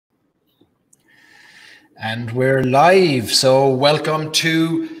And we're live. So welcome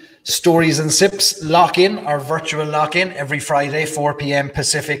to Stories and Sips Lock-in, our virtual lock-in every Friday, 4 p.m.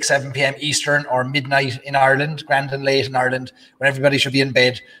 Pacific, 7 p.m. Eastern, or midnight in Ireland, grand and late in Ireland, when everybody should be in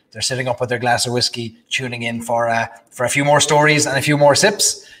bed. They're sitting up with their glass of whiskey, tuning in for a few more stories and a few more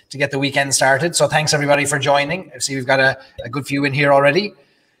sips to get the weekend started. So thanks everybody for joining. I see we've got a good few in here already.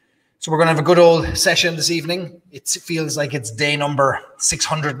 So we're going to have a good old session this evening. It feels like it's day number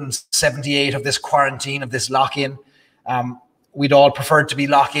 678 of this quarantine, of this lock-in. We'd all prefer to be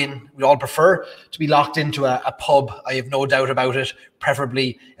lock-in. We'd all prefer to be locked into a pub. I have no doubt about it,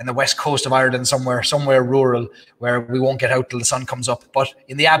 preferably in the west coast of Ireland, somewhere rural where we won't get out till the sun comes up. But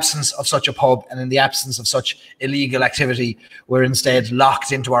in the absence of such a pub and in the absence of such illegal activity, we're instead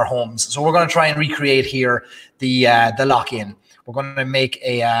locked into our homes. So we're going to try and recreate here the lock-in. We're going to make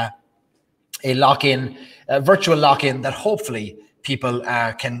a lock-in, a virtual lock-in that hopefully people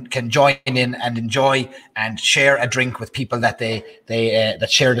can join in and enjoy and share a drink with people that that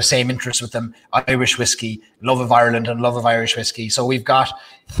share the same interests with them: Irish whiskey, love of Ireland, and love of Irish whiskey. So we've got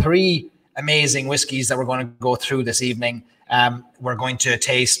three amazing whiskeys that we're going to go through this evening. We're going to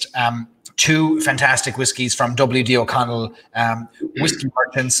taste two fantastic whiskeys from W.D. O'Connell Whiskey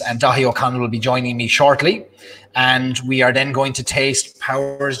Merchants, and Dahi O'Connell will be joining me shortly. And we are then going to taste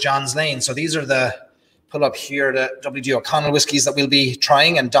Powers John's Lane. So these are pull up here, the W.D. O'Connell whiskies that we'll be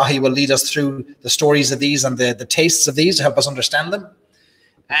trying, and Dahi will lead us through the stories of these and the tastes of these to help us understand them.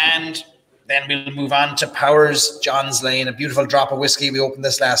 And then we'll move on to Powers John's Lane, a beautiful drop of whiskey. We opened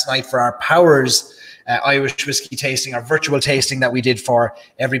this last night for our Powers Irish whiskey tasting, our virtual tasting that we did for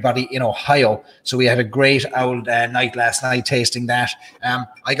everybody in Ohio. So we had a great old night last night tasting that.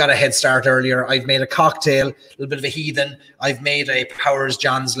 I got a head start earlier. I've made a cocktail, a little bit of a heathen. I've made a Powers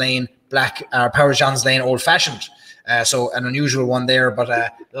John's Lane Powers John's Lane Old Fashioned. So an unusual one there, but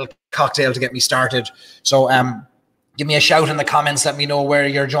a little cocktail to get me started. So give me a shout in the comments. Let me know where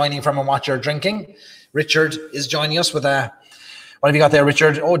you're joining from and what you're drinking. Richard is joining us with what have you got there,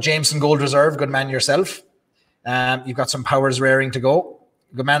 Richard? Oh, Jameson Gold Reserve. Good man yourself. You've got some Powers raring to go.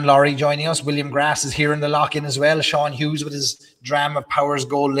 Good man, Laurie, joining us. William Grass is here in the lock-in as well. Sean Hughes with his dram of Powers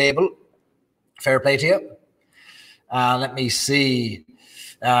Gold label. Fair play to you. Let me see.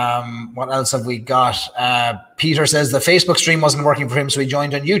 What else have we got? Peter says the Facebook stream wasn't working for him, so he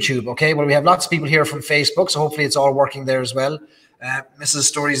joined on YouTube. Okay, well, we have lots of people here from Facebook, so hopefully it's all working there as well. Mrs.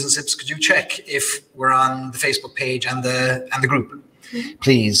 Stories and Sips, could you check if we're on the Facebook page and the group?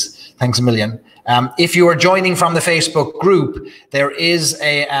 Please. Thanks a million. If you are joining from the Facebook group, there is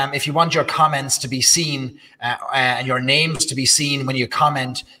if you want your comments to be seen and your names to be seen when you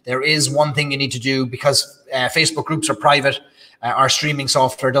comment, there is one thing you need to do, because Facebook groups are private. Our streaming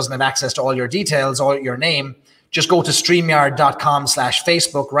software doesn't have access to all your details, all your name. Just go to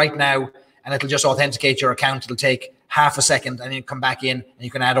StreamYard.com/Facebook right now, and it'll just authenticate your account. It'll take half a second, and you come back in and you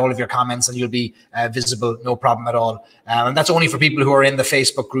can add all of your comments and you'll be visible, no problem at all. And that's only for people who are in the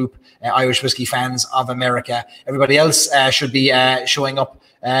Facebook group, Irish Whiskey Fans of America. Everybody else should be showing up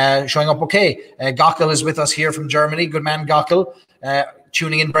okay. Gockel is with us here from Germany. Good man, Gockel,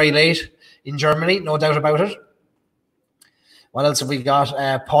 tuning in very late in Germany, no doubt about it. What else have we got?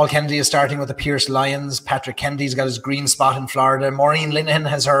 Paul Kennedy is starting with the Pierce Lions. Patrick Kennedy's got his green spot in Florida. Maureen Linehan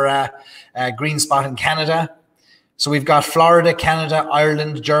has her green spot in Canada. So we've got Florida, Canada,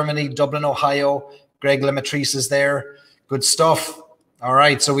 Ireland, Germany, Dublin, Ohio. Greg Lematrice is there. Good stuff. All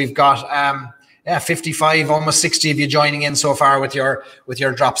right, so we've got 55, almost 60 of you joining in so far with your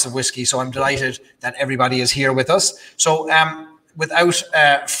drops of whiskey. So I'm delighted that everybody is here with us. So without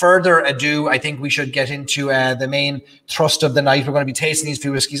further ado, I think we should get into the main thrust of the night. We're going to be tasting these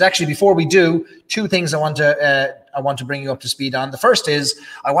few whiskeys. Actually, before we do, two things I want to bring you up to speed on. The first is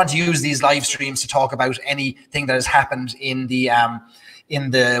I want to use these live streams to talk about anything that has happened in the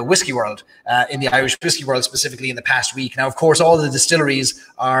whiskey world, in the Irish whiskey world, specifically in the past week. Now, of course, all the distilleries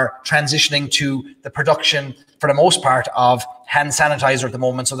are transitioning to the production, for the most part, of hand sanitizer at the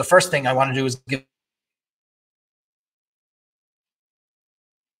moment. So the first thing I want to do is give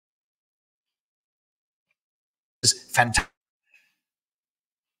fantastic.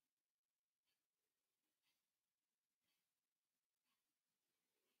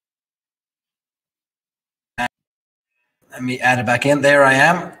 Let me add it back in. There I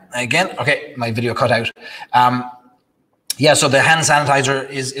am again. Okay, my video cut out. Yeah, so the hand sanitizer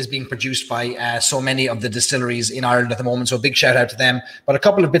is being produced by so many of the distilleries in Ireland at the moment. So a big shout out to them. But a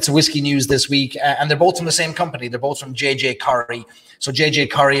couple of bits of whiskey news this week, and they're both from the same company. They're both from J.J. Corrie. So J.J.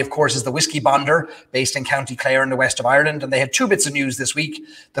 Corrie, of course, is the whiskey bonder based in County Clare in the west of Ireland. And they had two bits of news this week.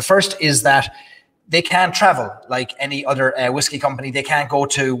 The first is that they can't travel like any other whiskey company. They can't go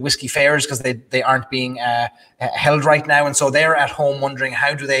to whiskey fairs because they aren't being held right now, and so they're at home wondering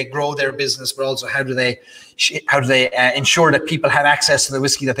how do they grow their business, but also how do they ensure that people have access to the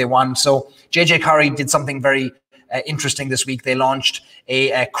whiskey that they want. So JJ Corrie did something very interesting this week. They launched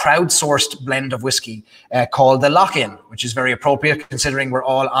a crowdsourced blend of whiskey called the Lock-in, which is very appropriate considering we're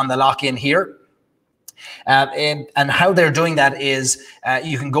all on the Lock-in here. And how they're doing that is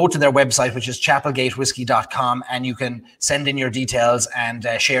you can go to their website, which is chapelgatewhiskey.com, and you can send in your details and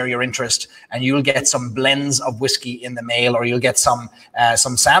share your interest, and you'll get some blends of whiskey in the mail, or you'll get some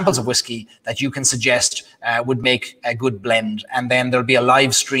samples of whiskey that you can suggest would make a good blend. And then there'll be a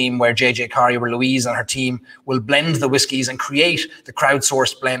live stream where JJ Corrie or Louise and her team will blend the whiskies and create the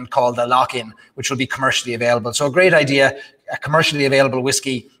crowdsourced blend called the Lock-in, which will be commercially available. So a great idea. A commercially available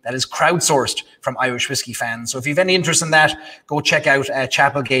whiskey that is crowdsourced from Irish whiskey fans. So if you have any interest in that, go check out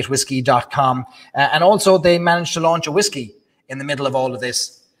chapelgatewhiskey.com. And also they managed to launch a whiskey in the middle of all of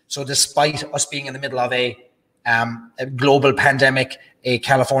this. So despite us being in the middle of a global pandemic, a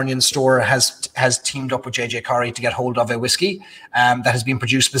Californian store has teamed up with JJ Corrie to get hold of a whiskey that has been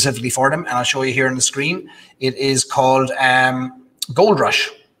produced specifically for them. And I'll show you here on the screen. It is called Gold Rush.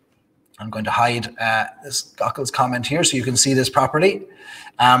 I'm going to hide this Gockles comment here so you can see this properly.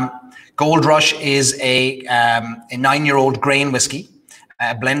 Gold Rush is a 9-year-old grain whiskey,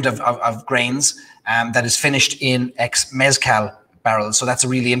 a blend of grains that is finished in ex-mezcal barrels. So that's a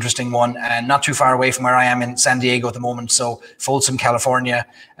really interesting one, and not too far away from where I am in San Diego at the moment. So Folsom, California,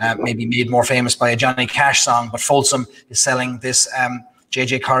 maybe made more famous by a Johnny Cash song, but Folsom is selling this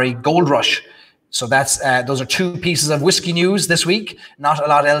JJ Corrie Gold Rush. So that's those are two pieces of whiskey news this week. Not a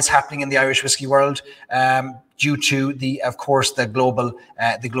lot else happening in the Irish whiskey world due to of course the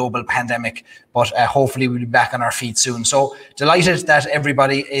global pandemic. But hopefully we'll be back on our feet soon. So delighted that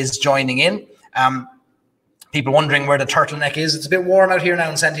everybody is joining in. People wondering where the turtleneck is. It's a bit warm out here now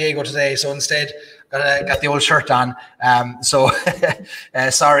in San Diego today, so instead got the old shirt on.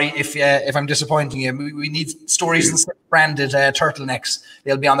 Sorry if I'm disappointing you. We need Stories and Sips branded turtlenecks.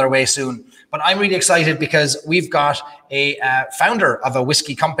 They'll be on their way soon. But I'm really excited because we've got a founder of a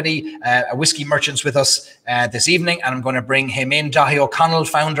whiskey company, a whiskey merchants with us this evening, and I'm going to bring him in. Daithí O'Connell,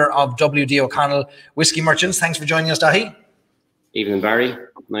 founder of W.D. O'Connell Whiskey Merchants. Thanks for joining us, Daithí. Evening, Barry.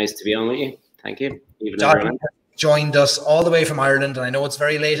 Nice to be on with you. Thank you. Daithí joined us all the way from Ireland, and I know it's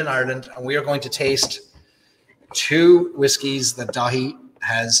very late in Ireland, and we are going to taste two whiskies that Daithí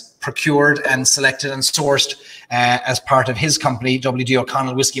has procured and selected and sourced as part of his company, W.D.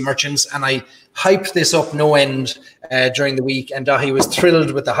 O'Connell Whiskey Merchants. And I hyped this up no end during the week, and Daithí was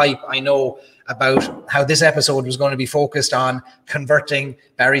thrilled with the hype, I know, about how this episode was going to be focused on converting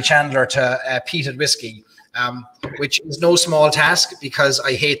Barry Chandler to peated whiskey. Which is no small task because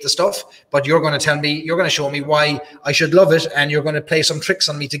I hate the stuff, but you're going to tell me, you're going to show me why I should love it, and you're going to play some tricks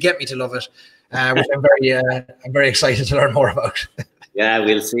on me to get me to love it, which I'm very excited to learn more about. Yeah,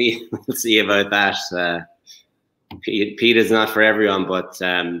 we'll see. We'll see about that. Peat is not for everyone, but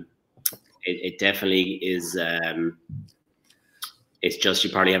it definitely is. It's just you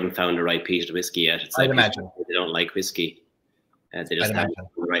probably haven't found the right peated whiskey yet. It's I'd imagine they don't like whiskey. They just haven't found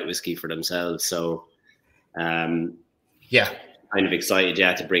the right whiskey for themselves. So. Yeah, kind of excited,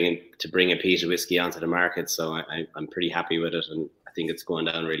 to bring a peated whiskey onto the market. So I'm pretty happy with it, and I think it's going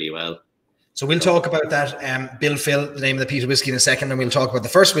down really well. So we'll talk about that, Bill Phil, the name of the peated whiskey, in a second, and we'll talk about the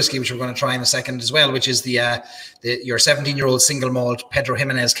first whiskey, which we're going to try in a second as well, which is your 17-year-old single malt Pedro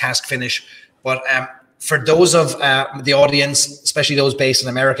Jimenez cask finish. But for those of the audience, especially those based in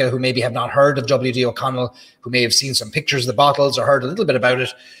America who maybe have not heard of W.D. O'Connell, who may have seen some pictures of the bottles or heard a little bit about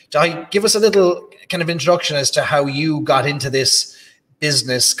it, give us a little kind of introduction as to how you got into this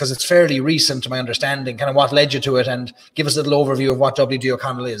business, because it's fairly recent to my understanding, kind of what led you to it, and give us a little overview of what W.D.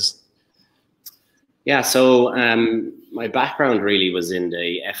 O'Connell is. Yeah, so my background really was in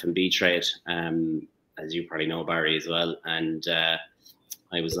the F&B trade, as you probably know, Barry, as well, and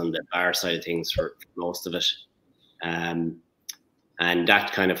I was on the bar side of things for most of it, and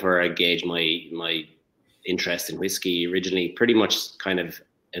that kind of where I gauged my interest in whiskey originally. Pretty much kind of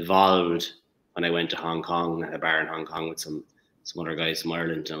evolved when I went to Hong Kong, at a bar in Hong Kong with some other guys from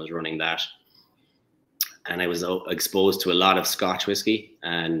Ireland, and I was running that, and I was exposed to a lot of Scotch whiskey,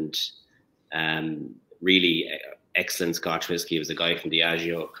 and really excellent Scotch whiskey. It was a guy from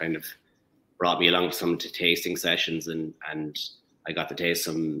Diageo kind of brought me along to some tasting sessions, and I got to taste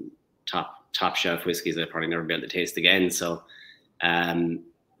some top shelf whiskies I'd probably never be able to taste again. So I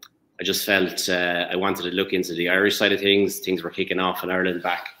just felt I wanted to look into the Irish side of things. Things were kicking off in Ireland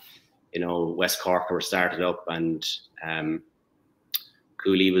back, West Cork were started up, and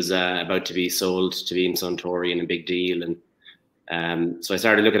Cooley was about to be sold to Beam Suntory in a big deal, and so I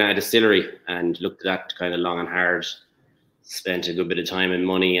started looking at a distillery and looked at that kind of long and hard. Spent a good bit of time and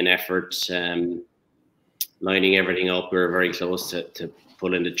money and effort lining everything up. We were very close to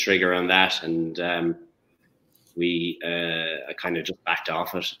pulling the trigger on that, and I kind of just backed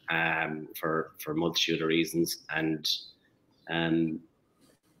off it for a multitude of reasons, and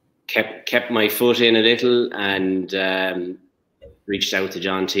kept my foot in a little, and reached out to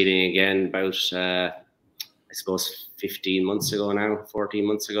John Teeling again about I suppose 14 months ago,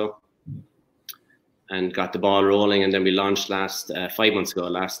 and got the ball rolling, and then we launched 5 months ago,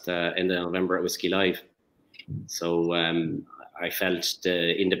 end of November at Whiskey Live. So I felt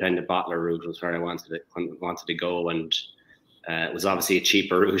the independent bottler route was where I wanted to go, and it was obviously a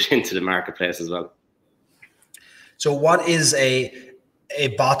cheaper route into the marketplace as well. So what is a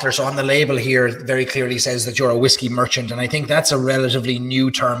bottler? So on the label here, it very clearly says that you're a whiskey merchant, and I think that's a relatively new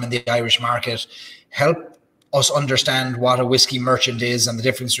term in the Irish market. Help us understand what a whiskey merchant is and the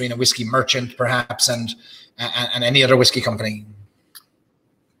difference between a whiskey merchant, perhaps, and any other whiskey company.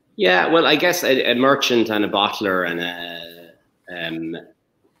 Yeah, well, I guess a merchant and a bottler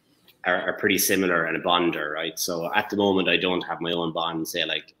are pretty similar, and a bonder, right? So at the moment, I don't have my own bond, say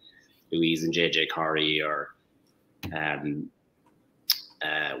like Louise and JJ Corrie, or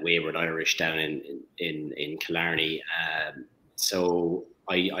Wayward Irish down in Killarney. So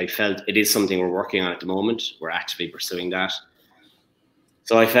I felt it is something we're working on at the moment. We're actively pursuing that.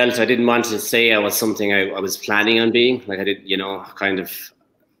 So I felt I didn't want to say I was something I was planning on being. Like I did, you know, kind of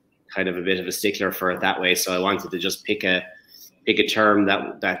a bit of a stickler for it that way. So I wanted to just pick a term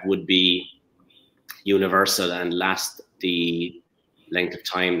that would be universal and last the length of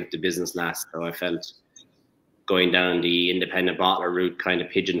time that the business lasts. So I felt going down the independent bottler route kind of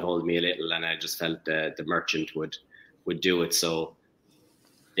pigeonholed me a little, and I just felt the merchant would do it. So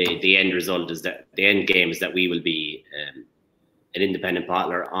the end result is that the end game is that we will be an independent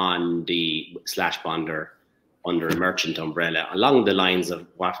bottler on the /bonder under a merchant umbrella, along the lines of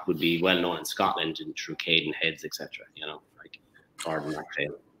what would be well known in Scotland and through Caden Heads, etc. You know, like Gordon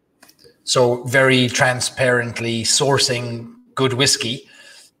MacPhail. So very transparently sourcing good whiskey,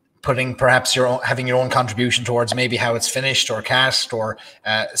 putting perhaps having your own contribution towards maybe how it's finished or cast, or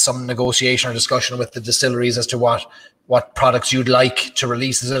some negotiation or discussion with the distilleries as to what products you'd like to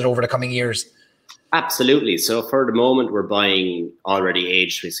release over the coming years. Absolutely. So for the moment, we're buying already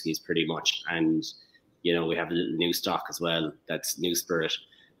aged whiskies pretty much, and you know, we have a little new stock as well. That's new spirit,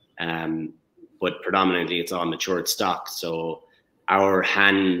 but predominantly it's all matured stock. So our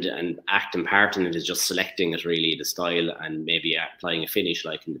hand and acting part in it is just selecting it, really, the style, and maybe applying a finish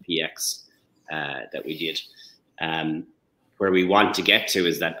like in the PX that we did. Where we want to get to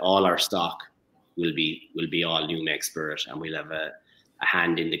is that all our stock will be all new make spirit, and we'll have a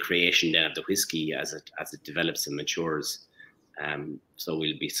hand in the creation then of the whiskey as it develops and matures. So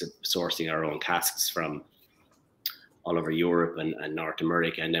we'll be sourcing our own casks from all over Europe and North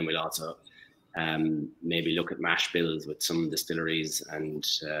America, and then we'll also maybe look at mash bills with some distilleries and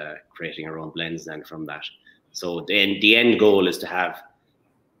creating our own blends then from that. So the end goal is to have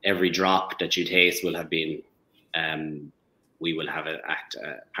every drop that you taste will have been, we will have a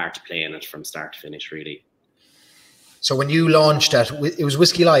part to play in it from start to finish, really. So when you launched it was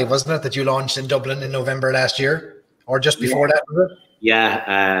Whiskey Live, wasn't it, that you launched in Dublin in November last year, or just before that, was it?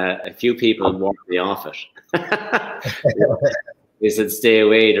 Yeah, a few people walked me off it. They said, "Stay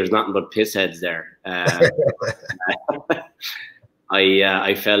away. There's nothing but piss heads there."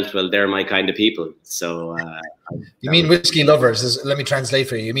 I felt, well, they're my kind of people. So you mean whiskey lovers? Let me translate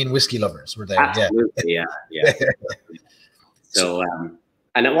for you. You mean whiskey lovers were there? Absolutely, yeah. So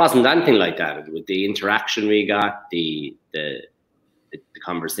and it wasn't anything like that. With the interaction we got, the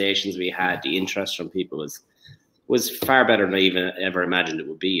conversations we had, the interest from people was far better than I even ever imagined it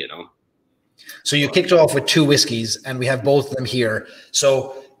would be, you know. So you kicked off with 2 whiskies, and we have both of them here.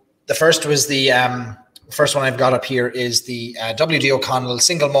 So the first was the first one I've got up here is the W.D. O'Connell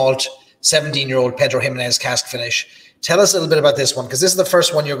Single Malt 17-year-old Pedro Jimenez cask finish. Tell us a little bit about this one, because this is the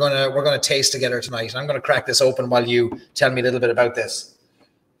first one we're gonna taste together tonight. I'm gonna crack this open while you tell me a little bit about this.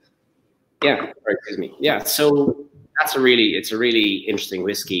 Yeah, excuse me. Yeah, so it's a really interesting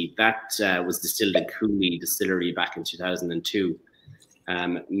whiskey that was distilled in Cooley Distillery back in 2002,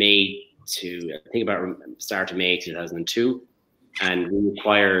 May to I think about start of May 2002, and we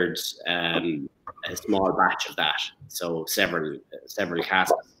acquired a small batch of that, so several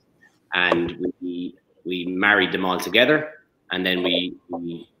casks, and we married them all together, and then we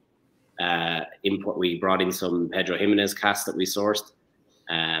brought in some Pedro Jimenez casks that we sourced.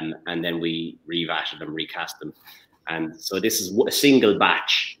 And then we revatted them, recast them, And so this is a single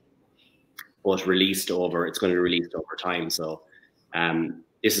batch, but it's going to be released over time. So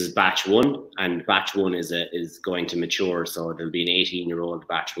this is batch 1, and batch 1 is going to mature. So there'll be an 18-year-old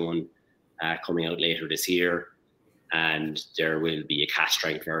batch 1 coming out later this year, and there will be a cask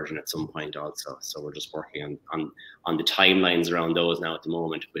strength version at some point also. So we're just working on the timelines around those now at the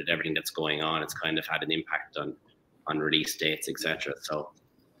moment. With everything that's going on, it's kind of had an impact on release dates, etc. So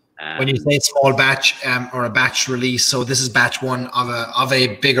when you say small batch or a batch release, so this is batch 1 of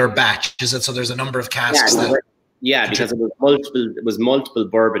a bigger batch, is it? So there's a number of casks. Yeah, because it was multiple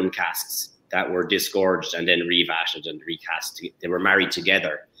bourbon casks that were disgorged and then revatted and recast. They were married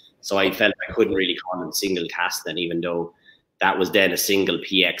together. So I felt I couldn't really call them single cask then, even though that was then a single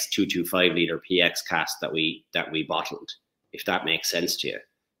PX 225 liter PX cask that we bottled, if that makes sense to you.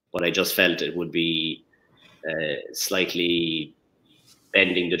 But I just felt it would be slightly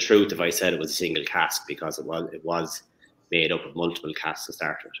bending the truth if I said it was a single cask, because it was made up of multiple casks to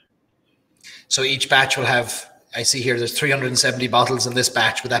start with. So each batch will have, I see here, there's 370 bottles in this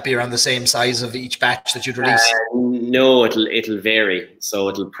batch. Would that be around the same size of each batch that you'd release? No, it'll vary. So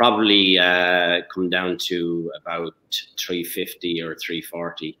it'll probably come down to about 350 or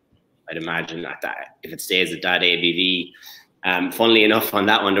 340, I'd imagine, at that, if it stays at that ABV. Funnily enough, on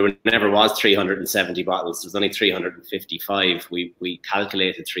that one, there never was 370 bottles. There's only 355. We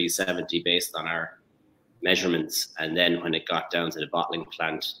calculated 370 based on our measurements, and then when it got down to the bottling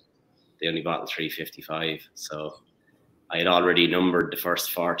plant, they only bottled 355. So I had already numbered the first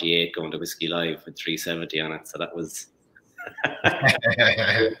 48 going to Whiskey Live with 370 on it. So that was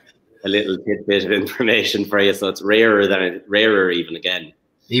a little tidbit of information for you. So it's rarer even again.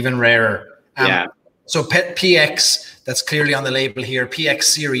 Even rarer. Yeah. So PX, that's clearly on the label here, PX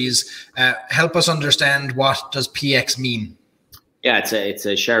series. Help us understand, what does PX mean? Yeah, it's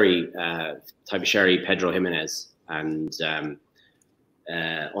a sherry, type of sherry, Pedro Jimenez. And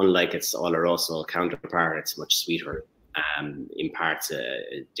unlike its Oloroso counterpart, it's much sweeter. Imparts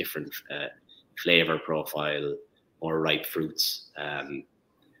a different flavor profile, more ripe fruits.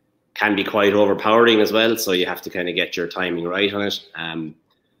 Can be quite overpowering as well, so you have to kind of get your timing right on it.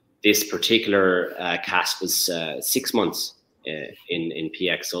 This particular cask was 6 months in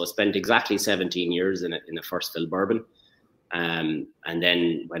PX, so it spent exactly 17 years in a first fill bourbon. And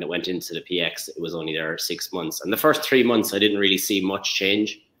then when it went into the PX, it was only there 6 months. And the first 3 months, I didn't really see much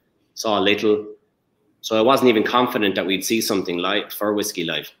change, saw a little. So I wasn't even confident that we'd see something like for Whiskey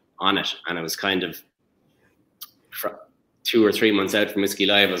Live on it. And I was kind of 2 or 3 months out from Whiskey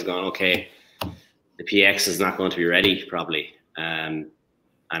Live, I was going, okay, the PX is not going to be ready probably.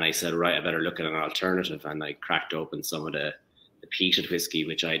 And I said, right, I better look at an alternative. And I cracked open some of the peated whiskey,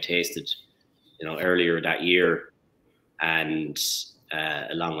 which I had tasted, earlier that year, and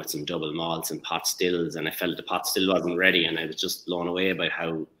along with some double malts and pot stills. And I felt the pot still wasn't ready, and I was just blown away by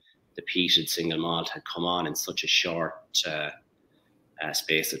how the peated single malt had come on in such a short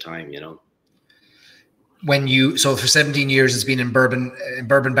space of time, So for 17 years it's been in bourbon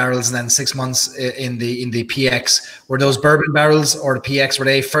barrels, and then 6 months in the PX. Were those bourbon barrels or the PX, were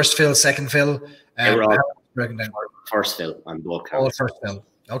they first fill, second fill? They were all first fill on both counts. All first fill.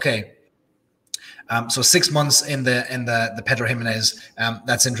 Okay. So 6 months in the Pedro Jimenez.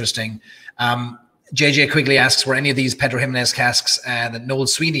 That's interesting. JJ Quigley asks, were any of these Pedro Jimenez casks that Noel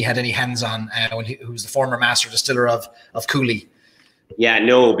Sweeney had any hands on, who's the former master distiller of Cooley? Yeah,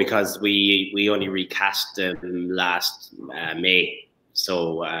 no, because we only recast them last May.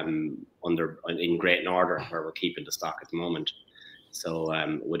 So in Great Northern, where we're keeping the stock at the moment. So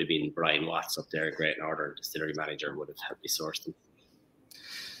it would have been Brian Watts up there, Great Northern distillery manager, would have helped me source them.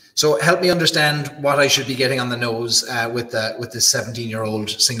 So help me understand what I should be getting on the nose with this 17-year-old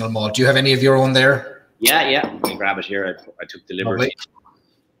single malt. Do you have any of your own there? Yeah. I grab it here. I took the liberty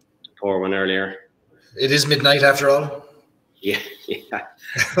to pour one earlier. It is midnight after all. Yeah.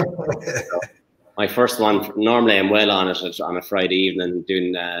 My first one, normally I'm well on it on a Friday evening,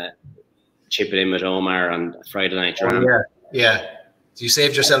 doing chip it in with Omar on Friday night. Yeah. So you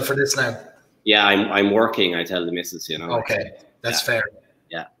saved yourself for this now? Yeah, I'm working, I tell the missus, Okay, that's fair.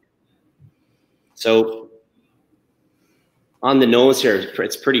 Yeah. So on the nose here,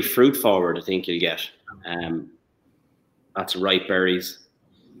 it's pretty fruit forward, I think you'll get. Lots of ripe berries.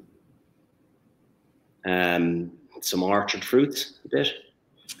 Some orchard fruits a bit.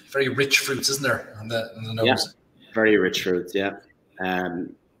 Very rich fruits, isn't there, on the nose? Yeah, very rich fruits, yeah.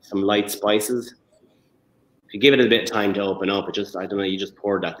 Some light spices. If you give it a bit of time to open up, I don't know, you just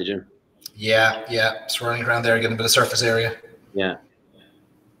poured that, did you? Yeah. Swirling around there, getting a bit of surface area. Yeah.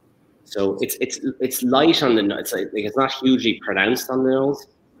 So it's light on the nose. It's not hugely pronounced on the nose.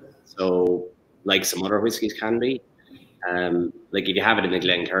 So like some other whiskies can be. Like if you have it in the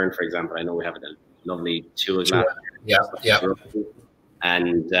Glencairn, for example, I know we have it in lovely two glass. Yeah, yeah.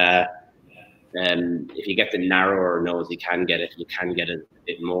 And if you get the narrower nose, you can get it. You can get it a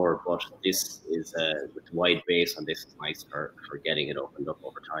bit more, but this is with wide base on this is nice for getting it opened up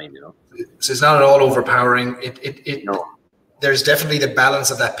over time. You know, so it's not at all overpowering. No. There's definitely the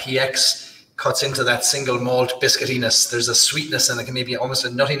balance of that PX cuts into that single malt biscuitiness. There's a sweetness and it can maybe almost a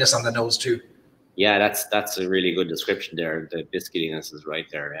nuttiness on the nose too. Yeah, that's a really good description there. The biscuitiness is right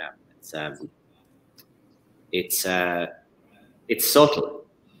there. Yeah, it's subtle.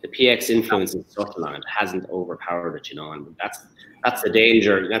 The PX influence is subtle on it. It hasn't overpowered it, you know, and that's the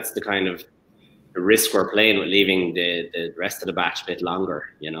danger. That's the kind of the risk we're playing with leaving the rest of the batch a bit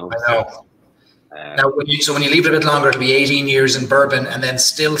longer, you know. I know. Now, when you leave it a bit longer, it'll be 18 years in bourbon and then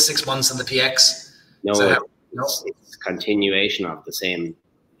still 6 months in the PX. No, it's continuation of the same.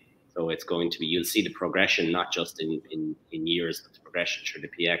 So it's going to be, you'll see the progression, not just in years, but the progression through the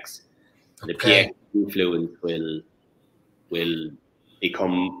PX. The PX influence will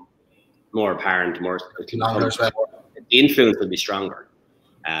become more apparent, more longer as well. The influence will be stronger.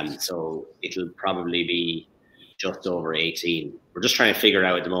 So it'll probably be just over 18. We're just trying to figure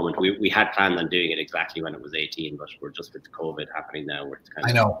out at the moment. We had planned on doing it exactly when it was 18, but we're just with COVID happening now.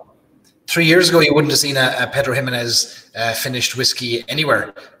 I know. 3 years ago, you wouldn't have seen a Pedro Jimenez finished whiskey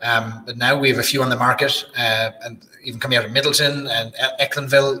anywhere. But now we have a few on the market, and even coming out of Middleton and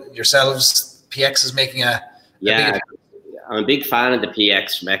Ecklandville, yourselves, PX is making a yeah. I'm a big fan of the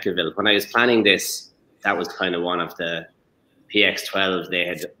PX from Ecklandville. When I was planning this, that was kind of one of the PX12. They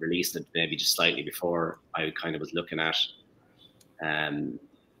had released it maybe just slightly before. I kind of was looking at. I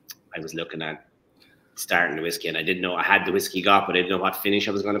was looking at starting the whiskey, and I didn't know I had the whiskey got, but I didn't know what finish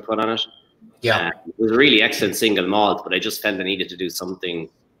I was going to put on it. Yeah, it was a really excellent single malt, but I just felt I needed to do something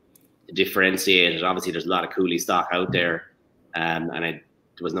to differentiate it. Obviously, there's a lot of Cooley stock out there, and there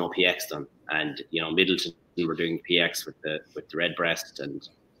was no PX done. And you know, Middleton were doing PX with the Redbreast, and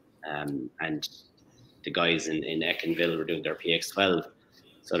the guys in Ecklandville were doing their PX12.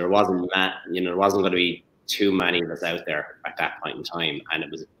 So there wasn't there wasn't going to be too many of us out there at that point in time,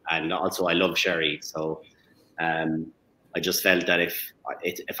 and also I love sherry, so I just felt that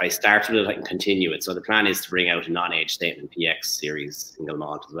if I start with it, I can continue it. So the plan is to bring out a non-age statement PX series single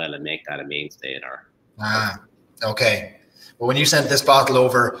malt as well and make that a mainstay in our. Okay. Well, when you sent this bottle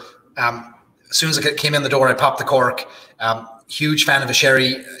over, as soon as it came in the door, I popped the cork. Huge fan of a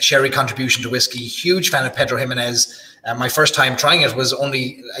sherry contribution to whiskey. Huge fan of Pedro Jimenez. My first time trying it was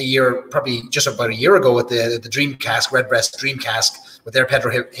only probably just about a year ago with the Dream Cask, Redbreast Dream Cask, with their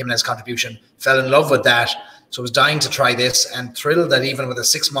Pedro Jimenez contribution. Fell in love with that. So I was dying to try this and thrilled that even with a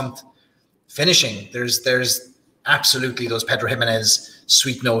 6-month finishing, there's absolutely those Pedro Jimenez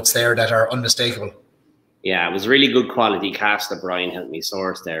sweet notes there that are unmistakable. Yeah, it was really good quality cask that Brian helped me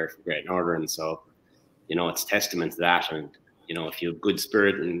source there for Great Northern. So, you know, it's testament to that. And, you know, if you have good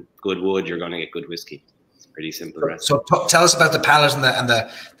spirit and good wood, you're going to get good whiskey. It's pretty simple. So tell us about the palate and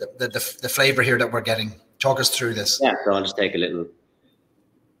the flavor here that we're getting. Talk us through this. Yeah, so I'll just take a little.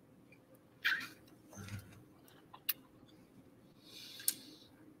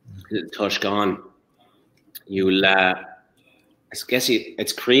 Touch gone. You'll, I guess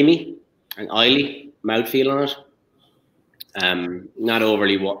it's creamy and oily mouthfeel on it. Not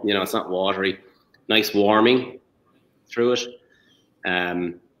overly, you know, it's not watery. Nice warming through it.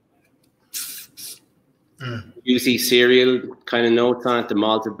 Juicy cereal kind of notes on it. The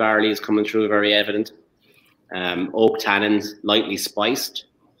malted barley is coming through, very evident. Oak tannins, lightly spiced,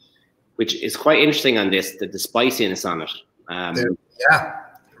 which is quite interesting on this, the spiciness on it. Yeah,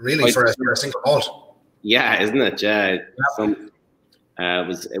 really for a single malt. Yeah, isn't it? Yeah.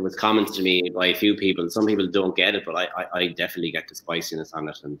 It was commented to me by a few people. Some people don't get it, but I definitely get the spiciness on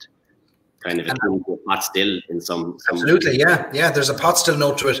it, and kind of a pot still in some. Absolutely, yeah. There's a pot still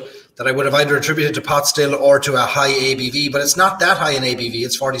note to it that I would have either attributed to pot still or to a high ABV, but it's not that high in ABV.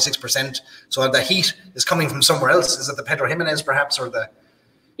 It's 46%. So the heat is coming from somewhere else. Is it the Pedro Jimenez perhaps, or the?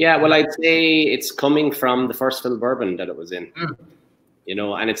 Yeah, well, I'd say it's coming from the first fill bourbon that it was in. You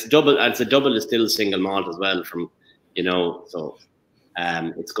know, and it's a double distilled single malt as well. From, you know, so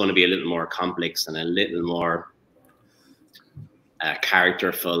it's going to be a little more complex and a little more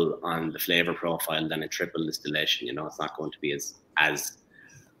characterful on the flavor profile than a triple distillation. You know, it's not going to be as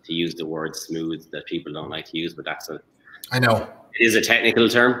to use the word smooth that people don't like to use, but that's I know it is a technical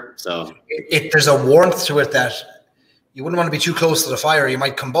term. So there's a warmth to it that you wouldn't want to be too close to the fire. You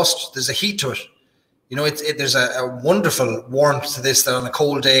might combust. There's a heat to it. You know, there's a wonderful warmth to this that on a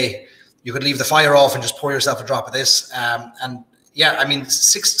cold day you could leave the fire off and just pour yourself a drop of this. And yeah, I mean,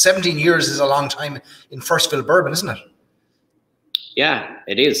 17 years is a long time in first fill bourbon, isn't it? Yeah,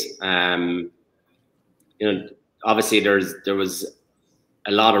 it is. You know, obviously there was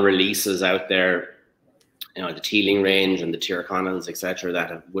a lot of releases out there, you know, the Teeling range and the Tyrconnells, etc.,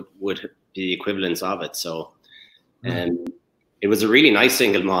 that would be the equivalents of it. So, it was a really nice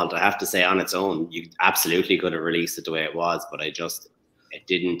single malt, I have to say, on its own. You absolutely could have released it the way it was, but it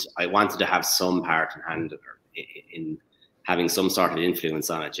didn't. I wanted to have some part in hand in having some sort of influence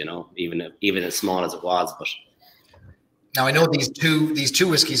on it, you know, even as small as it was. But now I know these two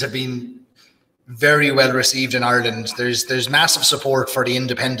whiskies have been very well received in Ireland. There's massive support for the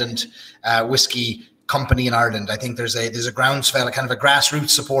independent whiskey company in Ireland. I think there's a groundswell, a kind of a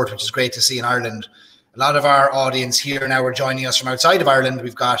grassroots support, which is great to see in Ireland. A lot of our audience here now are joining us from outside of Ireland.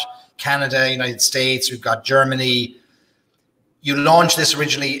 We've got Canada, United States, we've got Germany. You launched this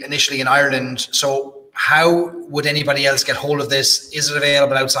initially in Ireland. So how would anybody else get hold of this? Is it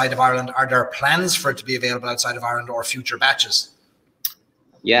available outside of Ireland? Are there plans for it to be available outside of Ireland or future batches?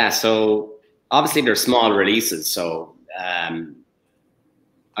 Yeah, so obviously they're small releases. So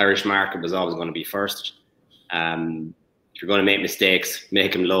Irish market was always going to be first. If you're going to make mistakes,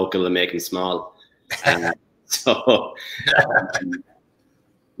 make them local and make them small. So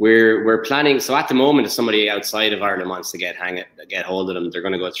we're planning. So at the moment, if somebody outside of Ireland wants to get hold of them, they're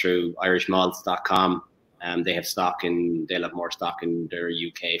going to go through irishmalts.com. They have they'll have more stock in their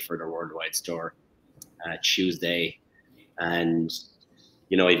UK for their worldwide store Tuesday. And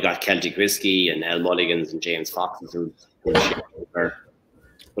you know, you've got Celtic Whiskey and El Mulligan's and James Fox's who are.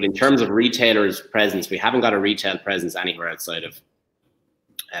 But in terms of retailers' presence, we haven't got a retail presence anywhere outside of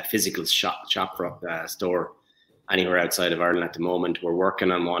physical shop store anywhere outside of Ireland at the moment. We're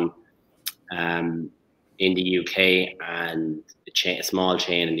working on one in the UK and a small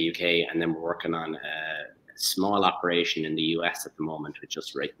chain in the UK, and then we're working on a small operation in the US at the moment, which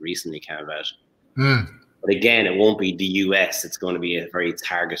just recently came about. But again, it won't be the US. It's going to be a very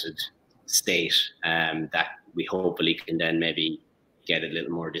targeted state that we hopefully can then maybe get a little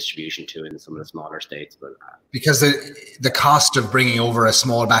more distribution to in some of the smaller states. But because the cost of bringing over a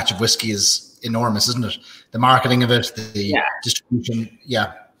small batch of whiskey is enormous, isn't it? The marketing of it, the distribution.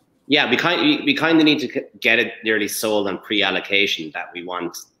 Yeah, we kind of need to get it nearly sold on pre-allocation. That we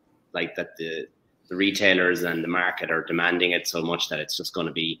want, like that the retailers and the market are demanding it so much that it's just going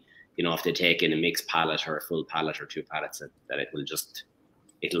to be, you know, if they take in a mixed pallet or a full pallet or 2 pallets, that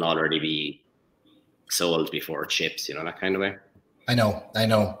it'll already be sold before it ships, you know, that kind of way. I know.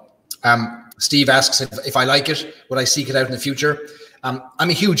 Steve asks if I like it, would I seek it out in the future? I'm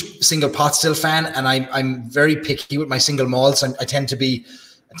a huge single pot still fan, and I'm very picky with my single malts. I tend to be,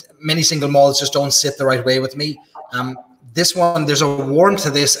 many single malts just don't sit the right way with me. This one, there's a warmth to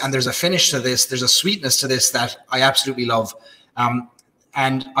this, and there's a finish to this. There's a sweetness to this that I absolutely love.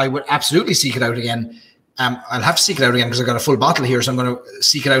 And I would absolutely seek it out again. I'll have to seek it out again because I've got a full bottle here, so I'm going to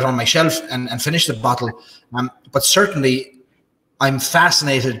seek it out on my shelf and finish the bottle. But certainly, I'm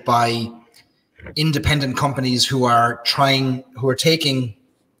fascinated by independent companies who are taking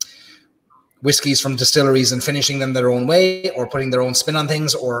whiskies from distilleries and finishing them their own way, or putting their own spin on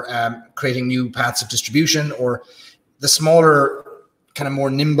things, or creating new paths of distribution, or the smaller, kind of more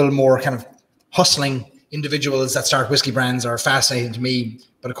nimble, more kind of hustling individuals that start whiskey brands are fascinating to me.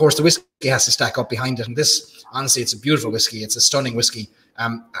 But of course, the whiskey has to stack up behind it. And this, honestly, it's a beautiful whiskey. It's a stunning whiskey.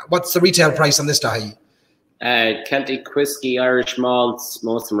 What's the retail price on this, Dahi? Celtic Whiskey, Irish malts,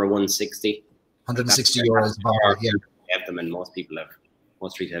 most of them are 160. 160 euros a bottle, yeah. We have them, and most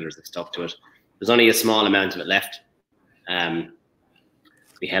retailers have stuck to it. There's only a small amount of it left.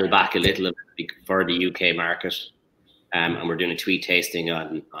 We held back a little for the UK market, and we're doing a tweet tasting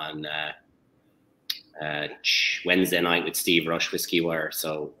on Wednesday night with Steve Rush Whiskey Wire.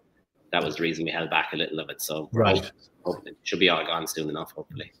 So that was the reason we held back a little of it. So right, it should be all gone soon enough,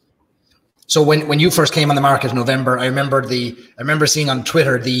 hopefully. So when you first came on the market in November, I remember seeing on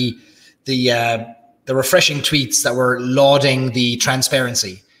Twitter the refreshing tweets that were lauding the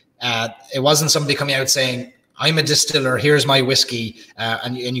transparency. It wasn't somebody coming out saying, "I'm a distiller, here's my whiskey,"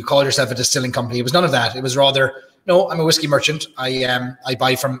 and you call yourself a distilling company. It was none of that. It was rather, no, I'm a whiskey merchant. I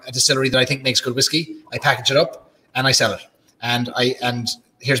buy from a distillery that I think makes good whiskey. I package it up and I sell it. And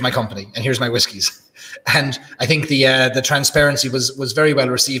here's my company and here's my whiskeys. And I think the transparency was very well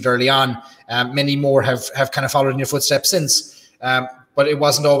received early on. Many more have kind of followed in your footsteps since, but it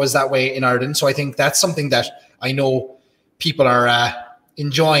wasn't always that way in Ireland. So I think that's something that I know people are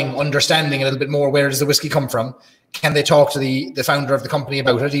enjoying, understanding a little bit more. Where does the whiskey come from? Can they talk to the founder of the company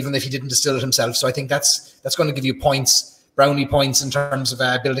about it, even if he didn't distill it himself? So I think that's going to give you points, brownie points, in terms of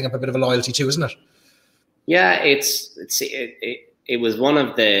building up a bit of a loyalty too, isn't it? Yeah, it was one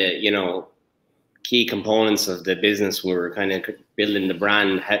of the key components of the business. We were kind of building the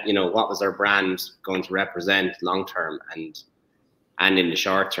brand, you know, what was our brand going to represent long term and in the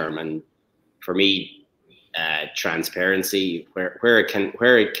short term. And for me, transparency where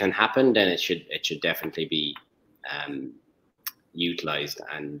it can happen, then it should definitely be utilized,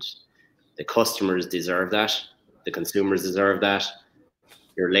 and the customers deserve that, the consumers deserve that.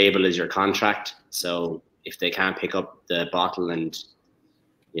 Your label is your contract, so if they can't pick up the bottle and,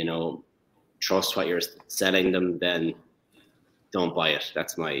 you know, trust what you're selling them, then don't buy it.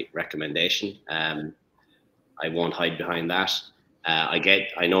 That's my recommendation. I won't hide behind that.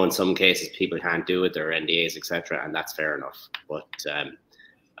 I know in some cases people can't do it, there are NDAs, etc., and that's fair enough. But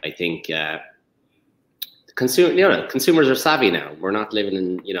I think consumers are savvy now. We're not living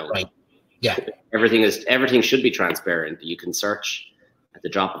in, you know, right. Yeah. Everything should be transparent. You can search at the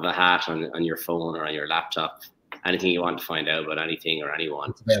drop of a hat on your phone or on your laptop anything you want to find out about anything or anyone.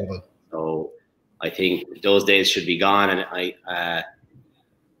 It's available. So I think those days should be gone, and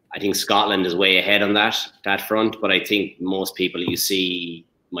I think Scotland is way ahead on that front. But I think most people you see,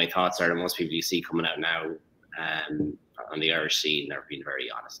 my thoughts are that most people you see coming out now on the Irish scene, they're being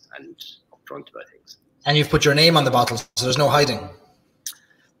very honest and upfront about things. And you've put your name on the bottle, so there's no hiding.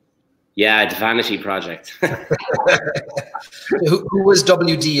 Yeah, the vanity project. Who was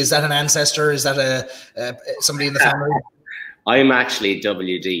WD? Is that an ancestor? Is that somebody in the family? I'm actually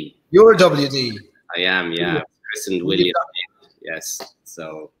WD. You're WD. I am, yeah. Christened William. Yes.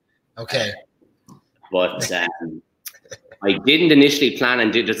 So. Okay. But I didn't initially plan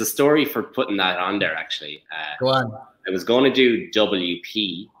and there's a story for putting that on there actually. Go on. I was going to do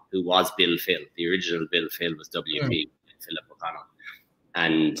WP, who was Bill Phil. The original Bill Phil was WP, Philip O'Connell.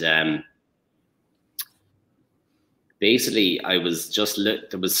 And basically, I was just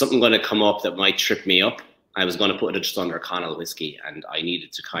there was something going to come up that might trip me up. I was going to put it just under O'Connell whiskey, and I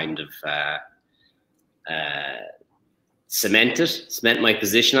needed to kind of cement my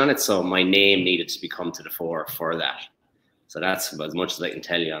position on it. So my name needed to become to the fore for that. So that's as much as I can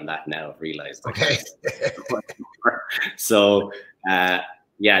tell you on that now. I've realized. Okay. So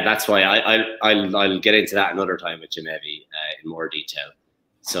yeah, that's why I'll get into that another time with you maybe in more detail.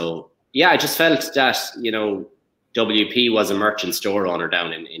 So yeah, I just felt that, you know, WP was a merchant store owner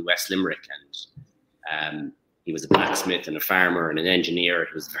down in West Limerick, and he was a blacksmith and a farmer and an engineer.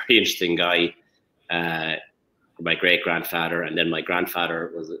 He was a very interesting guy. My great grandfather, and then my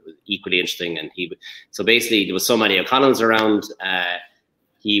grandfather was equally interesting. And so basically there was so many O'Connells around.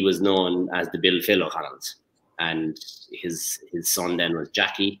 He was known as the Bill Phil O'Connells, and his son then was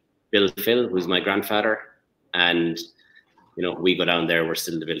Jackie Bill Phil, who's my grandfather. And you know, we go down there, we're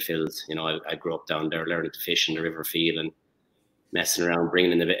still the Bill Phils. You know, I grew up down there learning to fish in the river field and messing around,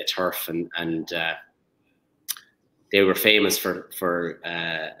 bringing in a bit of turf, and they were famous for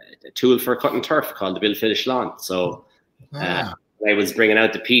a tool for cutting turf called the Bill Phil Schlon. So I was bringing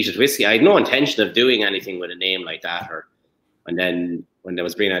out the peated whiskey. I had no intention of doing anything with a name like that. And then when I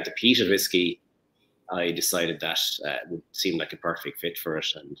was bringing out the peated whiskey, I decided that it would seem like a perfect fit for it.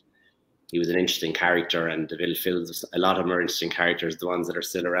 And he was an interesting character, and the Bill Phils, a lot of them are interesting characters, the ones that are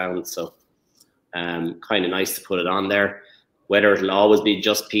still around. So kind of nice to put it on there. Whether it'll always be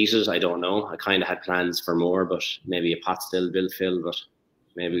just peated, I don't know. I kind of had plans for more, but maybe a pot still Bill Phil, but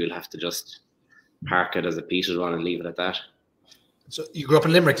maybe we'll have to just park it as a peated one and leave it at that. So you grew up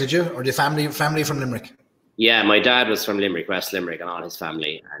in Limerick, did you? Or the family from Limerick? Yeah, my dad was from Limerick, West Limerick, and all his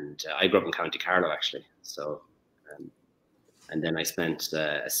family. And I grew up in County Carlow, actually. So, and then I spent,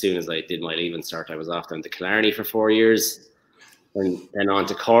 as soon as I did my leaving cert, I was off down to Killarney for 4 years, and then on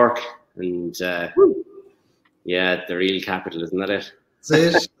to Cork. And yeah, the real capital, isn't that it?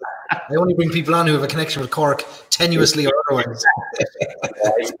 That's it. I only bring people on who have a connection with Cork, tenuously or otherwise.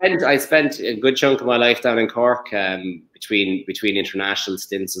 I spent a good chunk of my life down in Cork, between international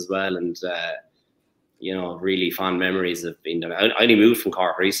stints as well, and you know, really fond memories of being down. I only moved from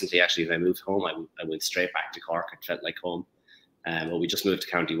Cork recently. Actually, when I moved home, I went straight back to Cork. It felt like home. But we just moved to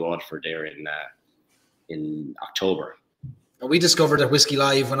County Waterford there in October. We discovered at Whiskey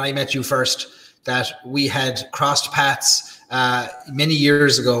Live when I met you first that we had crossed paths many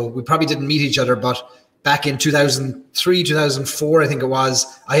years ago. We probably didn't meet each other, but back in 2003, 2004, I think it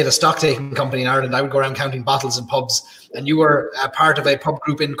was, I had a stock taking company in Ireland. I would go around counting bottles in pubs, and you were a part of a pub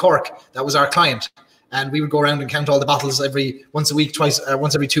group in Cork. That was our client. And we would go around and count all the bottles once a week,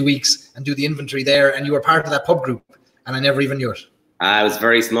 once every 2 weeks, and do the inventory there. And you were part of that pub group, and I never even knew it. I was a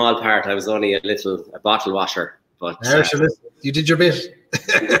very small part. I was only a bottle washer. But you did your bit.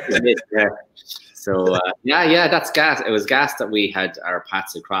 Yeah. So yeah, that's gas. It was gas that we had our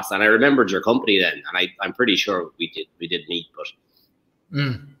paths across, and I remembered your company then, and I'm pretty sure we did meet, but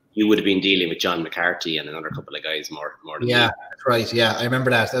you would have been dealing with John McCarthy and another couple of guys more than Yeah, me. that's right. Yeah, I remember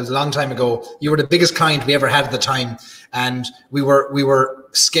that. That was a long time ago. You were the biggest client we ever had at the time, and we were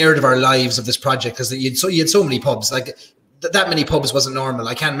scared of our lives of this project because you had so many pubs. Like that many pubs wasn't normal.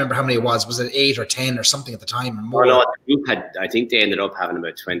 I can't remember how many it was. Was it 8 or 10 or something at the time? Or more? Oh, no, the group had, I think they ended up having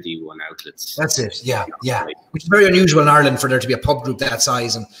about 21 outlets. That's it. Yeah, yeah. Which is very unusual in Ireland for there to be a pub group that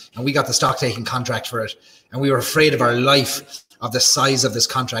size, and we got the stock taking contract for it, and we were afraid of our life of the size of this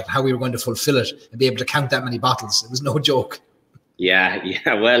contract, how we were going to fulfill it and be able to count that many bottles. It was no joke. Yeah.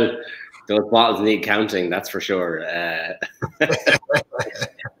 Well, those bottles need counting, that's for sure.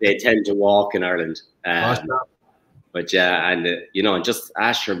 They tend to walk in Ireland. But yeah, and just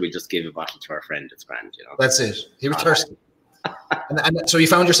Asher, we just gave a bottle to our friend. It's grand, That's it. He was thirsty. and so you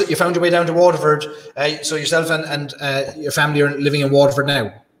found your way down to Waterford. So yourself and your family are living in Waterford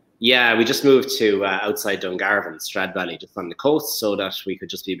now. Yeah, we just moved to outside Dungarvan, Stradbally, just on the coast, so that we could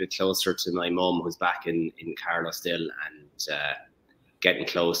just be a bit closer to my mum, who's back in Carlow still, and getting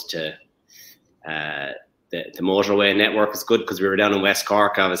close to the motorway network is good because we were down in West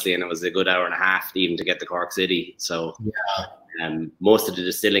Cork, obviously, and it was a good hour and a half even to get to Cork City. So most of the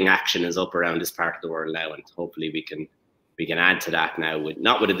distilling action is up around this part of the world now, and hopefully we can add to that now.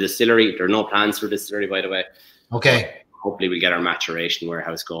 Not with a distillery. There are no plans for a distillery, by the way. Okay. Hopefully we'll get our maturation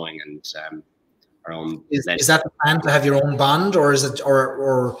warehouse going and our own. Is that the plan to have your own bond, or is it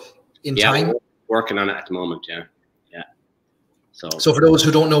or in time? We're working on it at the moment. Yeah. So for those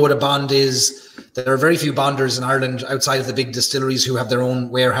who don't know what a bond is, there are very few bonders in Ireland outside of the big distilleries who have their own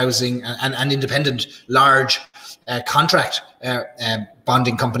warehousing and independent large contract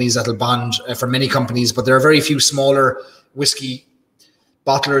bonding companies that'll bond for many companies. But there are very few smaller whiskey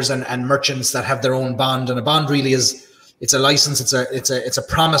bottlers and merchants that have their own bond. And a bond really it's a license. It's a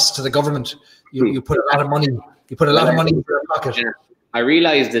promise to the government. You put a lot of money. You put a lot of money in your pocket. Yeah. I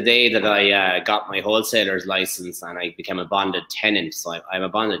realized the day that I got my wholesaler's license and I became a bonded tenant. So I'm a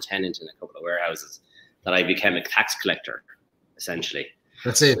bonded tenant in a couple of warehouses, that I became a tax collector, essentially.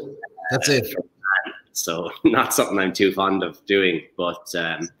 That's it. That's it. So not something I'm too fond of doing, but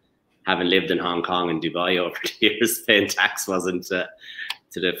having lived in Hong Kong and Dubai over the years, paying tax wasn't to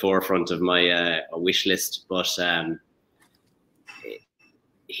the forefront of my wish list. But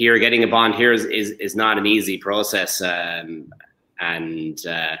here, getting a bond here is not an easy process. And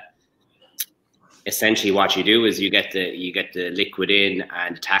essentially what you do is you get the liquid in,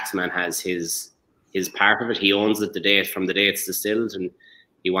 and the taxman has his part of it. He owns it from the day it's distilled, and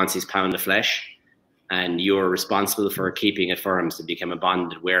he wants his pound of flesh, and you're responsible for keeping it for him. So become a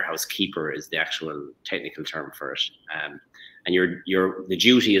bonded warehouse keeper is the actual technical term for it. And the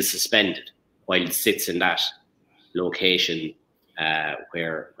duty is suspended while it sits in that location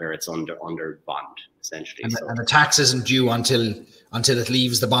where it's under bond, essentially. And the tax isn't due until it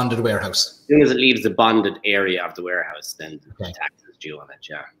leaves the bonded warehouse. As soon as it leaves the bonded area of the warehouse, then the tax is due on it.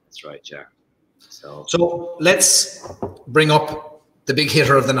 Yeah, that's right. Yeah. So let's bring up the big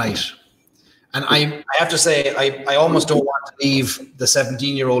hitter of the night. And I have to say, I almost don't want to leave the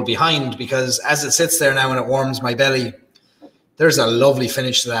 17-year-old behind, because as it sits there now and it warms my belly, there's a lovely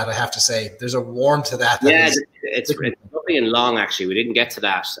finish to that, I have to say. There's a warmth to that. It's lovely and long, actually. We didn't get to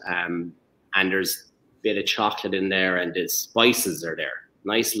that. And there's a bit of chocolate in there, and the spices are there.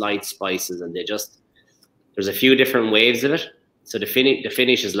 Nice light spices, and there's a few different waves of it. So the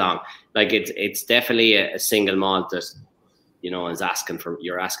finish is long. Like it's definitely a single malt that, is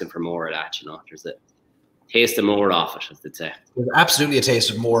you're asking for more of that, There's a taste of more off it, as they'd say. There's absolutely a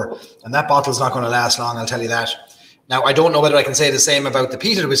taste of more. And that bottle's not going to last long, I'll tell you that. Now, I don't know whether I can say the same about the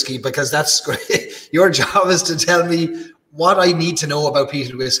peated whiskey, because that's great. Your job is to tell me what I need to know about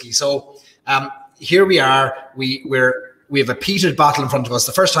peated whiskey. So here we are. We have a peated bottle in front of us.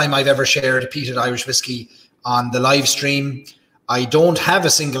 The first time I've ever shared a peated Irish whiskey on the live stream. I don't have a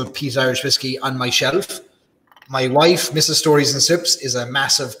single peated Irish whiskey on my shelf. My wife, Mrs. Stories and Sips, is a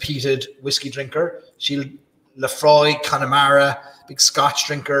massive peated whiskey drinker. She'll Lefroy, Connemara, big Scotch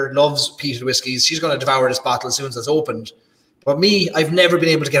drinker, loves peated whiskies. She's going to devour this bottle as soon as it's opened. But me, I've never been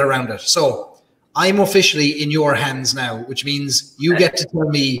able to get around it. So I'm officially in your hands now, which means you get to tell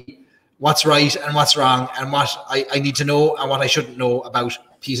me what's right and what's wrong, and what I need to know and what I shouldn't know about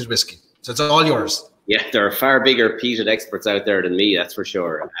peated whiskey. So it's all yours. Yeah, there are far bigger peated experts out there than me, that's for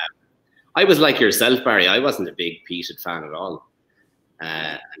sure. I was like yourself, Barry. I wasn't a big peated fan at all.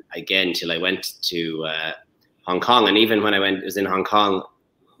 Again, till I went to Hong Kong, and even when I was in Hong Kong,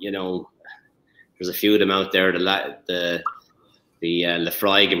 there's a few of them out there. The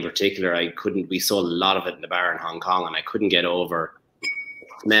Lefroy in particular, we sold a lot of it in the bar in Hong Kong, and I couldn't get over the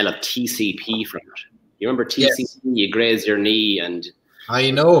smell of TCP from it. You remember TCP? Yes. You graze your knee, and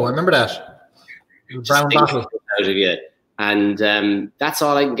I know. I remember that. Brown bottle. Out of you. And that's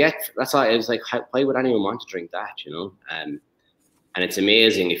all I can get. That's all. I was like, why would anyone want to drink that? You know. And it's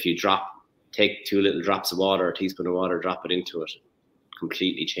amazing if you take 2 little drops of water, a teaspoon of water, drop it into it,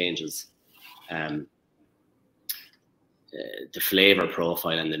 completely changes the flavor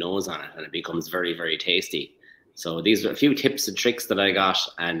profile and the nose on it, and it becomes very, very tasty. So these are a few tips and tricks that I got,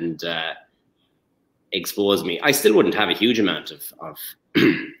 and exposed me. I still wouldn't have a huge amount of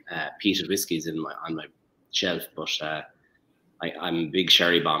peated whiskies on my shelf, but I'm a big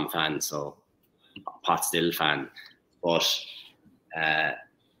Sherry Bomb fan, so pot still fan. But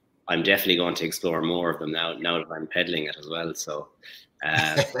I'm definitely going to explore more of them now that I'm peddling it as well. So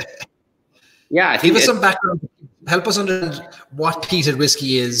yeah, give us some background. Help us understand what peated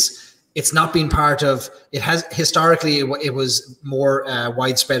whiskey is. It's not been part of. It has historically. It was more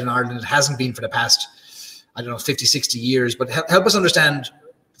widespread in Ireland. It hasn't been for the past, I don't know, 50, 60 years. But help us understand,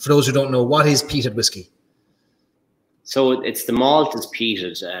 for those who don't know, what is peated whiskey? So it's the malt is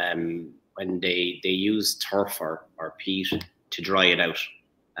peated when they use turf or peat to dry it out,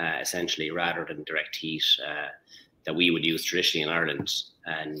 essentially, rather than direct heat that we would use traditionally in Ireland,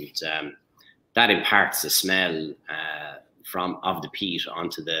 and that imparts the smell of the peat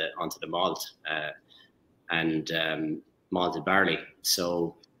onto the malt and malted barley.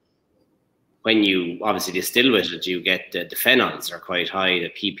 So when you obviously distill with it, you get the phenols are quite high. The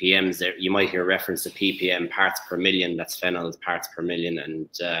ppms there, you might hear reference to ppm, parts per million. That's phenols, parts per million, and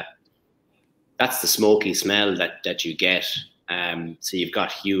that's the smoky smell that you get. So you've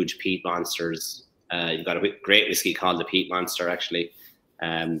got huge peat monsters. You've got a great whiskey called the Peat Monster, actually,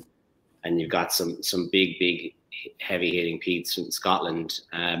 and you've got some big heavy hitting peats from Scotland.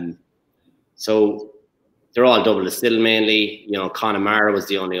 So they're all double distilled mainly. You know, Connemara was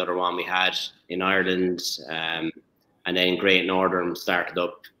the only other one we had in Ireland. And then Great Northern started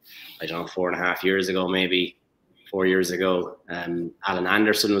up, I don't know, 4.5 years ago, maybe 4 years ago. Alan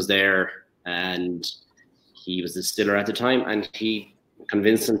Anderson was there, and he was the distiller at the time, and he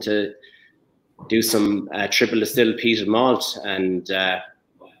convinced him to do some triple distilled peated malt. And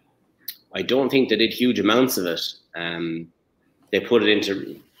I don't think they did huge amounts of it. They put it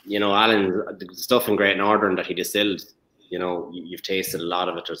into, you know, Alan, the stuff in Great Northern that he distilled, you know, you've tasted a lot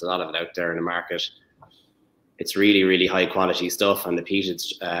of it. There's a lot of it out there in the market. It's really, really high quality stuff. And the peated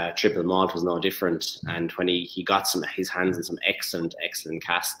triple malt was no different. And when he got his hands in some excellent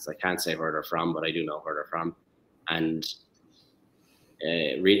casks, I can't say where they're from, but I do know where they're from. And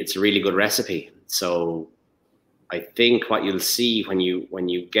it's a really good recipe. So I think what you'll see when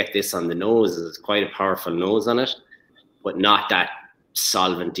you get this on the nose is quite a powerful nose on it, but not that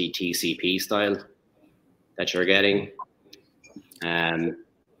solventy TCP style that you're getting. Do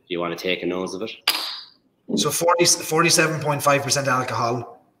you want to take a nose of it? So 47.5%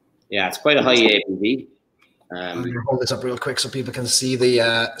 alcohol. Yeah, it's quite a high ABV. I'm going to hold this up real quick so people can see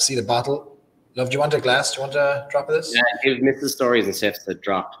the bottle. Love, do you want a glass? Do you want a drop of this? Yeah, give Mrs. Stories and Sips a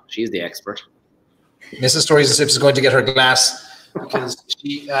drop. She's the expert. Mrs. Stories and Sips is going to get her glass because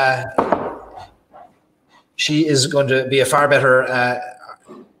she is going to be a far better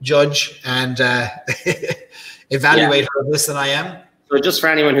judge and evaluator of this than I am. So just for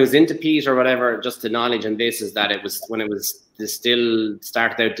anyone who's into peat or whatever, just the knowledge on this is that it was, when it was distilled,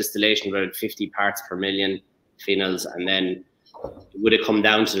 started out distillation about 50 parts per million phenols, and then it would have come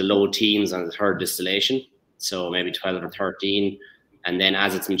down to the low teens on the third distillation, so maybe 12 or 13, and then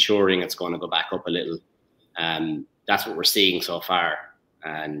as it's maturing, it's going to go back up a little. That's what we're seeing so far,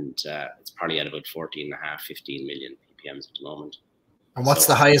 and it's probably at about 14.5, 15 million ppms at the moment. And what's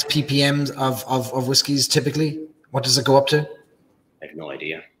the highest ppms of whiskies typically? What does it go up to? I have no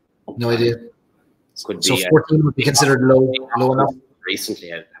idea. No idea. Could be, so 14 would be considered low enough? Recently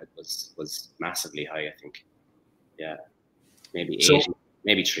it was massively high, I think. Yeah, maybe 80,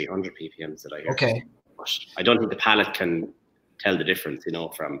 maybe 300 ppms that I hear. Okay. But I don't think the palate can tell the difference, you know,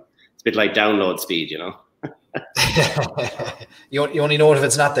 from, it's a bit like download speed, you know. You only know it if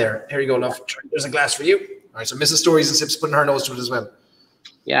it's not there. Here you go, love. There's a glass for you. All right, so Mrs. Stories and Sips putting her nose to it as well.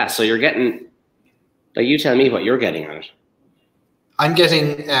 Yeah, so you're getting, like, you tell me what you're getting on it. I'm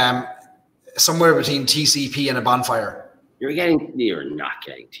getting somewhere between TCP and a bonfire. You're not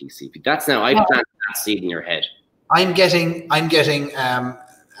getting TCP. That's now, I planted that seed in your head. I'm getting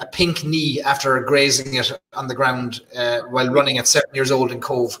a pink knee after grazing it on the ground while running at 7 years old in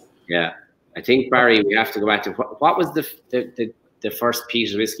Cove. Yeah, I think, Barry, we have to go back to what was the first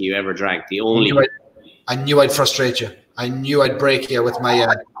peated whiskey you ever drank? The only. I knew I'd frustrate you. I knew I'd break you with my.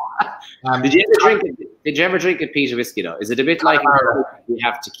 Did you ever drink a peated whiskey though? Is it a bit like we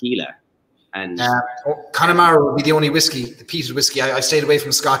have tequila? And Connemara would be the only whiskey, the peated whiskey. I stayed away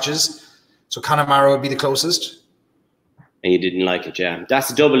from Scotches, so Connemara would be the closest. And you didn't like it, yeah. That's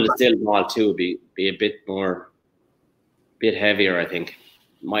a double distilled malt too. Would be a bit heavier, I think.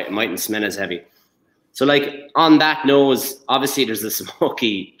 Mightn't smell as heavy. So like on that nose, obviously there's a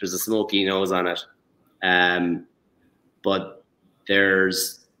smoky nose on it. But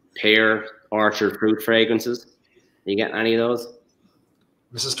there's pear, orchard, fruit fragrances. Are you getting any of those?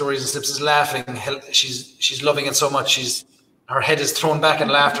 Mrs. Stories and Sips is laughing. She's loving it so much. Her head is thrown back in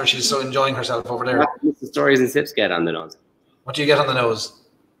laughter. She's so enjoying herself over there. What do Mrs. Stories and Sips get on the nose? What do you get on the nose?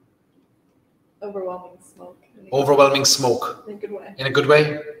 Overwhelming smoke. Overwhelming smoke. In a good way. In a good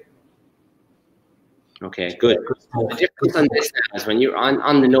way? Okay, good. The difference on this now is when you're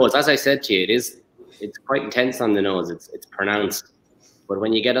on the nose, as I said to you, it's quite intense on the nose. It's pronounced. But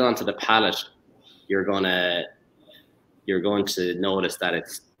when you get it onto the palate, you're going to notice that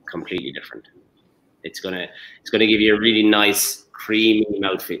it's completely different. It's gonna give you a really nice creamy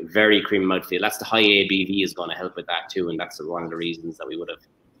mouthfeel, very creamy mouthfeel. That's the high ABV is going to help with that too, and that's one of the reasons that we would have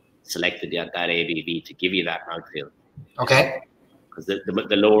selected that ABV to give you that mouthfeel. Okay. Because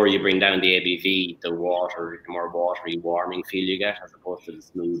the lower you bring down the ABV, the more watery, warming feel you get, as opposed to the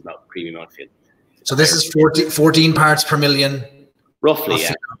smooth, creamy mouthfeel. So this is 14 parts per million. Roughly,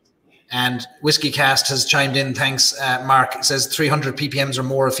 yeah. And Whiskey Cast has chimed in. Thanks, Mark. It says 300 ppms or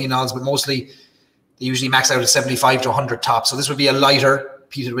more of phenols, but mostly they usually max out at 75 to 100 tops. So this would be a lighter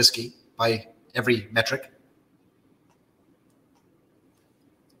peated whiskey by every metric.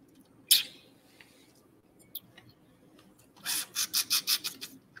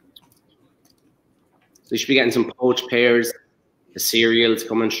 So you should be getting some poached pears, the cereals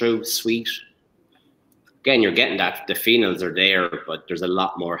coming through, sweet. Again, you're getting that. The phenols are there, but there's a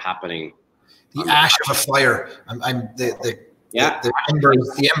lot more happening. The ash of a fire. The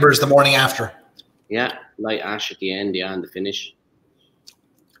embers the morning after. Yeah, light ash at the end, yeah, and the finish.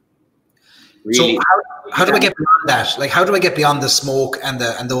 Really, so how do I get beyond that? Like, how do I get beyond the smoke and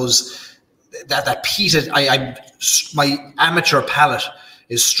those that peated? My amateur palate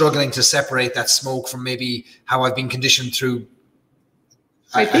is struggling to separate that smoke from maybe how I've been conditioned through.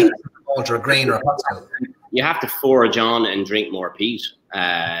 I think malt or a grain or a pot still. You have to forage on and drink more peat.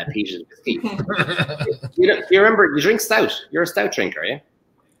 Peated whiskey. you remember, you drink stout. You're a stout drinker, yeah?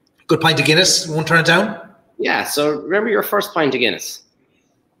 Good pint of Guinness. Won't turn it down. Yeah. So remember your first pint of Guinness.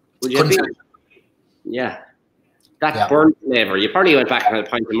 Would you? Yeah. That burnt flavour. You probably went back and had a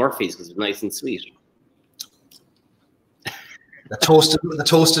pint of Murphy's because it was nice and sweet. The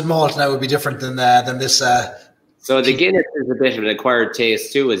toasted malt now would be different than this. So the Guinness is a bit of an acquired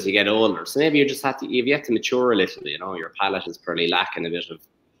taste too as you get older. So maybe you've yet to mature a little. You know, your palate is probably lacking a bit of.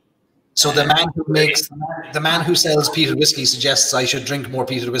 So the man who sells peated whiskey suggests I should drink more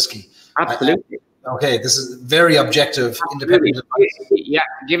peated whiskey. Absolutely. Okay, this is very objective, independent. Yeah,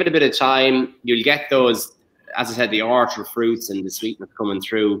 give it a bit of time. You'll get those, as I said, the orchard fruits and the sweetness coming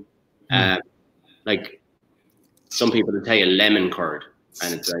through. Like some people will tell you lemon curd,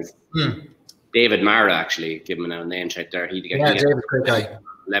 and it's like David Mara actually, give him a name check there. He David's a great guy.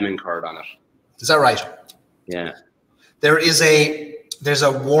 Lemon curd on it. Is that right? Yeah. There's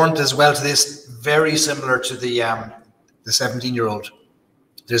a warmth as well to this, very similar to the 17-year-old.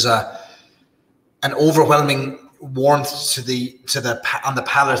 There's an overwhelming warmth on the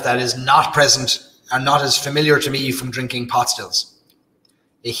palate that is not present and not as familiar to me from drinking pot stills.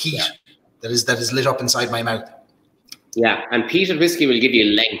 A heat that is lit up inside my mouth. Yeah, and peated whiskey will give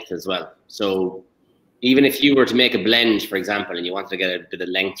you length as well. So even if you were to make a blend, for example, and you wanted to get a bit of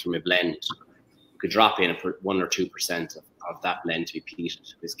length from a blend, you could drop in 1 or 2% of that blend to be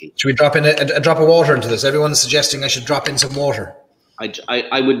peated whiskey. Should we drop in a drop of water into this? Everyone's suggesting I should drop in some water.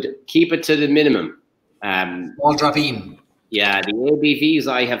 I would keep it to the minimum. All drop in. Yeah, the ABVs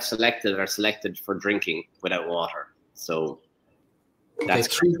I have selected are selected for drinking without water. So that's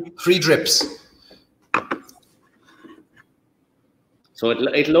three drips. So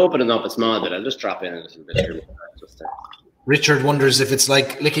it'll open it up a small bit. I'll just drop in a little bit. Richard wonders if it's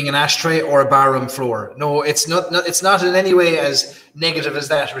like licking an ashtray or a barroom floor. No, it's not. It's not in any way as negative as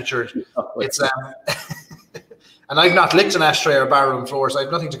that, Richard. It's and I've not licked an ashtray or barroom floor, so I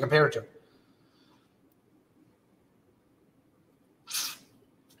have nothing to compare it to.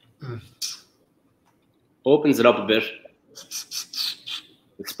 Opens it up a bit.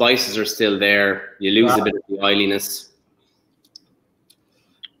 The spices are still there. You lose a bit of the oiliness.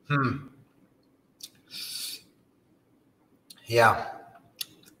 Yeah,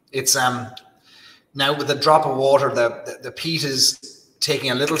 it's now with a drop of water, the peat is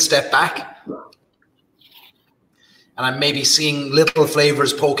taking a little step back, and I'm maybe seeing little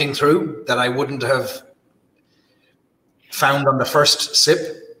flavors poking through that I wouldn't have found on the first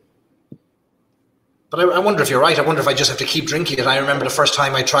sip. But I wonder if you're right. I wonder if I just have to keep drinking it. I remember the first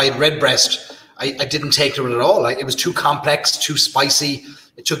time I tried Redbreast, I didn't take to it at all. It was too complex, too spicy.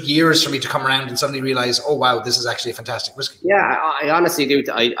 It took years for me to come around and suddenly realize, oh wow, this is actually a fantastic whiskey. Yeah, I honestly do.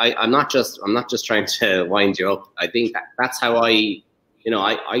 I'm not just trying to wind you up. I think that's how I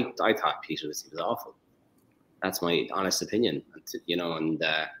thought peated whiskey was awful. That's my honest opinion. And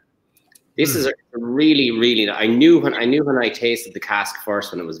this is a really, really. I knew when I tasted the cask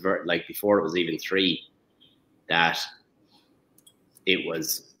first, when it was before it was even 3, that it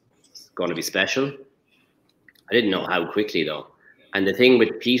was going to be special. I didn't know how quickly though. And the thing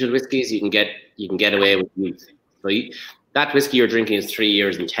with peated whiskies, you can get away with youth. So that whiskey you're drinking is 3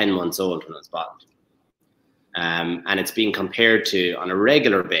 years and 10 months old when it was bottled, and it's being compared to on a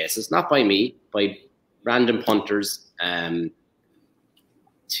regular basis, not by me, by random punters,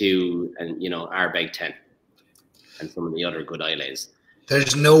 to Ardbeg 10 and some of the other good Islays.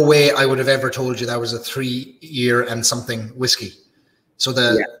 There's no way I would have ever told you that was a 3 year and something whiskey. So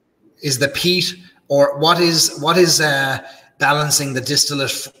is the peat, or what is balancing the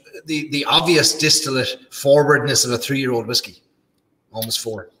distillate, the obvious distillate forwardness of a 3-year-old whiskey, almost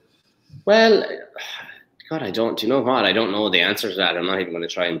 4? Well, God, do you know what? I don't know the answer to that. I'm not even going to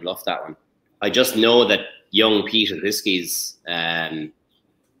try and bluff that one. I just know that young peated whiskies, I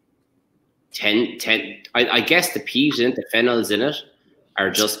guess the peat in it, the phenols in it,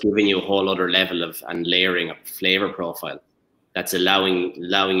 are just giving you a whole other level of and layering of flavor profile that's allowing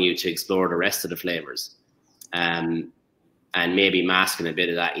you to explore the rest of the flavors, and maybe masking a bit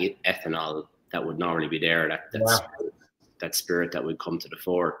of that ethanol that would normally be there, that spirit that would come to the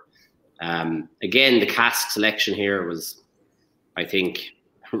fore. Again, the cask selection here was, I think,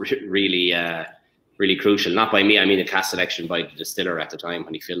 really crucial. Not by me, I mean the cask selection by the distiller at the time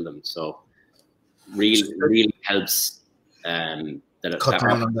when he filled them. So really helps that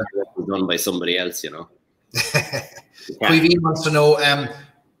was done by somebody else, Queeveen wants to know,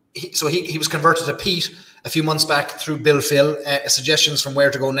 so he was converted to peat a few months back through Bill Phil. Suggestions from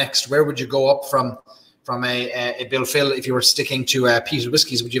where to go next. Where would you go up from a Bill Phil if you were sticking to peated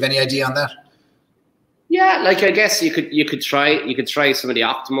whiskies? Would you have any idea on that? Yeah, I guess you could try some of the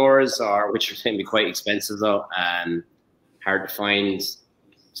Octomores, which are going to be quite expensive though. Hard to find.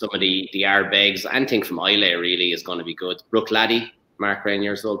 Some of the Ardbegs. Anything from Islay really is going to be good. Brookladdy, Mark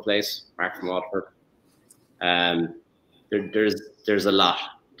Rainier's old place. Mark from Waterford. There's a lot.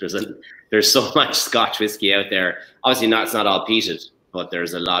 There's so much Scotch whiskey out there. Obviously, it's not all peated, but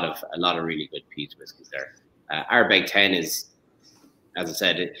there's a lot of really good peated whiskies there. Ardbeg 10 is, as I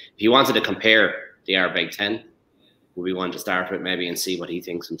said, if you wanted to compare the Ardbeg 10, would be one to start with maybe and see what he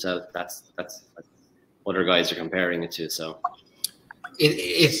thinks himself. That's other guys are comparing it to. So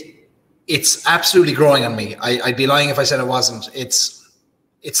it's absolutely growing on me. I'd be lying if I said it wasn't. It's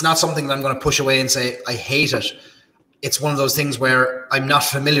not something that I'm going to push away and say I hate it. It's one of those things where I'm not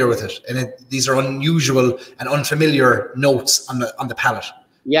familiar with it, and these are unusual and unfamiliar notes on the palate.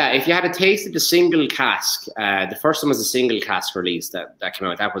 Yeah, if you had a taste of the single cask, the first one was a single cask release that came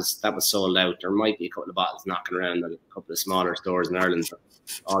out. That was sold out. There might be a couple of bottles knocking around in a couple of smaller stores in Ireland.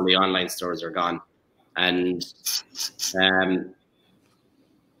 All the online stores are gone, and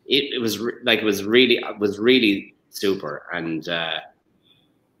it was really super. And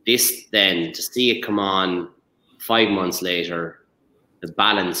this then, to see it come on 5 months later, the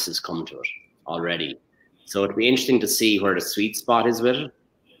balance has come to it already. So it'd be interesting to see where the sweet spot is with it.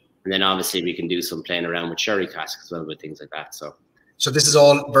 And then obviously we can do some playing around with sherry casks as well, with things like that. So this is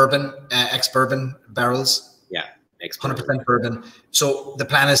all bourbon, ex-bourbon barrels? Yeah, 100% bourbon. So the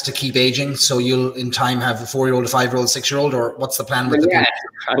plan is to keep aging, so you'll in time have a 4-year-old, a 5-year-old, 6-year-old, or what's the plan with the the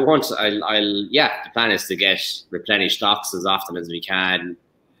plan is to get replenished stocks as often as we can.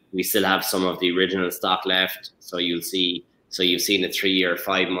 We still have some of the original stock left. So you've seen the 3 year,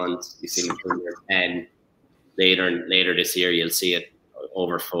 5 months, you've seen the 3 year 10. Later this year, you'll see it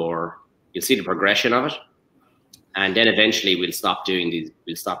over 4. You'll see the progression of it. And then eventually we'll stop doing these.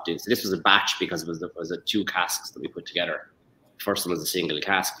 So this was a batch because it was 2 casks that we put together. The first one was a single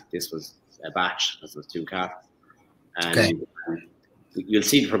cask. This was a batch because it was 2 casks. And you'll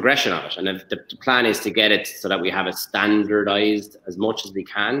see the progression of it. And the plan is to get it so that we have it standardized as much as we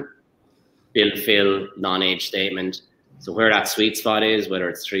can. Bill Phil, non-age statement. So where that sweet spot is, whether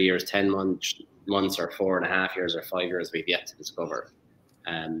it's 3 years, 10 months, or 4.5 years, or 5 years, we've yet to discover.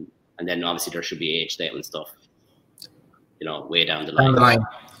 And then obviously there should be age statement stuff, way down the line.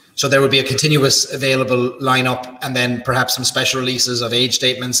 So there would be a continuous available lineup, and then perhaps some special releases of age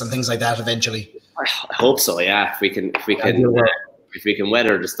statements and things like that eventually. I hope so. Yeah, if we can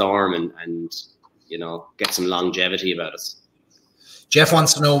weather the storm and you know, get some longevity about us. Jeff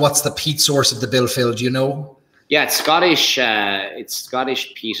wants to know what's the peat source of the bill, Phil. Do you know? Yeah, it's Scottish. It's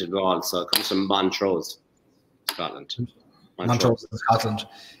Scottish peated malt, so it comes from Montrose, Scotland. Montrose, Scotland.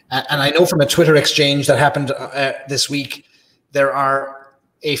 And I know from a Twitter exchange that happened this week, there are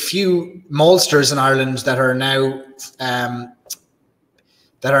a few maltsters in Ireland that are now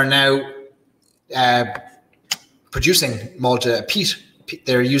producing malt peat.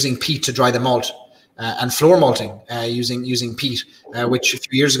 They're using peat to dry the malt and floor malting using peat, which a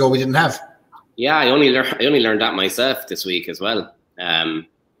few years ago we didn't have. Yeah, I only learned that myself this week as well.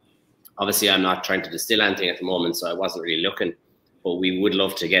 Obviously, I'm not trying to distill anything at the moment, so I wasn't really looking. But we would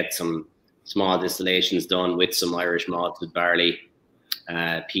love to get some small distillations done with some Irish malted barley,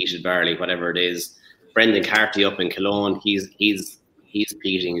 peated barley, whatever it is. Brendan Carty up in Cologne, he's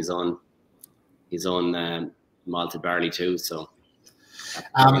peating his own malted barley too. So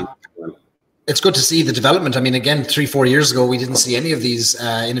it's good to see the development. I mean, again, 3-4 years ago, we didn't see any of these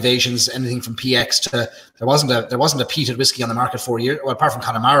innovations, anything from PX to there wasn't a peated whiskey on the market 4 years. Well, apart from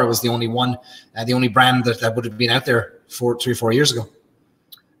Connemara was the only one, the only brand that would have been out there 3-4 years ago.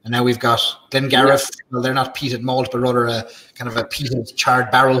 And now we've got Glengarriff. Well, they're not peated malt, but rather a kind of a peated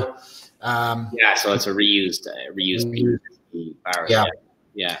charred barrel. Yeah, so it's a reused peated barrel. Yeah,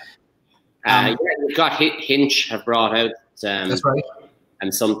 yeah. We've got Hinch have brought out. That's right.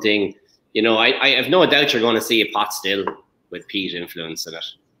 And something, you know, I have no doubt you're going to see a pot still with peat influence in it,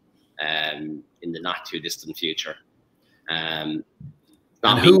 in the not too distant future. And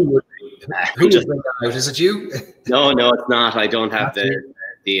who would bring that out? Is it you? No, it's not. I don't have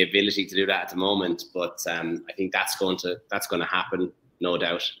the ability to do that at the moment, but I think that's going to happen, no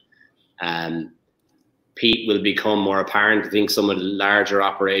doubt. Peat will become more apparent. I think some of the larger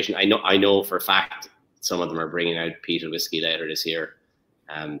operations, I know for a fact, some of them are bringing out peated whiskey later this year.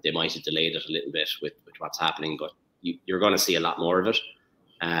 They might have delayed it a little bit with what's happening, but you're going to see a lot more of it.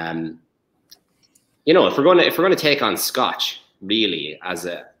 You know, if we're going to take on Scotch really as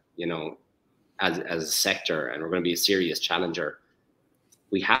a sector, and we're going to be a serious challenger,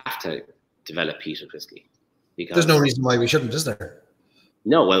 we have to develop peated whiskey. Because there's no reason why we shouldn't, is there?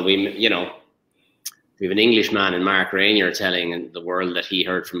 No, well, we have an Englishman in Mark Rainier telling the world that he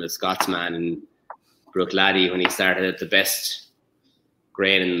heard from a Scotsman in Brookladdy when he started at the best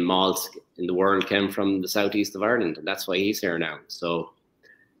grain and malt in the world came from the southeast of Ireland, and that's why he's here now. So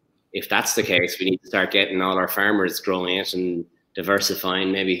if that's the case, we need to start getting all our farmers growing it and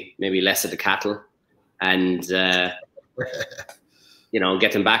diversifying, maybe less of the cattle, and you know,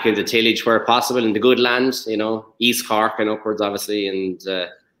 get them back into tillage where possible in the good land, you know, East Cork and upwards, obviously, and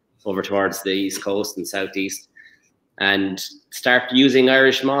over towards the East Coast and Southeast, and start using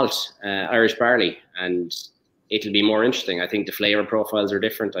Irish malt, Irish barley, and it'll be more interesting. I think the flavour profiles are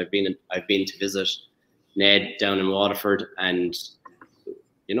different. I've been to visit Ned down in Waterford, and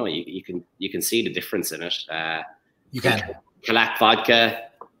you know, you can see the difference in it. You can. Kalak vodka.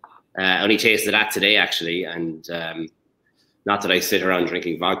 I only tasted that today actually, and not that I sit around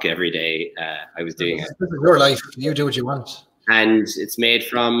drinking vodka every day. I was doing it. This is your life. You do what you want. And it's made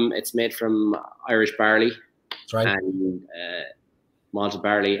from Irish barley. That's right. And malted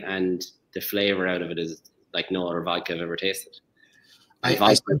barley, and the flavour out of it is like no other vodka I've ever tasted. And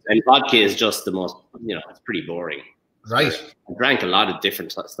vodka is just the most, you know, it's pretty boring. Right. I drank a lot of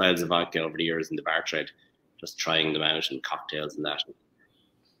different styles of vodka over the years in the bar trade, just trying them out and cocktails and that.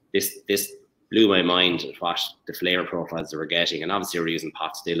 This blew my mind at what the flavour profiles they were getting, and obviously we're using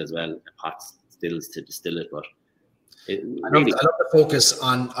pot still as well, pot stills to distill it. But I love the focus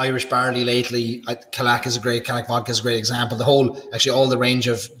on Irish barley lately. Kalak vodka is a great example. All the range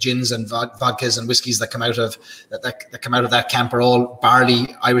of gins and vodkas and whiskies that come out of that camp are all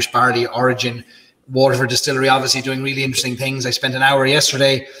barley, Irish barley origin. Waterford Distillery obviously doing really interesting things. I spent an hour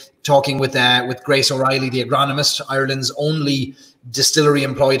yesterday talking with Grace O'Reilly, the agronomist, Ireland's only distillery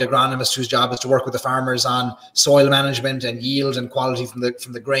employed agronomist whose job is to work with the farmers on soil management and yield and quality from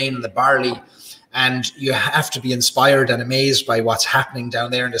the grain and the barley. And you have to be inspired and amazed by what's happening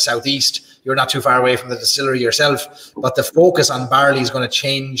down there in the southeast. You're not too far away from the distillery yourself, but the focus on barley is going to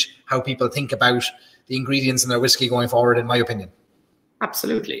change how people think about the ingredients in their whiskey going forward, in my opinion.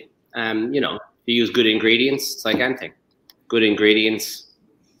 Absolutely. You know, if you use good ingredients, it's like anything. Good ingredients,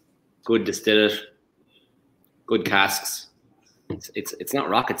 good distillate, good casks. It's not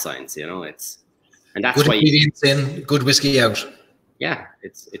rocket science, you know. That's good why ingredients in, good whiskey out. Yeah,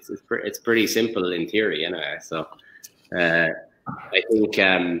 it's pretty simple in theory, anyway. So I think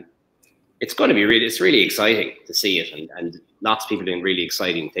it's really exciting to see it, and lots of people doing really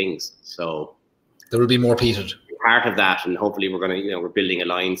exciting things. So There will be more peated. Part of that, and hopefully we're going to, we're building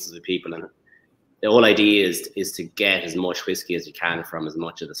alliances with people, and the whole idea is to get as much whiskey as you can from as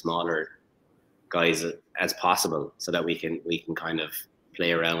much of the smaller guys as possible, so that we can kind of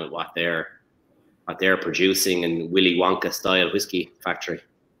play around with what they're producing in Willy Wonka style whiskey factory.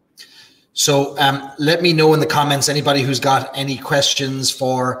 So let me know in the comments, anybody who's got any questions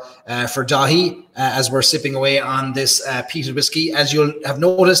for Dahi as we're sipping away on this peated whiskey. As you'll have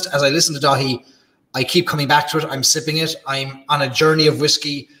noticed, as I listen to Dahi, I keep coming back to it. I'm sipping it. I'm on a journey of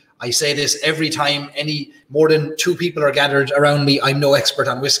whiskey. I say this every time any more than 2 people are gathered around me. I'm no expert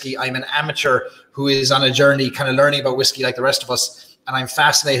on whiskey. I'm an amateur who is on a journey kind of learning about whiskey like the rest of us. And I'm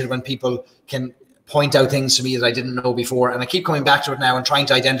fascinated when people can point out things to me that I didn't know before. And I keep coming back to it now and trying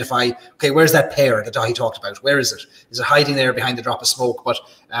to identify, okay, where's that pear that Dahi talked about? Where is it? Is it hiding there behind the drop of smoke? But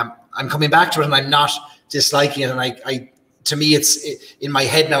I'm coming back to it and I'm not disliking it. And to me, it's in my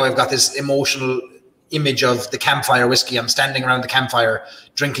head now, I've got this emotional image of the campfire whiskey. I'm standing around the campfire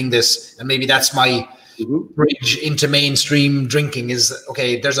drinking this, and maybe that's my bridge into mainstream drinking is,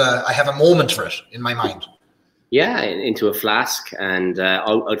 okay, I have a moment for it in my mind. Yeah, into a flask and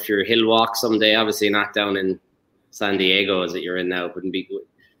out for your hill walk someday. Obviously not down in San Diego as that you're in now. It wouldn't be good.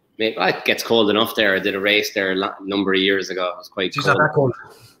 Maybe it gets cold enough there. I did a race there a number of years ago. It was quite cold. Not that cold.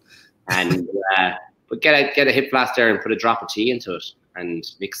 And but get a hip flask there and put a drop of tea into it and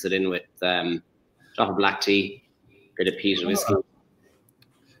mix it in with drop of black tea, bit of peated whiskey.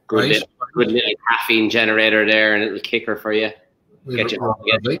 Good little caffeine generator there, and a little kicker for you. We'll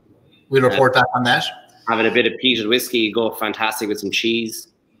report back on that. Having a bit of peated whiskey, go fantastic with some cheese,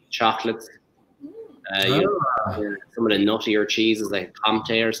 chocolates. Some of the nuttier cheeses like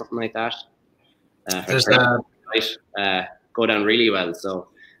Comte or something like that. Go down really well. So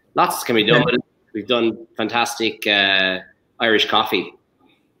lots can be done. But we've done fantastic Irish coffee.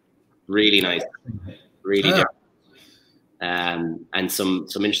 Really nice, really different. And some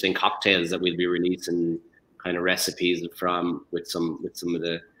interesting cocktails that we'll be releasing, kind of recipes from with some of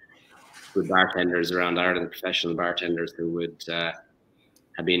the good bartenders around Ireland, professional bartenders who would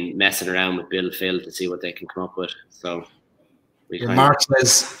have been messing around with Bill Phil to see what they can come up with. So Mark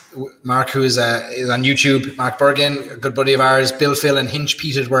who is on YouTube, Mark Bergen, a good buddy of ours, Bill Phil and Hinch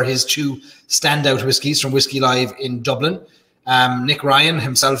Peated were his 2 standout whiskies from Whiskey Live in Dublin. Nick Ryan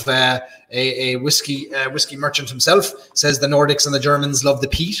himself, a whiskey merchant himself, says the Nordics and the Germans love the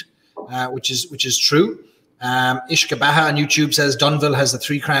peat, which is true. Ishka Baha on YouTube says Dunville has the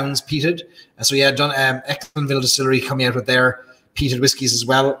 3 Crowns peated. So yeah, Extonville Distillery coming out with their peated whiskies as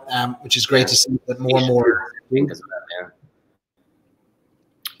well, which is great to see that more and more.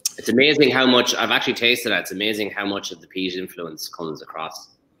 It's amazing how much I've actually tasted that. It's amazing how much of the peat influence comes across.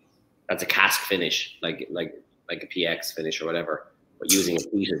 That's a cask finish, like a PX finish or whatever, but using a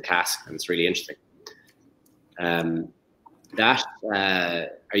peated cask, and it's really interesting. Are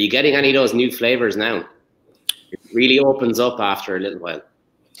you getting any of those new flavors now? It really opens up after a little while.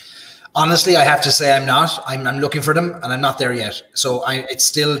 Honestly, I have to say I'm not. I'm looking for them, and I'm not there yet. So it's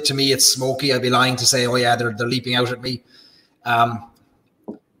still, to me, it's smoky. I'd be lying to say, oh yeah, they're leaping out at me.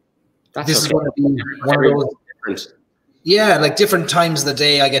 This is going to be one of those different. Yeah, like different times of the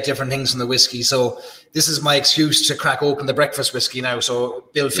day, I get different things from the whiskey. So this is my excuse to crack open the breakfast whiskey now. So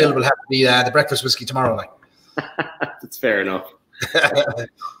Bill Phil will have to be the breakfast whiskey tomorrow night. That's fair enough.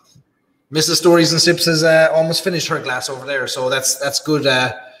 Mrs. Stories and Sips has almost finished her glass over there. So that's good.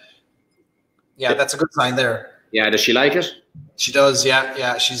 Yeah, that's a good sign there. Yeah, does she like it? She does,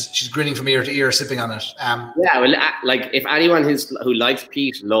 yeah. She's grinning from ear to ear, sipping on it. Yeah, well, like if anyone who likes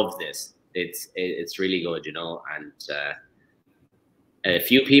peat loves this, it's really good, And a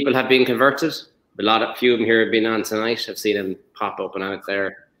few people have been converted. A few of them here have been on tonight. I've seen them pop up and out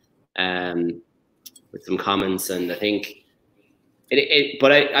there, with some comments, and I think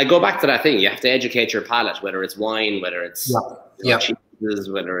But I go back to that thing. You have to educate your palate, whether it's wine, whether it's cheeses,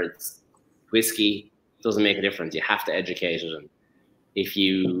 whether it's whiskey. It doesn't make a difference. You have to educate it, and if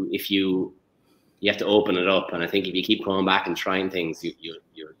you have to open it up. And I think if you keep coming back and trying things, you'll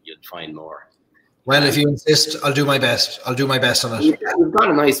find more. Well, if you insist, I'll do my best. I'll do my best on it. You've got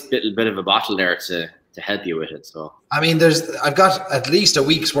a nice bit of a bottle there to help you with it. So I mean, I've got at least a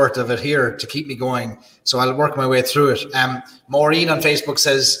week's worth of it here to keep me going. So I'll work my way through it. Maureen on Facebook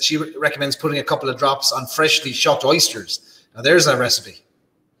says she recommends putting a couple of drops on freshly shot oysters. Now there's a recipe.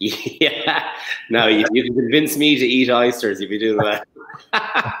 Yeah. No, you can convince me to eat oysters if you do that.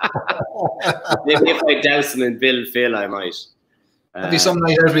 Maybe if I douse them in Bill Phil, I might. That'd be some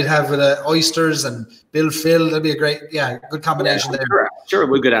night out we'd have with oysters and Bill Phil. That'd be a great, good combination there. Sure, it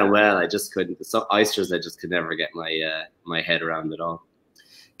would go down well. I just couldn't. Oysters, I just could never get my head around at all.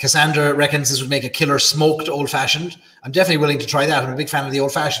 Cassandra reckons this would make a killer smoked old-fashioned. I'm definitely willing to try that. I'm a big fan of the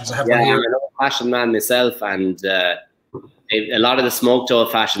old-fashions. I have one here. I'm an old-fashioned man myself, and a lot of the smoked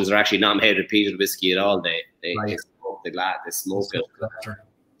old-fashions are actually not made with peated whiskey at all. They smoke the glass, they smoke it with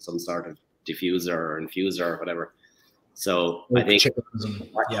some sort of diffuser or infuser or whatever. So I think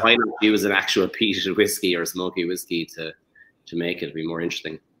why not use an actual peated whiskey or smoky whiskey to make it be more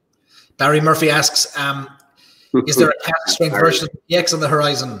interesting? Barry Murphy asks, is there a cask strength version of the PX on the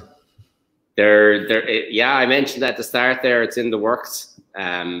horizon? Yeah, I mentioned at the start there, it's in the works.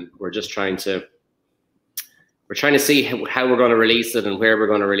 We're trying to see how we're going to release it and where we're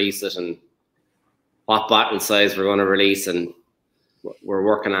going to release it and what bottle size we're going to release, and we're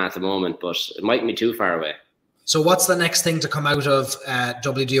working on it at the moment, but it mightn't be too far away. So what's the next thing to come out of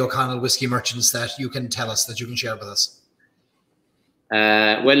WD O'Connell Whiskey Merchants that you can tell us, that you can share with us?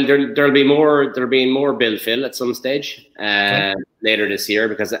 Well, there'll be more bill fill at some stage later this year,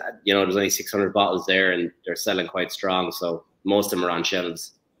 because there's only 600 bottles there and they're selling quite strong, so most of them are on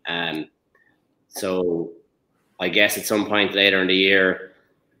shelves. So I guess at some point later in the year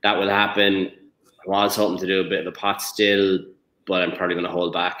that will happen. I was hoping to do a bit of a pot still, but I'm probably going to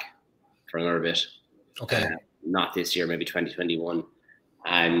hold back for another bit. Okay. Not this year, maybe 2021.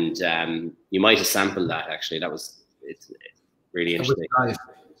 And you might have sampled that actually. It's really interesting.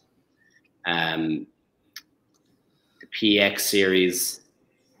 The PX series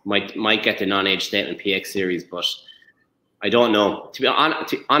might get the non-age statement PX series, but I don't know. To be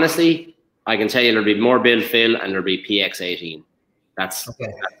honestly, I can tell you there'll be more bill fill and there'll be PX 18. That's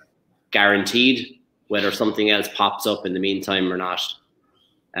guaranteed. Whether something else pops up in the meantime or not,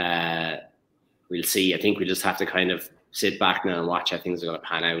 we'll see. I think we just have to kind of sit back now and watch how things are going to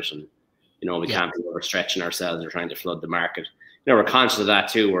pan out. And, we can't be overstretching ourselves or trying to flood the market. We're conscious of that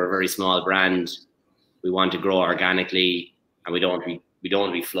too. We're a very small brand. We want to grow organically, and we don't want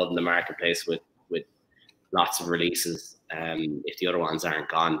to be flooding the marketplace with lots of releases. If the other ones aren't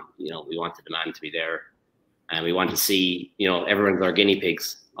gone, we want the demand to be there, and we want to see, everyone's our guinea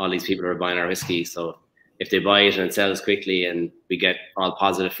pigs. All these people are buying our whiskey, so if they buy it and it sells quickly and we get all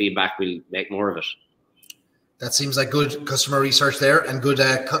positive feedback, we'll make more of it. That seems like good customer research there and good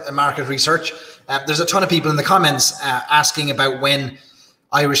market research. There's a ton of people in the comments asking about when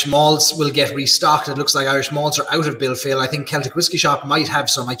Irish malts will get restocked. It looks like Irish malts are out of bill fill. I think Celtic Whiskey Shop might have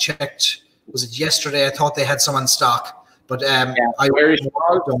some. I checked, was it yesterday? I thought they had some on stock. But Irish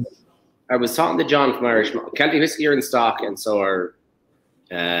malt, I was talking to John from Irish Malt. Celtic Whiskey are in stock, and so are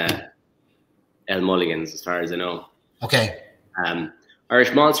El Mulligan's, as far as I know. Okay.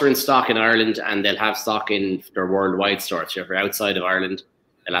 Irish malts are in stock in Ireland, and they'll have stock in their worldwide stores. So if you're outside of Ireland,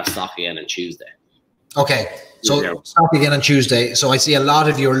 they'll have stock again on Tuesday. Okay. So stock again on Tuesday. So I see a lot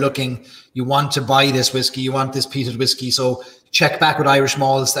of you are looking, you want to buy this whiskey, you want this peated whiskey. So check back with Irish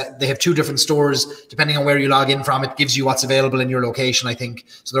malts. That they have 2 different stores. Depending on where you log in from, it gives you what's available in your location, I think.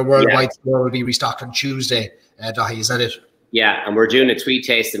 So their worldwide store will be restocked on Tuesday. Dahi, is that it? Yeah, and we're doing a tweet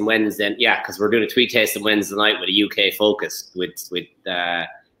tasting Wednesday. Yeah, because we're doing a tweet tasting Wednesday night with a UK focus with the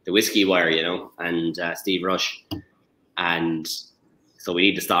Whiskey Wire, and Steve Rush, and so we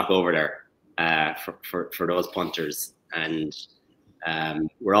need to stock over there for those punters. And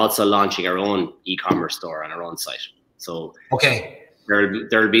we're also launching our own e-commerce store on our own site. So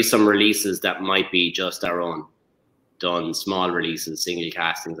there'll be some releases that might be just our own done, small releases, single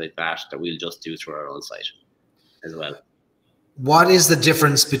castings like that we'll just do through our own site as well. What is the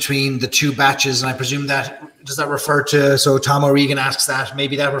difference between the 2 batches? And I presume does that refer to, so Tom O'Regan asks that,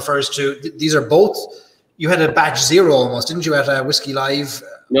 maybe that refers to, these are both, you had a batch 0 almost, didn't you, at Whiskey Live?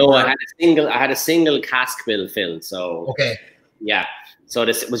 No, I had a single cask bill filled. So, yeah. So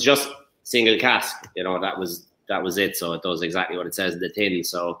this was just single cask, that was it. So it does exactly what it says in the tin.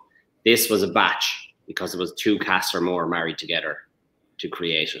 So this was a batch because it was 2 casks or more married together to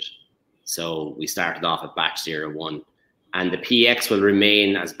create it. So we started off at batch 01. And the PX will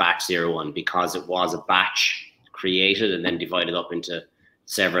remain as batch 01 because it was a batch created and then divided up into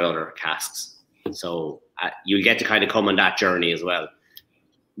several other casks. So you'll get to kind of come on that journey as well.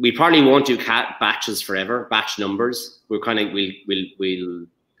 We probably won't do batches forever, batch numbers. We'll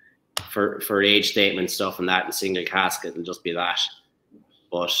for age statement stuff and that and single cask, it'll just be that.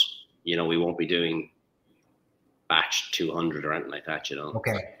 But, we won't be doing batch 200 or anything like that,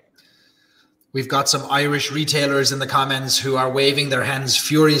 Okay. We've got some Irish retailers in the comments who are waving their hands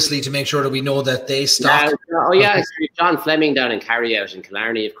furiously to make sure that we know that they stock. John Fleming down in Carryout in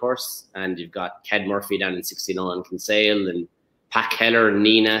Killarney, of course. And you've got Ked Murphy down in 69 in Kinsale, and Pat Keller and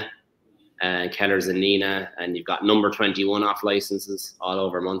Nina, Kellers and Nina. And you've got number 21 off licenses all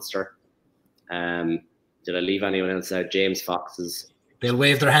over Munster. Did I leave anyone else out? James Fox's. They'll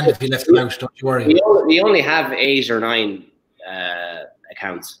wave their hand if you left them out. Don't you worry. We only have 8 or 9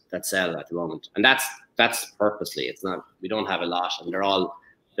 accounts that sell at the moment, and that's purposely. It's not. We don't have a lot, and they're all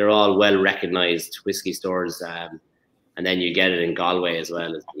well recognized whiskey stores. And then you get it in Galway as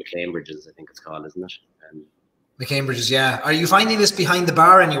well as McCambridge's, I think it's called, isn't it? McCambridge's, yeah. Are you finding this behind the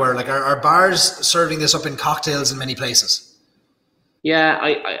bar anywhere? Like, are bars serving this up in cocktails in many places? Yeah,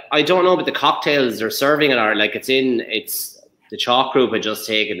 I don't know, but the cocktails they're serving it are like it's the Chalk Group had just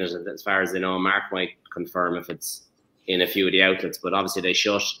taken it, as far as they know. Mark might confirm if it's in a few of the outlets, but obviously they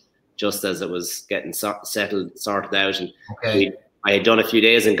shut just as it was getting sorted out. And okay. I had done a few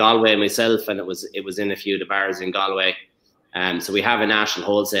days in Galway myself, and it was in a few of the bars in Galway. So we have a national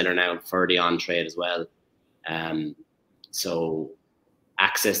wholesaler now for the on trade as well. So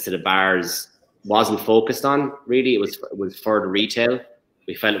access to the bars wasn't focused on really. It was for the retail.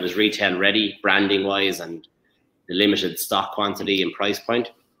 We felt it was retail ready, branding wise, and the limited stock quantity and price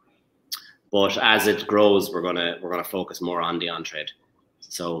point. But as it grows, we're gonna focus more on the on trade.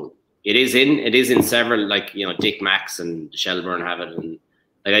 So it is in several, like, you know, Dick Max and Shelburne have it, and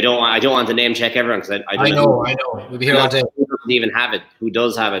like I don't want to name check everyone because I know we'll be here all day. Who doesn't even have it? Who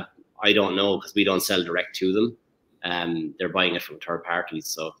does have it? I don't know, because we don't sell direct to them. They're buying it from third parties.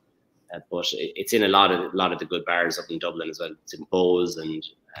 So, but it's in a lot of the good bars up in Dublin as well. It's in Bowes and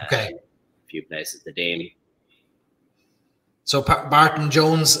a few places. The Dame. So Barton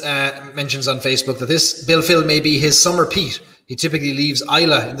Jones mentions on Facebook that this Bill Phil may be his summer Pete. He typically leaves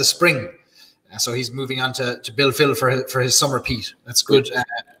Isla in the spring. So he's moving on to Bill Phil for his summer Pete. That's good.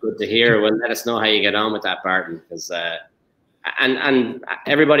 Good to hear. Well, let us know how you get on with that, Barton. Because and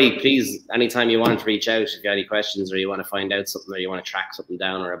everybody, please, anytime you want to reach out, if you have any questions or you want to find out something or you want to track something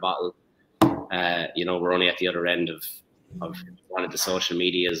down or a bottle, you know, we're only at the other end of one of the social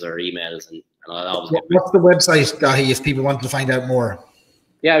medias or emails. And I'll always what's the website, Dahi, if people want to find out more?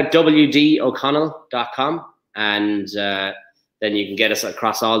 Yeah, wdoconnell.com. And then you can get us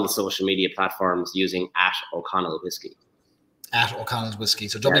across all the social media platforms using @O'Connell Whiskey. @O'Connell Whiskey.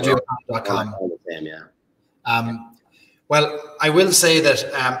 So wdoconnell.com. Yeah. Well, I will say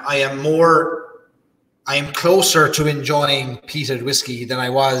that I am closer to enjoying peated whiskey than I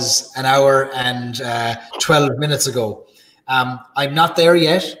was an hour and 12 minutes ago. I'm not there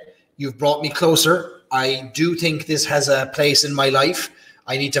yet. You've brought me closer. I do think this has a place in my life.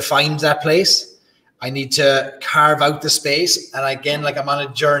 I need to find that place. I need to carve out the space. And again, like, I'm on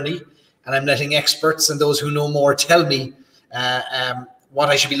a journey, and I'm letting experts and those who know more tell me what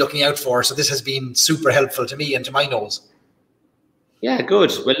I should be looking out for. So this has been super helpful to me and to my nose. Yeah,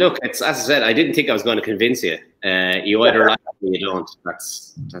 good. Well, look, it's, as I said, I didn't think I was going to convince you. You either like it or you don't.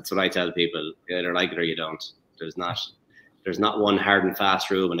 That's what I tell people. You either like it or you don't. There's not one hard and fast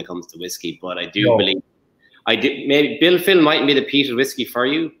rule when it comes to whiskey. But I do believe, maybe Bill Phil mightn't be the peated whiskey for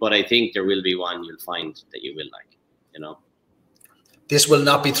you, but I think there will be one you'll find that you will like. You know, this will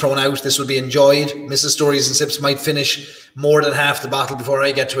not be thrown out. This will be enjoyed. Mrs. Stories and Sips might finish more than half the bottle before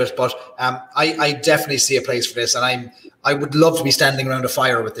I get to it, but I definitely see a place for this, and I would love to be standing around a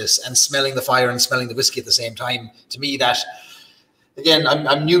fire with this and smelling the fire and smelling the whiskey at the same time. To me, that, again,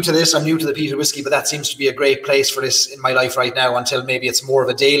 I'm new to this. I'm new to the peated whiskey, but that seems to be a great place for this in my life right now, until maybe it's more of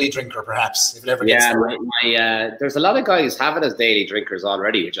a daily drinker, perhaps, if it ever gets there. There's a lot of guys have it as daily drinkers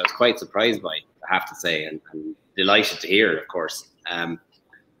already, which I was quite surprised by, I have to say, and delighted to hear, of course.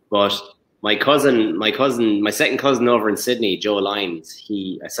 But my second cousin over in Sydney, Joe Lyons,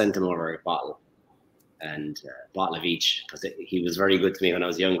 I sent him over a bottle of each, because he was very good to me when I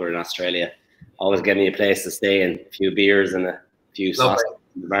was younger in Australia. Always gave me a place to stay and a few beers and a few sauces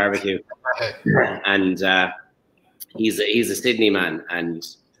and barbecue. And he's a Sydney man, and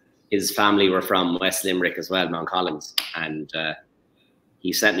his family were from West Limerick as well, Mount Collins. And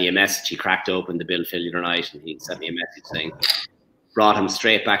he sent me a message. He cracked open the Bill Phil the other night, and he sent me a message saying, brought him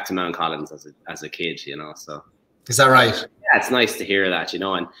straight back to Mount Collins as a kid, you know. So is that right? Yeah, it's nice to hear that, you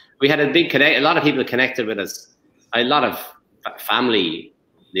know. And we had a big connect. A lot of people connected with us. A lot of family,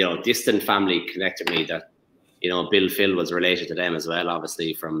 you know, distant family connected me that, you know, Bill Phil was related to them as well,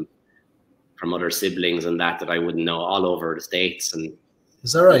 obviously from other siblings and that I wouldn't know, all over the States. And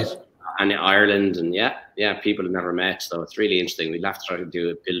is that right? And Ireland, and yeah, people have never met. So it's really interesting. We'd have to try to do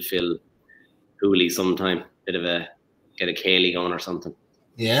a Bill Phil hoolie sometime. Get a Kaylee going or something.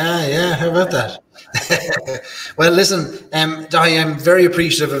 Yeah. How about that? Well, listen, Dahi, I'm very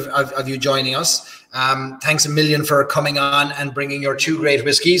appreciative of you joining us. Thanks a million for coming on and bringing your 2 great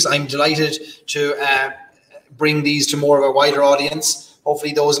whiskies. I'm delighted to bring these to more of a wider audience.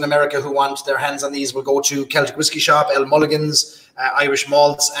 Hopefully those in America who want their hands on these will go to Celtic Whiskey Shop, El Mulligan's, Irish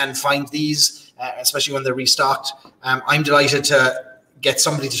Malts, and find these, especially when they're restocked. I'm delighted to get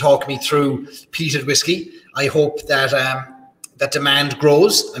somebody to talk me through peated whiskey. I hope that that demand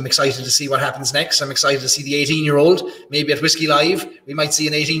grows. I'm excited to see what happens next. I'm excited to see the 18-year-old, maybe at Whiskey Live. We might see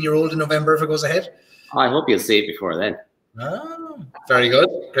an 18-year-old in November if it goes ahead. I hope you'll see it before then. Oh, very good.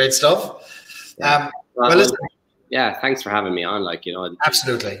 Great stuff. Yeah. Well, listen. Yeah, thanks for having me on. Like, you know,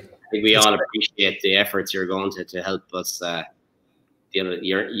 absolutely. I think we all appreciate the efforts you're going to help us. You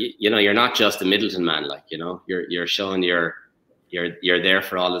know, you're not just a Middleton man. Like, you know, you're showing you're there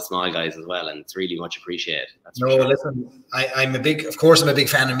for all the small guys as well, and it's really much appreciated. That's no, sure. Listen, I'm a big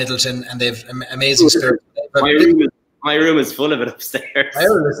fan of Middleton, and they've amazing spirit. My room is full of it upstairs.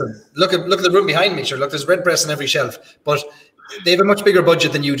 Listen, look at the room behind me. Sure, look, there's red press on every shelf, but they have a much bigger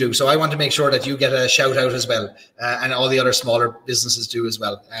budget than you do. So I want to make sure that you get a shout out as well, and all the other smaller businesses do as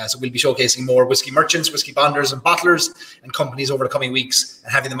well. So we'll be showcasing more whiskey merchants, whiskey bonders and bottlers and companies over the coming weeks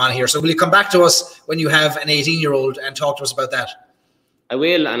and having them on here. So will you come back to us when you have an 18-year-old and talk to us about that? I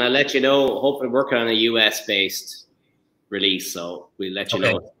will, and I'll let you know. Hopefully working on a US-based release, so we'll let you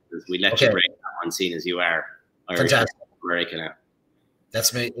know. We'll let you break that one, seeing as you are Irish American now.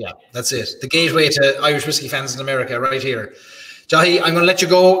 That's me. Yeah, that's it. The gateway to Irish whiskey fans in America, right here. Jahi, I'm going to let you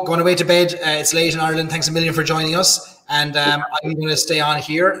go. Going away to bed. It's late in Ireland. Thanks a million for joining us. And I'm going to stay on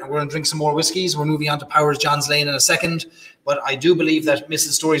here. We're going to drink some more whiskeys. We're moving on to Powers John's Lane in a second. But I do believe that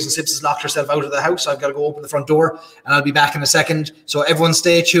Mrs. Stories and Sips has locked herself out of the house. So I've got to go open the front door, and I'll be back in a second. So everyone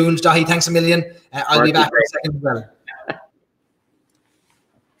stay tuned. Jahi, thanks a million. I'll be back in a second as well.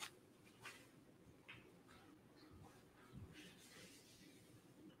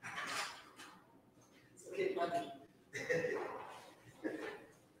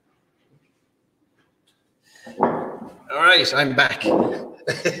 All right, I'm back. She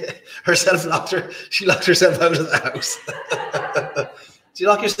locked herself out of the house. Did you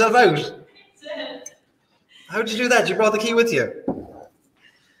lock yourself out? How did you do that? You brought the key with you?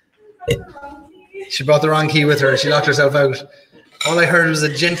 She brought the wrong key with her. She locked herself out. All I heard was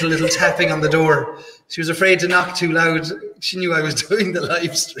a gentle little tapping on the door. She was afraid to knock too loud. She knew I was doing the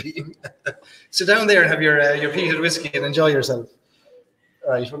live stream. Sit down there and have your peated whiskey and enjoy yourself.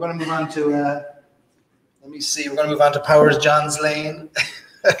 All right, we're going to move on to... let me see. We're going to move on to Powers John's Lane.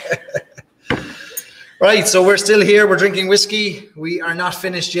 Right, so we're still here. We're drinking whiskey. We are not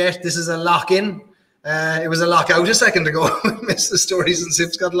finished yet. This is a lock-in. It was a lock-out a second ago. Mrs. Stories and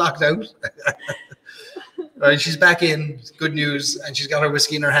Sips got locked out. Right, she's back in. Good news, and she's got her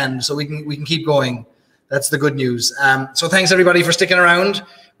whiskey in her hand, so we can keep going. That's the good news. So thanks everybody for sticking around.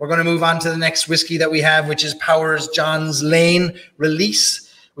 We're going to move on to the next whiskey that we have, which is Powers John's Lane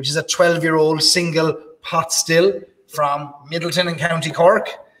Release, which is a 12-year-old single pot still from Middleton in County Cork,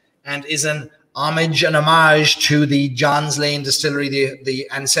 and is an homage to the John's Lane distillery, the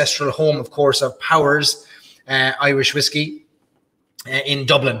ancestral home, of course, of Powers Irish whiskey in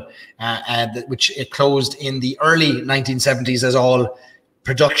Dublin, which it closed in the early 1970s as all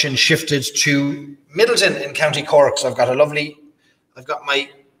production shifted to Middleton in County Cork. So I've got my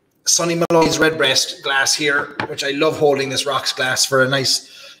Sonny Malloy's Redbreast glass here, which I love holding this rocks glass for a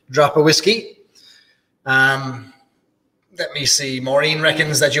nice drop of whiskey. Let me see. Maureen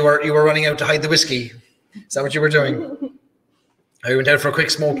reckons that you were running out to hide the whiskey. Is that what you were doing? I went out for a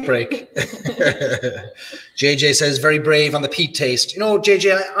quick smoke break. JJ says, very brave on the peat taste. You know,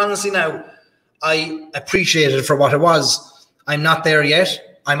 JJ, honestly now, I appreciate it for what it was. I'm not there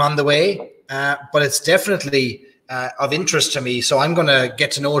yet. I'm on the way, but it's definitely of interest to me. So I'm going to get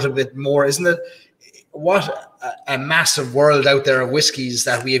to know it a bit more. Isn't it? What a massive world out there of whiskies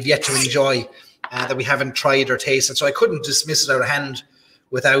that we have yet to enjoy. That we haven't tried or tasted. So I couldn't dismiss it out of hand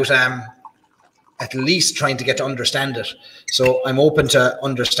without at least trying to get to understand it. So I'm open to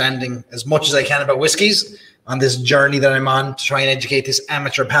understanding as much as I can about whiskies on this journey that I'm on to try and educate this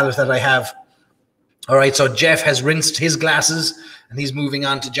amateur palate that I have. All right, so Jeff has rinsed his glasses and he's moving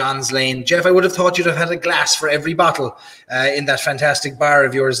on to John's Lane. Jeff, I would have thought you'd have had a glass for every bottle in that fantastic bar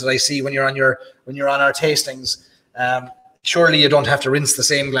of yours that I see when you're on our tastings. Surely you don't have to rinse the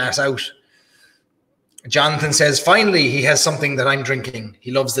same glass out. Jonathan says, finally, he has something that I'm drinking. He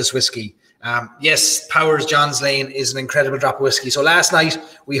loves this whiskey. Yes, Powers John's Lane is an incredible drop of whiskey. So last night,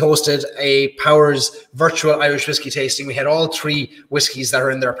 we hosted a Powers virtual Irish whiskey tasting. We had all three whiskies that are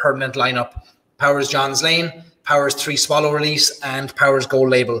in their permanent lineup. Powers John's Lane, Powers 3 Swallow Release, and Powers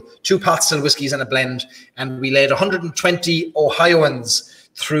Gold Label. 2 pot still whiskies and a blend. And we led 120 Ohioans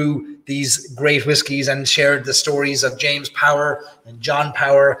through these great whiskies and shared the stories of James Power and John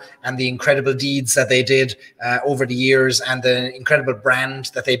Power and the incredible deeds that they did over the years and the incredible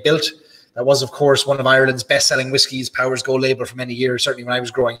brand that they built. That was, of course, one of Ireland's best-selling whiskies, Powers Gold Label, for many years, certainly when I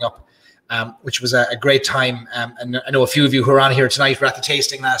was growing up. which was a great time. And I know a few of you who are on here tonight were at the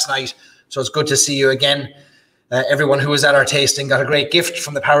tasting last night, so it's good to see you again. Everyone who was at our tasting got a great gift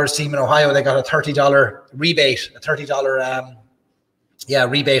from the Powers team in Ohio. They got a $30 rebate, a $30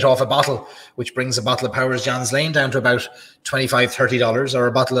 rebate off a bottle, which brings a bottle of Powers John's Lane down to about $25, $30, or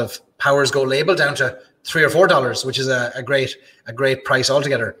a bottle of Powers Gold Label down to $3 or $4, which is a great price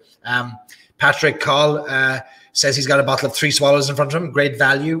altogether. Patrick Call says he's got a bottle of 3 Swallows in front of him. Great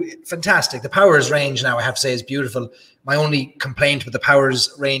value. Fantastic. The Powers range now, I have to say, is beautiful. My only complaint with the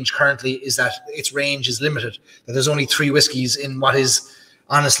Powers range currently is that its range is limited, that there's only 3 whiskies in what is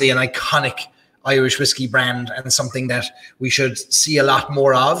honestly an iconic Irish whiskey brand, and something that we should see a lot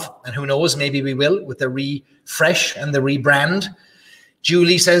more of. And who knows, maybe we will with the refresh and the rebrand.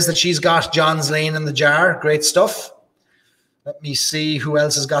 Julie says that she's got John's Lane in the jar. Great stuff. Let me see who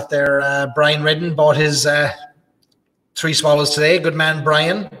else has got there. Brian Redden bought his 3 Swallows today. Good man,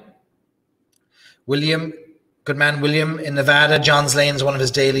 Brian. William, good man, William in Nevada. John's Lane is one of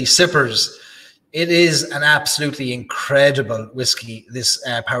his daily sippers. It is an absolutely incredible whiskey, this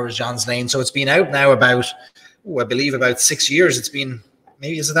Powers John's Lane. So it's been out now about, I believe about 6 years. It's been,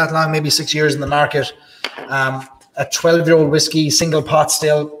 maybe, is it that long? Maybe 6 years in the market. A 12-year-old whiskey, single pot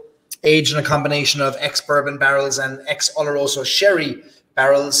still, aged in a combination of ex-bourbon barrels and ex-Oloroso sherry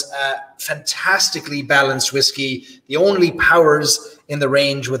barrels. Fantastically balanced whiskey. The only Powers in the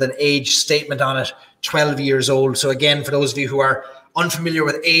range with an age statement on it, 12 years old. So again, for those of you who are unfamiliar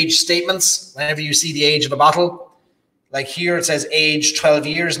with age statements, whenever you see the age of a bottle, like here it says age 12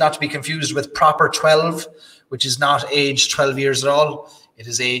 years, not to be confused with proper 12, which is not aged 12 years at all. It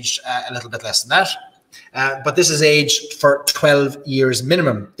is aged a little bit less than that. But this is aged for 12 years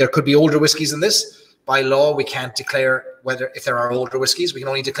minimum. There could be older whiskies in this. By law, we can't declare if there are older whiskies. We can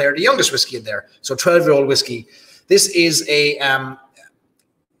only declare the youngest whiskey in there. So 12-year-old whiskey. This is a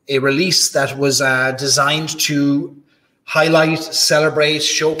release that was designed to highlight, celebrate,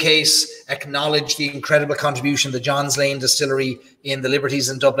 showcase, acknowledge the incredible contribution the John's Lane distillery in the Liberties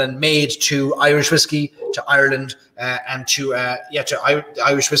in Dublin made to Irish whiskey, to Ireland, and to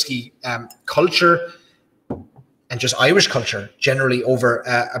Irish whiskey culture, and just Irish culture generally, over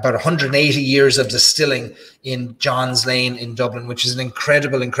about 180 years of distilling in John's Lane in Dublin, which is an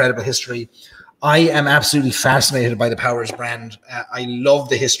incredible, incredible history. I am absolutely fascinated by the Powers brand. I love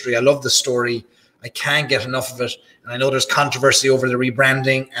the history. I love the story. I can't get enough of it. And I know there's controversy over the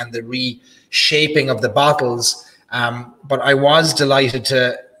rebranding and the reshaping of the bottles. But I was delighted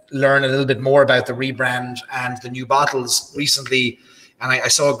to learn a little bit more about the rebrand and the new bottles recently. And I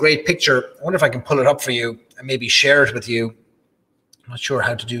saw a great picture. I wonder if I can pull it up for you and maybe share it with you. I'm not sure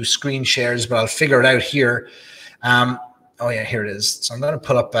how to do screen shares, but I'll figure it out here. Oh yeah, here it is. So I'm going to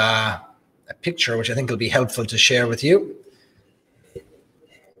pull up a picture, which I think will be helpful to share with you.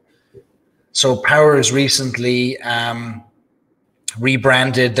 So Powers recently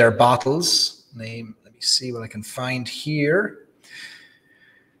rebranded their bottles. Let me see what I can find here.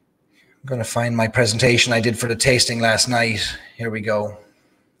 I'm going to find my presentation I did for the tasting last night. Here we go.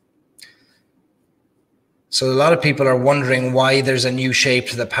 So a lot of people are wondering why there's a new shape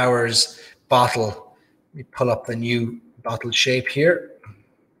to the Powers bottle. Let me pull up the new bottle shape here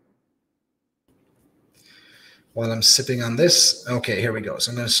while I'm sipping on this. Okay, here we go.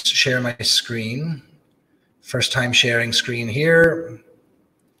 So I'm going to share my screen. First time sharing screen here.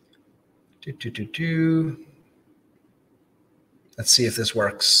 Let's see if this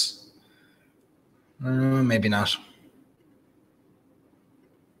works. Maybe not.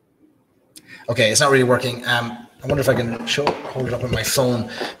 Okay, it's not really working. I wonder if I can hold it up on my phone.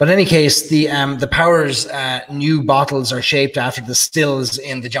 But in any case, the Powers new bottles are shaped after the stills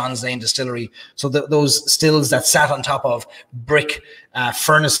in the John's Lane distillery. So those stills that sat on top of brick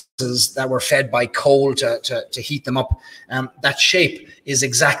furnaces that were fed by coal to heat them up, that shape is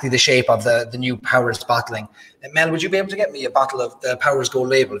exactly the shape of the new Powers bottling. Mel, would you be able to get me a bottle of the Powers Gold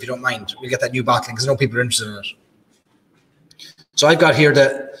Label, if you don't mind? We'll get that new bottling because I know people are interested in it. So I've got here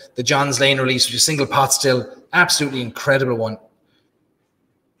the John's Lane release, which is single pot still, absolutely incredible one.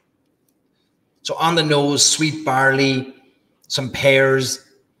 So on the nose, sweet barley, some pears.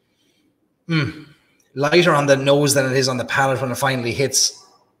 Lighter on the nose than it is on the palate when it finally hits.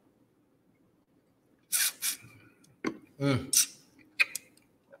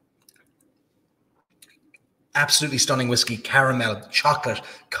 Absolutely stunning whiskey, caramel, chocolate,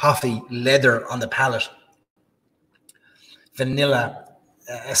 coffee, leather on the palate. Vanilla,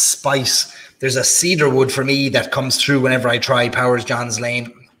 a spice. There's a cedar wood for me that comes through whenever I try Powers John's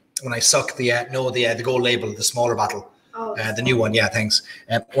Lane. When I suck the Gold Label, the smaller bottle. The new one, yeah, thanks.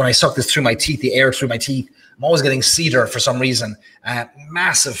 When I suck this through my teeth, the air through my teeth, I'm always getting cedar for some reason.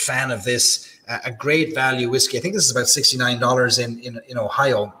 Massive fan of this. A great value whiskey. I think this is about $69 in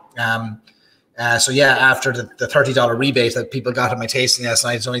Ohio. So yeah, after the $30 rebate that people got at my tasting last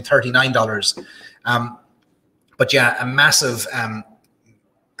night, it's only $39. But yeah, a massive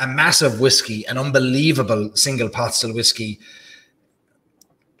whiskey, an unbelievable single pot still whiskey.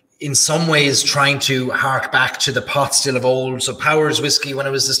 In some ways, trying to hark back to the pot still of old. So Powers whiskey, when it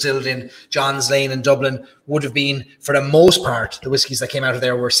was distilled in John's Lane in Dublin, would have been, for the most part, the whiskies that came out of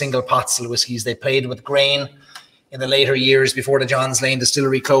there were single pot still whiskies. They played with grain in the later years before the John's Lane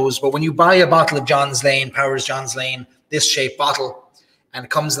distillery closed. But when you buy a bottle of John's Lane, Powers John's Lane, this shaped bottle, and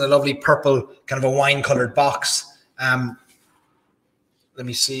it comes in a lovely purple, kind of a wine-colored box. Let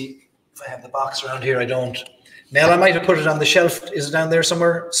me see if I have the box around here. I don't. Nell, I might have put it on the shelf. Is it down there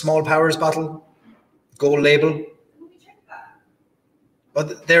somewhere? Small Powers bottle, gold label. Oh,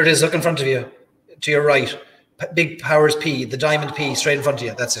 there it is. Look in front of you, to your right. Big Powers P, the diamond P, straight in front of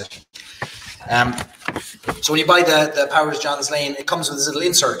you. That's it. So when you buy the Powers John's Lane, it comes with this little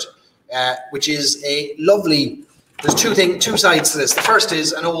insert, which is a lovely. There's two sides to this. The first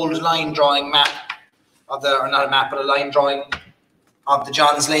is an old line drawing map of the, or not a map, but a line drawing of the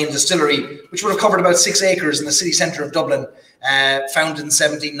John's Lane distillery, which would have covered about 6 acres in the city centre of Dublin, founded in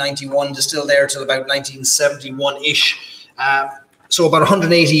 1791, distilled there till about 1971-ish. So about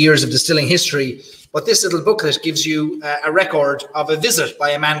 180 years of distilling history. But this little booklet gives you a record of a visit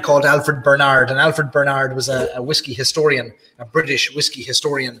by a man called Alfred Bernard. And Alfred Bernard was a whiskey historian, a British whiskey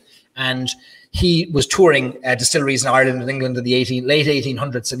historian. And he was touring distilleries in Ireland and England in the late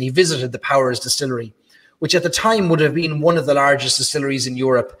 1800s, and he visited the Powers distillery, which at the time would have been one of the largest distilleries in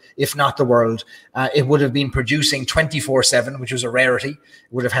Europe, if not the world. It would have been producing 24/7, which was a rarity.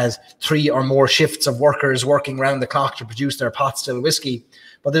 It would have had 3 or more shifts of workers working around the clock to produce their pot still whiskey.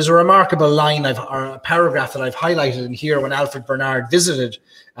 But there's a remarkable line, or a paragraph that I've highlighted in here when Alfred Bernard visited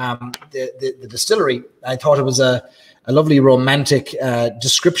the distillery. I thought it was a lovely romantic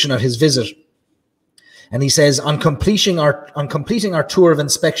description of his visit. And he says, on completing our tour of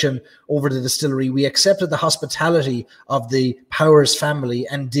inspection over the distillery, we accepted the hospitality of the Powers family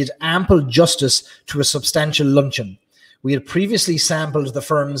and did ample justice to a substantial luncheon. We had previously sampled the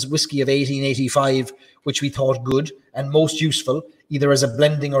firm's whiskey of 1885, which we thought good and most useful, either as a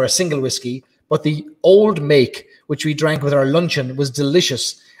blending or a single whiskey. But the old make, which we drank with our luncheon, was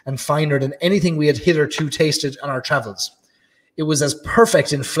delicious and finer than anything we had hitherto tasted on our travels. It was as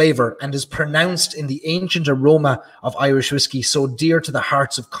perfect in flavour and as pronounced in the ancient aroma of Irish whiskey, so dear to the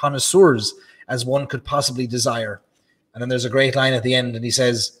hearts of connoisseurs as one could possibly desire. And then there's a great line at the end, and he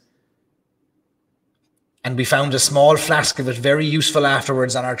says, and we found a small flask of it very useful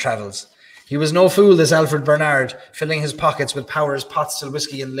afterwards on our travels. He was no fool, this Alfred Bernard, filling his pockets with Powers pot still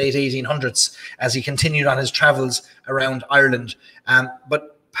whiskey in the late 1800s as he continued on his travels around Ireland.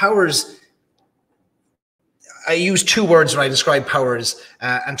 But Powers, I use 2 words when I describe Powers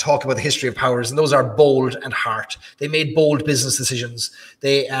and talk about the history of Powers, and those are bold and heart. They made bold business decisions.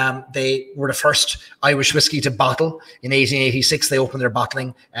 They were the first Irish whiskey to bottle. In 1886, they opened their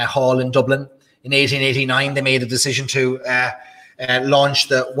bottling hall in Dublin. In 1889, they made a decision to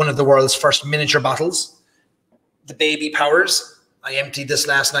launch one of the world's first miniature bottles, the Baby Powers. I emptied this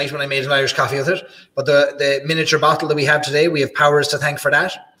last night when I made an Irish coffee with it. But the miniature bottle that we have today, we have Powers to thank for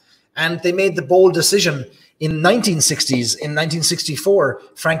that. And they made the bold decision in 1960s. In 1964,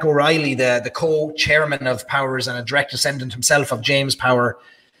 Frank O'Reilly, the co-chairman of Powers and a direct descendant himself of James Power,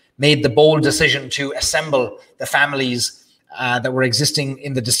 made the bold decision to assemble the families that were existing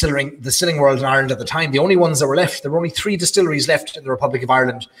in the distilling world in Ireland at the time. The only ones that were left, there were only 3 distilleries left in the Republic of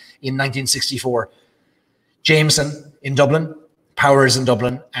Ireland in 1964. Jameson in Dublin, Powers in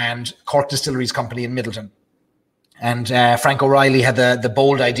Dublin, and Cork Distilleries Company in Middleton. And Frank O'Reilly had the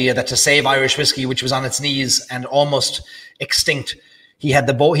bold idea that to save Irish whiskey, which was on its knees and almost extinct, he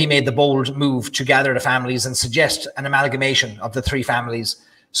made the bold move to gather the families and suggest an amalgamation of the 3 families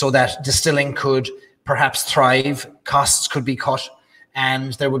so that distilling could perhaps thrive, costs could be cut,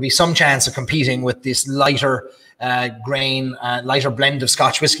 and there would be some chance of competing with this lighter lighter blend of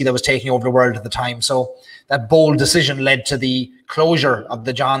Scotch whiskey that was taking over the world at the time. So that bold decision led to the closure of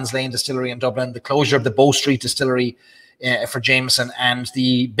the John's Lane distillery in Dublin, the closure of the Bow Street distillery for Jameson, and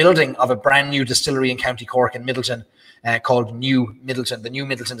the building of a brand new distillery in County Cork in Middleton called New Middleton, the New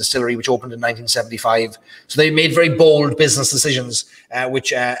Middleton Distillery, which opened in 1975. So they made very bold business decisions,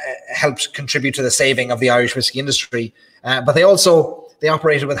 which helped contribute to the saving of the Irish whiskey industry. But they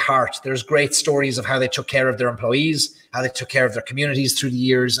operated with heart. There's great stories of how they took care of their employees, how they took care of their communities through the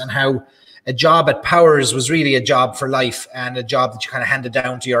years, and how a job at Powers was really a job for life, and a job that you kind of handed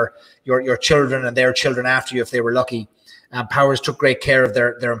down to your children and their children after you if they were lucky. Powers took great care of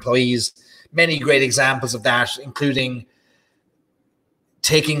their employees. Many great examples of that, including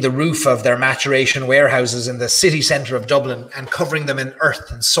taking the roof of their maturation warehouses in the city centre of Dublin and covering them in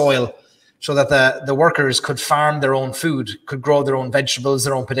earth and soil so that the workers could farm their own food, could grow their own vegetables,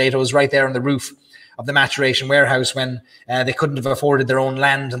 their own potatoes right there on the roof of the maturation warehouse when they couldn't have afforded their own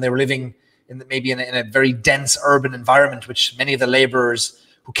land and they were living maybe in a very dense urban environment, which many of the labourers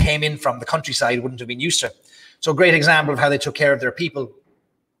who came in from the countryside wouldn't have been used to. So a great example of how they took care of their people.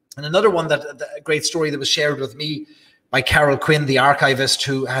 And another one a great story that was shared with me by Carol Quinn, the archivist,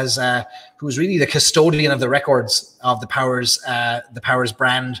 who's really the custodian of the records of the Powers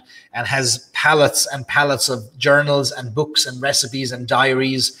brand, and has pallets and pallets of journals and books and recipes and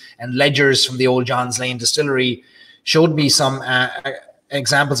diaries and ledgers from the old John's Lane distillery, showed me some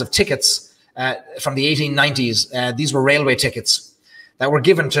examples of tickets from the 1890s. These were railway tickets that were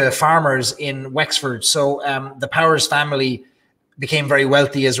given to farmers in Wexford. So the Powers family became very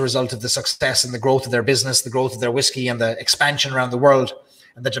wealthy as a result of the success and the growth of their business, the growth of their whiskey, and the expansion around the world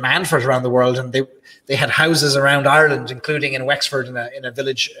and the demand for it around the world. And they had houses around Ireland, including in Wexford in a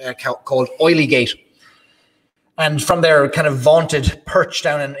village called Oilygate. And from their kind of vaunted perch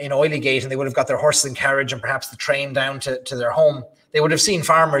down in Oilygate, and they would have got their horse and carriage and perhaps the train down to their home, they would have seen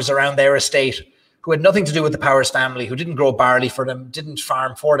farmers around their estate who had nothing to do with the Powers family, who didn't grow barley for them, didn't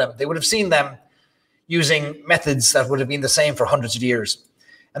farm for them. They would have seen them using methods that would have been the same for hundreds of years.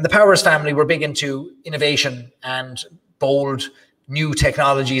 And the Powers family were big into innovation and bold new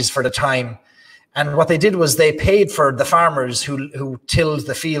technologies for the time. And what they did was they paid for the farmers who tilled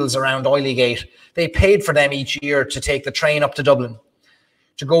the fields around Oilygate. They paid for them each year to take the train up to Dublin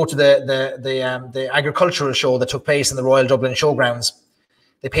to go to the agricultural show that took place in the Royal Dublin Showgrounds.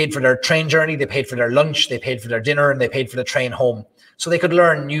 They paid for their train journey, they paid for their lunch, they paid for their dinner, and they paid for the train home. So they could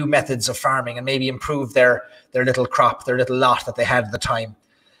learn new methods of farming and maybe improve their little crop, their little lot that they had at the time.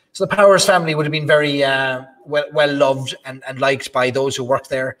 So the Powers family would have been very well loved and liked by those who worked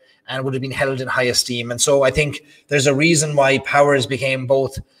there, and would have been held in high esteem. And so I think there's a reason why Powers became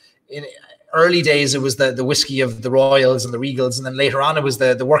both, in early days, it was the whiskey of the royals and the regals, and then later on it was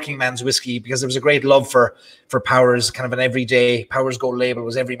the working man's whiskey, because there was a great love for Powers, kind of an everyday. Powers Gold label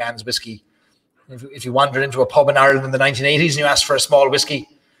was every man's whiskey. If you wandered into a pub in Ireland in the 1980s and you asked for a small whiskey,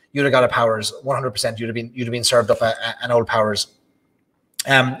 you'd have got a Powers. 100%, you'd have been served up an old Powers.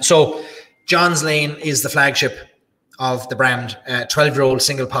 So John's Lane is the flagship of the brand. 12-year-old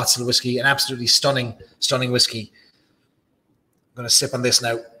single pot still whiskey, an absolutely stunning whiskey. I'm going to sip on this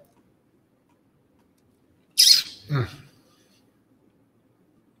now.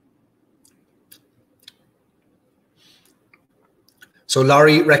 So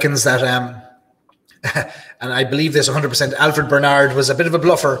Laurie reckons that, and I believe this 100%, Alfred Bernard was a bit of a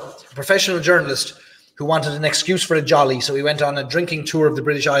bluffer, a professional journalist who wanted an excuse for a jolly, so he went on a drinking tour of the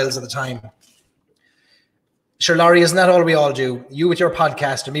British Isles at the time. Sure, Laurie, isn't that all we all do? You with your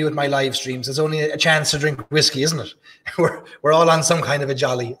podcast and me with my live streams. It's only a chance to drink whiskey, isn't it? We're all on some kind of a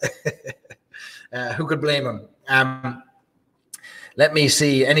jolly. Who could blame him? Let me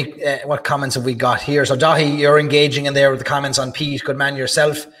see what comments have we got here. So Dahi, you're engaging in there with the comments on Pete. Good man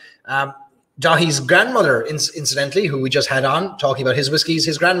yourself. Dahi's grandmother, incidentally, who we just had on talking about his whiskies,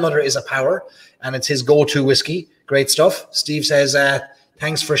 his grandmother is a Power, and it's his go-to whiskey. Great stuff. Steve says,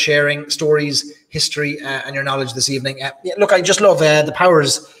 thanks for sharing stories, history, and your knowledge this evening. Yeah, look, I just love the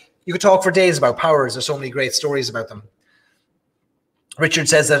Powers. You could talk for days about Powers. There's so many great stories about them. Richard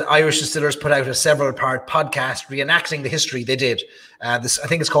says that Irish distillers put out a several-part podcast reenacting the history they did. I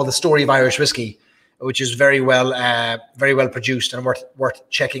think it's called The Story of Irish Whiskey, which is very well produced and worth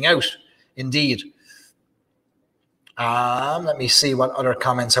checking out, indeed. Let me see what other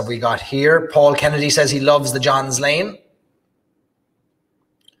comments have we got here. Paul Kennedy says he loves the John's Lane.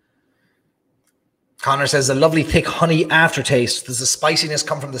 Connor says a lovely thick honey aftertaste. Does the spiciness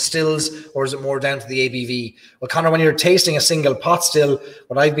come from the stills, or is it more down to the ABV? Well, Connor, when you're tasting a single pot still,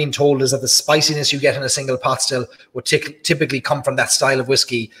 what I've been told is that the spiciness you get in a single pot still would typically come from that style of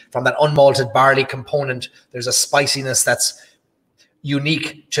whiskey, from that unmalted barley component. There's a spiciness that's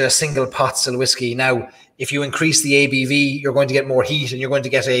unique to a single pot still whiskey. Now, if you increase the ABV, you're going to get more heat, and you're going to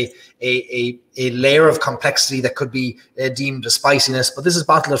get a layer of complexity that could be deemed a spiciness. But this is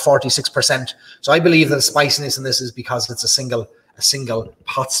bottled at 46%, so I believe that the spiciness in this is because it's a single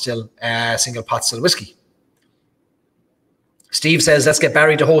pot still whiskey. Steve says, let's get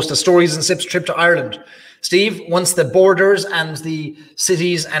Barry to host a Stories and Sips trip to Ireland. Steve, once the borders and the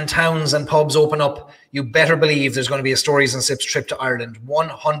cities and towns and pubs open up, you better believe there's going to be a Stories and Sips trip to Ireland.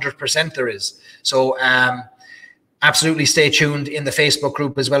 100% there is. So absolutely stay tuned in the Facebook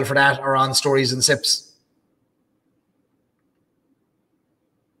group as well for that, or on Stories and Sips.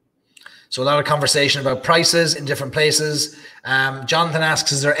 So a lot of conversation about prices in different places. Jonathan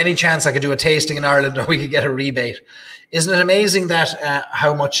asks, is there any chance I could do a tasting in Ireland or we could get a rebate? Isn't it amazing that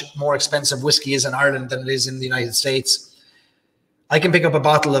how much more expensive whiskey is in Ireland than it is in the United States? I can pick up a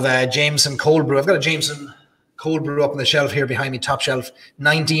bottle of Jameson cold brew. I've got a Jameson cold brew up on the shelf here behind me, top shelf,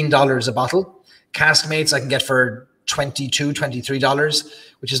 $19 a bottle. Caskmates I can get for $22, $23,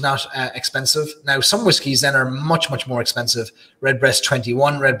 which is not expensive. Now, some whiskeys then are much, much more expensive. Redbreast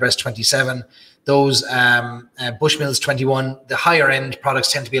 21, Redbreast 27, those Bushmills 21. The higher end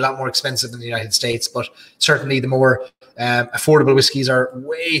products tend to be a lot more expensive in the United States, but certainly the more affordable whiskeys are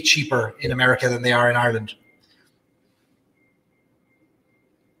way cheaper in America than they are in Ireland.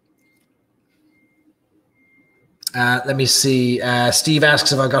 Let me see. Steve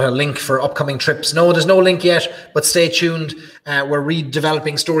asks if I got a link for upcoming trips. No, there's no link yet, but stay tuned. We're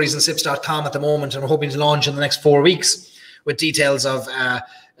redeveloping storiesandsIps.com at the moment, and we're hoping to launch in the next 4 weeks with details of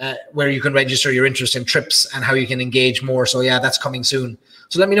where you can register your interest in trips and how you can engage more. So yeah, that's coming soon.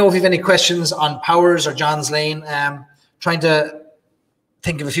 So let me know if you have any questions on Powers or John's Lane. Trying to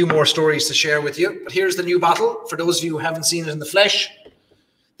think of a few more stories to share with you. But here's the new bottle. For those of you who haven't seen it in the flesh,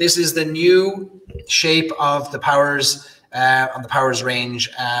 this is the new shape of the Powers on the Powers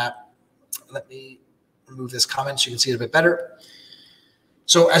range. Let me remove this comment so you can see it a bit better.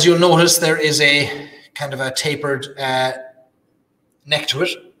 So as you'll notice, there is a kind of a tapered neck to it.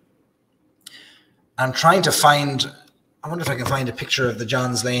 I'm trying to find, I wonder if I can find a picture of the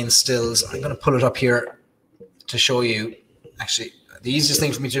John's Lane stills. I'm going to pull it up here to show you. Actually, the easiest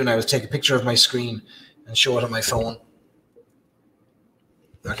thing for me to do now is take a picture of my screen and show it on my phone.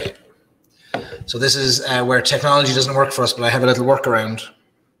 Okay, so this is where technology doesn't work for us, but I have a little workaround.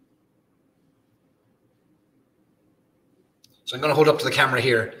 So I'm going to hold up to the camera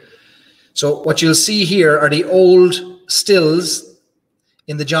here. So what you'll see here are the old stills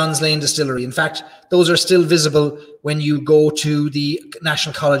in the John's Lane distillery. In fact, those are still visible when you go to the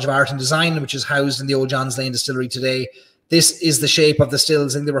National College of Art and Design, which is housed in the old John's Lane distillery today. This is the shape of the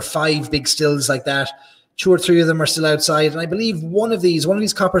stills, and there were 5 big stills like that. 2 or 3 of them are still outside. And I believe one of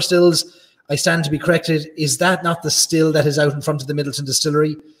these copper stills, I stand to be corrected, is that not the still that is out in front of the Middleton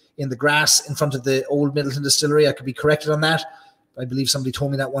distillery, in the grass in front of the old Middleton distillery? I could be corrected on that. I believe somebody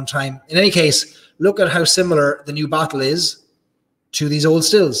told me that one time. In any case, look at how similar the new bottle is to these old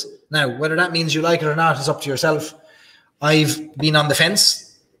stills. Now, whether that means you like it or not is up to yourself. I've been on the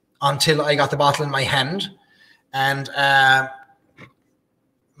fence until I got the bottle in my hand. And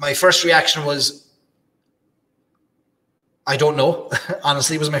my first reaction was, I don't know.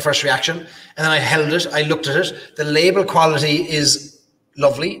 Honestly, it was my first reaction. And then I held it. I looked at it. The label quality is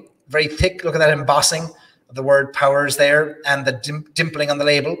lovely, very thick. Look at that embossing of the word Powers there, and the dimpling on the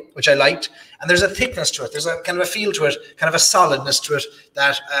label, which I liked. And there's a thickness to it. There's a kind of a feel to it, kind of a solidness to it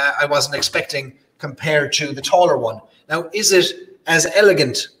that I wasn't expecting compared to the taller one. Now, is it as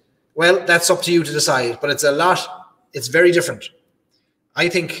elegant? Well, that's up to you to decide, but it's very different. I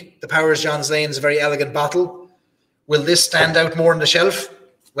think the Powers John's Lane is a very elegant bottle. Will this stand out more on the shelf?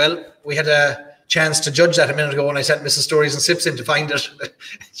 Well, we had a chance to judge that a minute ago when I sent Mrs. Stories and Sips in to find it.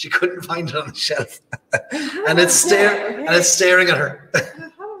 She couldn't find it on the shelf. And it's staring at her.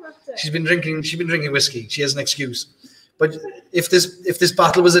 She's been drinking whiskey. She has an excuse. But if this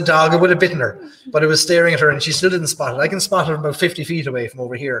bottle was a dog, it would have bitten her. But it was staring at her and she still didn't spot it. I can spot it about 50 feet away from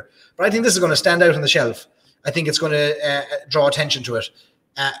over here. But I think this is going to stand out on the shelf. I think it's going to draw attention to it.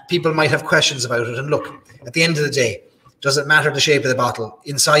 People might have questions about it. And look, at the end of the day, does it matter the shape of the bottle?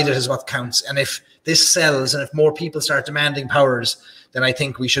 Inside it is what counts. And if this sells and if more people start demanding Powers, then I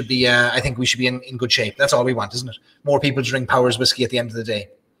think we should be in good shape. That's all we want, isn't it? More people drink Powers whiskey at the end of the day.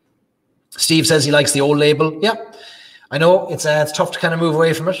 Steve says he likes the old label. Yeah, I know it's tough to kind of move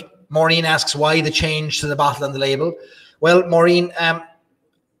away from it. Maureen asks why the change to the bottle and the label. Well, Maureen,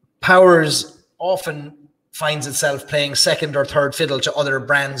 Powers often finds itself playing second or third fiddle to other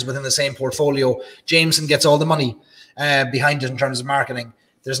brands within the same portfolio. Jameson gets all the money behind it in terms of marketing.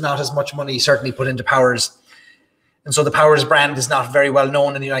 There's not as much money certainly put into Powers. And so the Powers brand is not very well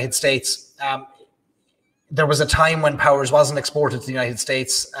known in the United States. There was a time when Powers wasn't exported to the United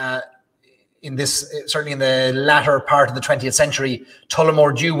States. Certainly in the latter part of the 20th century,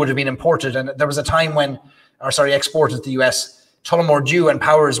 Tullamore Dew would have been imported. And there was a time when, exported to the US. Tullamore Dew and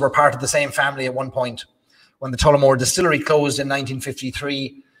Powers were part of the same family at one point. when the Tullamore distillery closed in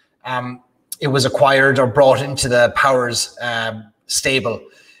 1953, it was acquired or brought into the Powers stable.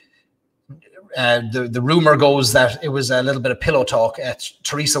 The rumor goes that it was a little bit of pillow talk.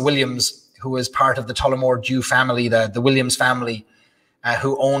 Teresa Williams, who was part of the Tullamore Dew family, the Williams family,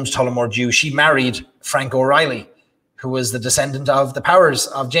 who owned Tullamore Dew, she married Frank O'Reilly, who was the descendant of the Powers,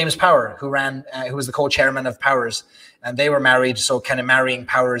 of James Power, who was the co-chairman of Powers. And they were married, so kind of marrying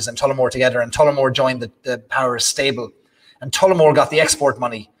Powers and Tullamore together. And Tullamore joined the Powers stable. And Tullamore got the export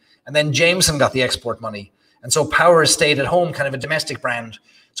money. And then Jameson got the export money. And so Powers stayed at home, kind of a domestic brand.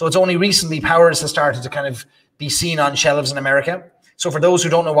 So it's only recently Powers has started to kind of be seen on shelves in America. So for those who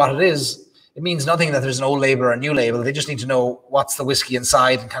don't know what it is, it means nothing that there's an old label or a new label. They just need to know what's the whiskey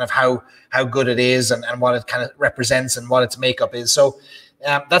inside and kind of how good it is and what it kind of represents and what its makeup is. So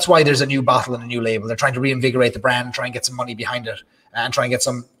that's why there's a new bottle and a new label. They're trying to reinvigorate the brand, try and get some money behind it, and try and get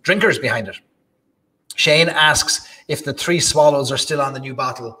some drinkers behind it. Shane asks if the 3 Swallows are still on the new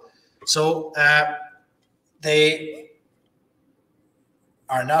bottle. So they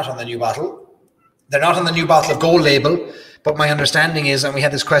are not on the new bottle. They're not on the new bottle of Gold label, but my understanding is, and we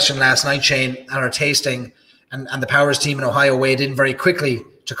had this question last night, Shane, at our tasting, and the Powers team in Ohio weighed in very quickly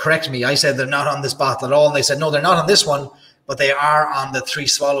to correct me. I said they're not on this bottle at all, and they said, no, they're not on this one, but they are on the 3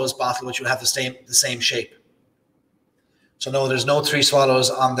 Swallows bottle, which will have the same shape. So no, there's no 3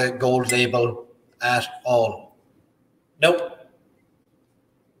 Swallows on the Gold label at all. Nope.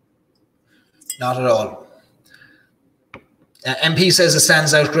 Not at all. MP says it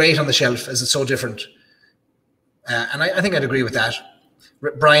stands out great on the shelf as it's so different. And I think I'd agree with that.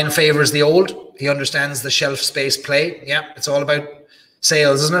 Brian favors the old. He understands the shelf space play. Yeah, it's all about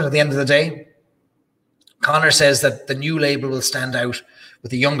sales, isn't it, at the end of the day? Connor says that the new label will stand out with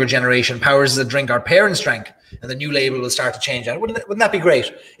the younger generation. Powers is a drink our parents drank, and the new label will start to change that. Wouldn't that be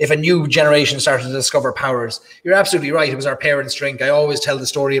great if a new generation started to discover Powers? You're absolutely right. It was our parents' drink. I always tell the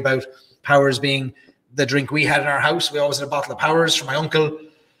story about Powers being the drink we had in our house. We always had a bottle of Powers from my uncle,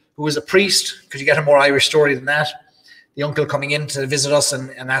 who was a priest. Could you get a more Irish story than that? The uncle coming in to visit us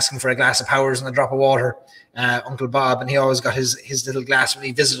and asking for a glass of Powers and a drop of water, Uncle Bob, and he always got his little glass when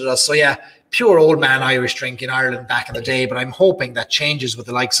he visited us. So yeah, pure old man Irish drink in Ireland back in the day, but I'm hoping that changes with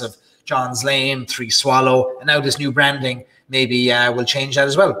the likes of John's Lane, 3 Swallow, and now this new branding maybe will change that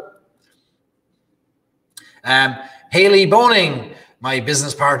as well. Hayley Boning, my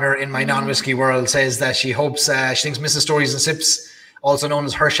business partner in my non-whiskey world, says that she hopes, she thinks Mrs. Stories and Sips, also known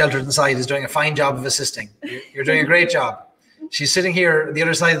as Her Sheltered Inside, is doing a fine job of assisting. You're doing a great job. She's sitting here at the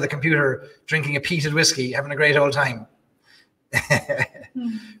other side of the computer, drinking a peated whiskey, having a great old time.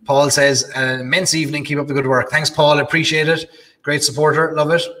 Paul says, an immense evening. Keep up the good work. Thanks, Paul. Appreciate it. Great supporter.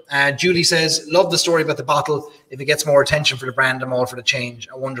 Love it. Julie says, love the story about the bottle. If it gets more attention for the brand, I'm all for the change.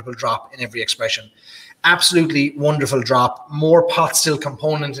 A wonderful drop in every expression. Absolutely wonderful drop. More pot still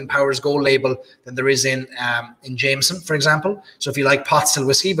component in Powers Gold label than there is in Jameson, for example. So if you like pot still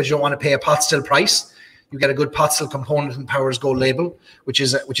whiskey, but you don't want to pay a pot still price, you get a good pot still component in Powers Gold label, which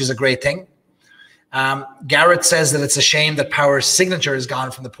is a great thing. Garrett says that it's a shame that Powers signature is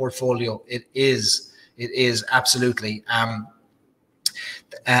gone from the portfolio. It is absolutely.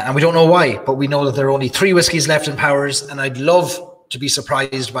 And we don't know why, but we know that there are only 3 whiskies left in Powers, and I'd love to be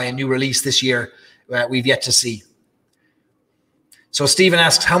surprised by a new release this year. We've yet to see. So Stephen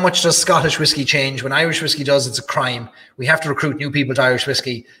asks, how much does Scottish whiskey change? When Irish whiskey does, it's a crime. We have to recruit new people to Irish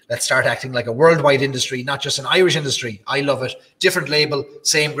whiskey. Let's start acting like a worldwide industry, not just an Irish industry. I love it. Different label,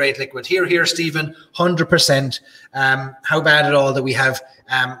 same great liquid. Here, Stephen, 100%. How bad at all that we have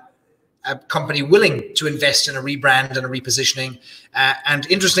a company willing to invest in a rebrand and a repositioning. And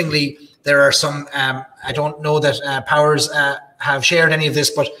interestingly, there are some, I don't know that Powers have shared any of this,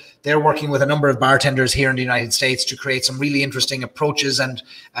 but they're working with a number of bartenders here in the United States to create some really interesting approaches and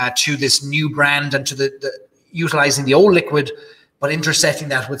to this new brand and to the utilizing the old liquid, but intersecting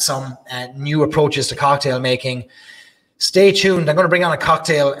that with some new approaches to cocktail making. Stay tuned. I'm going to bring on a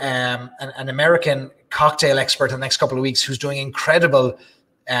cocktail, an American cocktail expert in the next couple of weeks who's doing incredible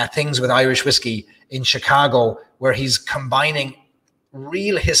things with Irish whiskey in Chicago, where he's combining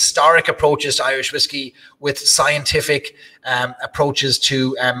real historic approaches to Irish whiskey with scientific approaches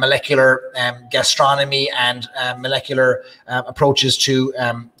to molecular gastronomy and molecular approaches to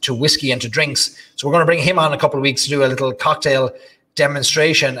whiskey and to drinks. So we're going to bring him on a couple of weeks to do a little cocktail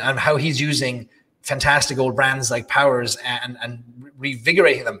demonstration on how he's using fantastic old brands like Powers and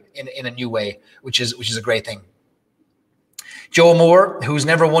revigorating them in a new way, which is a great thing. Joe Moore, who's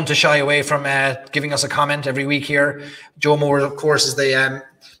never one to shy away from giving us a comment every week here. Joe Moore, of course, is the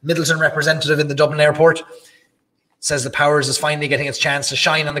Middleton representative in the Dublin airport. says the Powers is finally getting its chance to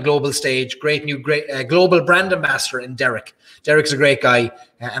shine on the global stage. Great global brand ambassador in Derek. Derek's a great guy,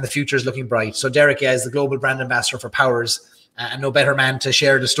 and the future is looking bright. So Derek, is the global brand ambassador for Powers, and no better man to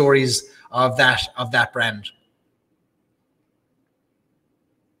share the stories of that brand.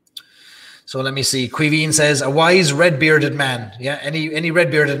 So let me see. Quiveen says, a wise red-bearded man. Yeah, any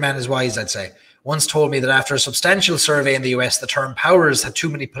red-bearded man is wise, I'd say. Once told me that after a substantial survey in the US, the term Powers had too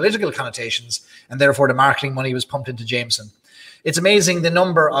many political connotations, and therefore the marketing money was pumped into Jameson. It's amazing the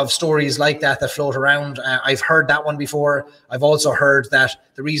number of stories like that float around. I've heard that one before. I've also heard that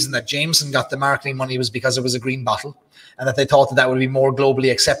the reason that Jameson got the marketing money was because it was a green bottle, and that they thought that would be more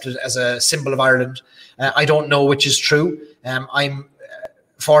globally accepted as a symbol of Ireland. I don't know which is true. I'm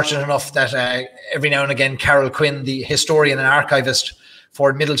fortunate enough that every now and again, Carol Quinn, the historian and archivist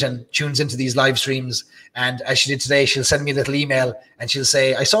for Middleton, tunes into these live streams. And as she did today, she'll send me a little email and she'll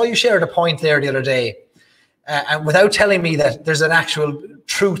say, I saw you shared a point there the other day. And without telling me that there's an actual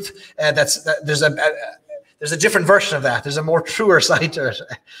truth, there's a different version of that. There's a more truer side to it.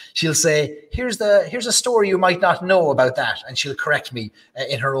 She'll say, here's a story you might not know about that. And she'll correct me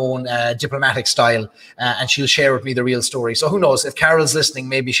in her own diplomatic style. And she'll share with me the real story. So who knows, if Carol's listening,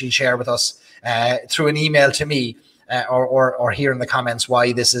 maybe she'll share with us through an email to me or here in the comments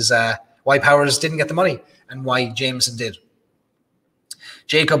why this is why Powers didn't get the money and why Jameson did.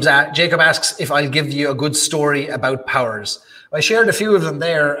 Jacob asks if I'll give you a good story about Powers. I shared a few of them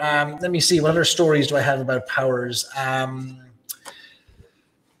there. Let me see, what other stories do I have about Powers?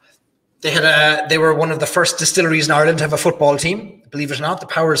 They were one of the first distilleries in Ireland to have a football team. Believe it or not, the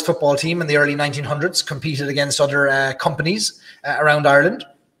Powers football team in the early 1900s competed against other companies around Ireland.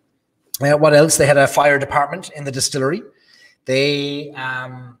 What else? They had a fire department in the distillery. They,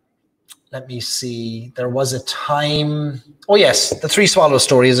 let me see, there was a time, oh yes, the Three Swallows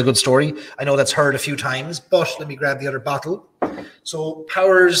story is a good story. I know that's heard a few times, but let me grab the other bottle. So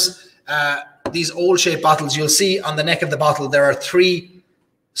Powers, these old shaped bottles, you'll see on the neck of the bottle, there are 3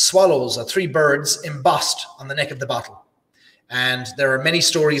 swallows or 3 birds embossed on the neck of the bottle. And there are many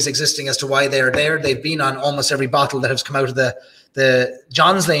stories existing as to why they are there. They've been on almost every bottle that has come out of the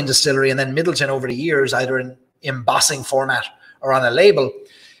Johns Lane distillery and then Middleton over the years, either in embossing format or on a label.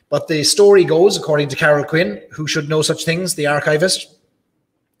 But the story goes, according to Carol Quinn, who should know such things, the archivist,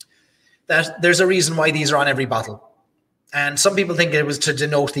 that there's a reason why these are on every bottle. And some people think it was to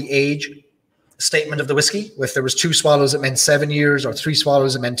denote the age statement of the whiskey. If there was 2 swallows, it meant 7 years, or 3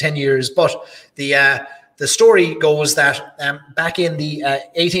 swallows, it meant 10 years. But the story goes that back in the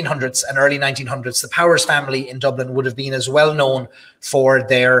 1800s and early 1900s, the Powers family in Dublin would have been as well known for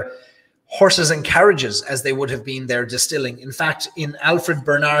their horses and carriages as they would have been their distilling. In fact, in Alfred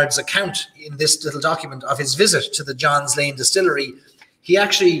Bernard's account in this little document of his visit to the Johns Lane distillery, he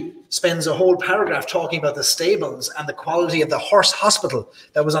actually spends a whole paragraph talking about the stables and the quality of the horse hospital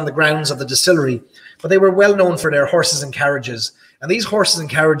that was on the grounds of the distillery. But they were well known for their horses and carriages. And these horses and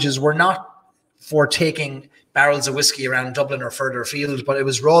carriages were not for taking barrels of whiskey around Dublin or further afield, but it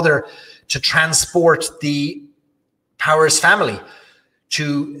was rather to transport the Powers family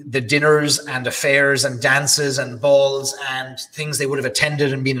to the dinners and affairs and dances and balls and things they would have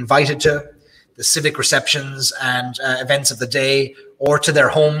attended and been invited to, the civic receptions and events of the day, or to their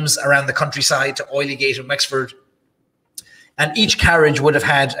homes around the countryside, to Oilygate and Wexford. And each carriage would have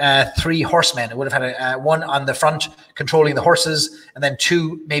had 3 horsemen. It would have had one on the front controlling the horses, and then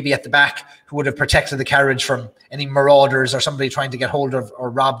 2 maybe at the back who would have protected the carriage from any marauders or somebody trying to get hold of or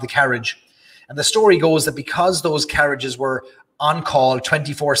rob the carriage. And the story goes that because those carriages were on call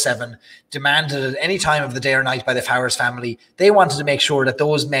 24/7, demanded at any time of the day or night by the Powers family, they wanted to make sure that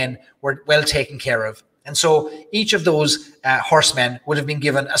those men were well taken care of. And so each of those horsemen would have been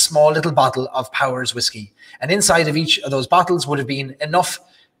given a small little bottle of Powers whiskey. And inside of each of those bottles would have been enough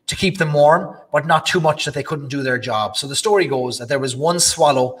to keep them warm, but not too much that they couldn't do their job. So the story goes that there was 1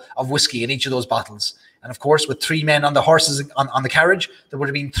 swallow of whiskey in each of those bottles. And of course, with 3 men on the horses on the carriage, there would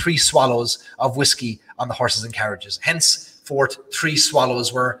have been 3 swallows of whiskey on the horses and carriages. Hence, 3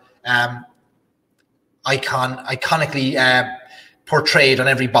 swallows were iconically portrayed on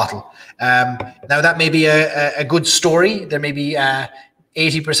every bottle. Now, that may be a good story. There may be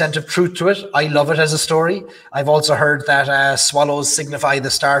 80% of truth to it. I love it as a story. I've also heard that swallows signify the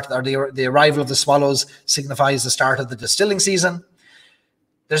start, or the arrival of the swallows signifies the start of the distilling season.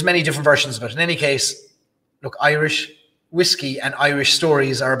 There's many different versions of it. In any case, look, Irish whiskey and Irish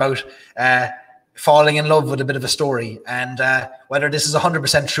stories are about falling in love with a bit of a story. And whether this is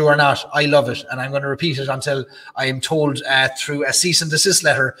 100% true or not, I love it. And I'm going to repeat it until I am told through a cease and desist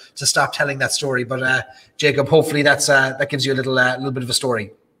letter to stop telling that story. But Jacob, hopefully that gives you a little bit of a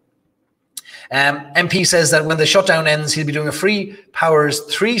story. MP says that when the shutdown ends, he'll be doing a free Powers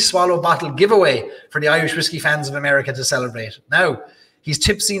 3-swallow bottle giveaway for the Irish whiskey fans of America to celebrate. Now, he's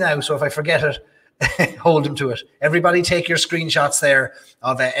tipsy now, so if I forget it, hold him to it. Everybody take your screenshots there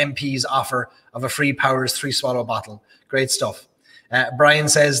of MP's offer of a free Powers 3-swallow bottle. Great stuff. Brian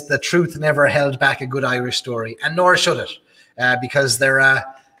says the truth never held back a good Irish story, and nor should it, because there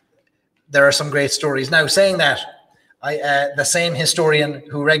are some great stories. Now, saying that, the same historian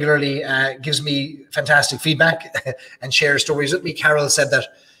who regularly gives me fantastic feedback and shares stories with me, Carol, said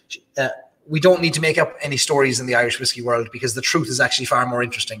that we don't need to make up any stories in the Irish whiskey world because the truth is actually far more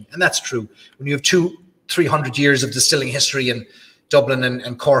interesting. And that's true. When you have 200-300 years of distilling history in Dublin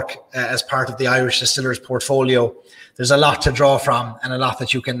and Cork as part of the Irish distillers portfolio, there's a lot to draw from and a lot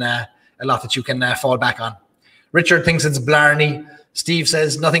that you can fall back on. Richard thinks it's Blarney. Steve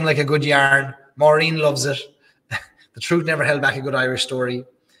says nothing like a good yarn. Maureen loves it. The truth never held back a good Irish story.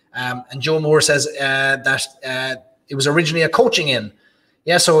 And Joe Moore says that it was originally a coaching inn.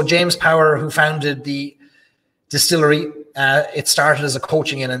 Yeah, so James Power, who founded the distillery, it started as a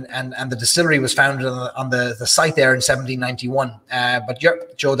coaching inn, and the distillery was founded on the site there in 1791. But yeah,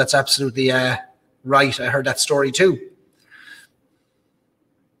 Joe, that's absolutely right. I heard that story too.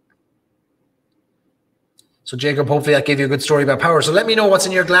 So Jacob, hopefully that gave you a good story about Power. So let me know what's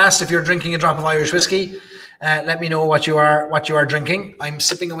in your glass if you're drinking a drop of Irish whiskey. Let me know what you are drinking. I'm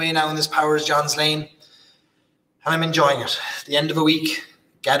sipping away now in this Powers John's Lane, and I'm enjoying it. The end of a week,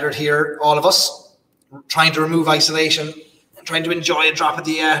 gathered here, all of us, trying to remove isolation and trying to enjoy a drop of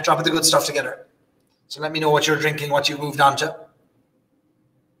the good stuff together. So let me know what you're drinking, what you've moved on to.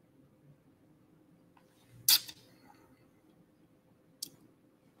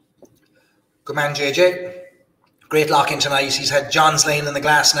 Good man, JJ. Great lock-in tonight. He's had John's Lane in the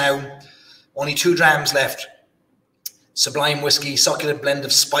glass now. Only 2 drams left. Sublime whiskey, succulent blend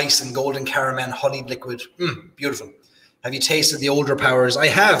of spice and golden caramel honeyed liquid. Beautiful. Have you tasted the older Powers? I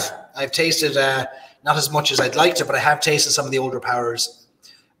have. I've tasted not as much as I'd like to, but I have tasted some of the older Powers.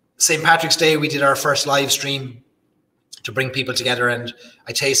 St. Patrick's Day, we did our first live stream to bring people together, and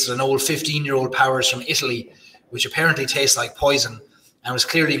I tasted an old 15-year-old Powers from Italy, which apparently tastes like poison and was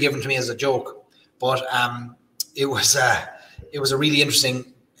clearly given to me as a joke. But it was a really interesting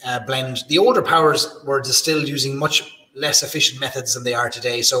blend. The older Powers were distilled using much less efficient methods than they are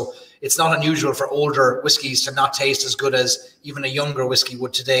today, so it's not unusual for older whiskies to not taste as good as even a younger whiskey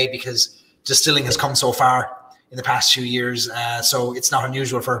would today, because distilling has come so far in the past few years. So it's not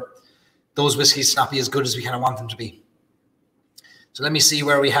unusual for those whiskies to not be as good as we kind of want them to be. So let me see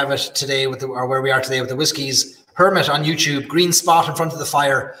where we have it today where we are today with the whiskies. Hermit on YouTube, green spot in front of the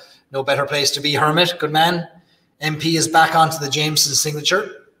fire. No better place to be, Hermit. Good man. MP is back onto the Jameson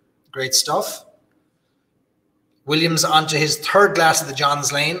signature. Great stuff. Williams onto his 3rd glass of the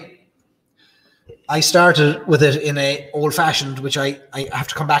John's Lane. I started with it in a old-fashioned, which I have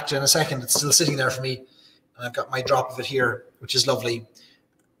to come back to in a second. It's still sitting there for me. And I've got my drop of it here, which is lovely.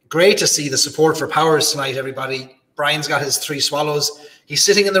 Great to see the support for Powers tonight, everybody. Brian's got his 3 swallows. He's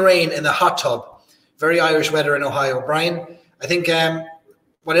sitting in the rain in the hot tub. Very Irish weather in Ohio. Brian, I think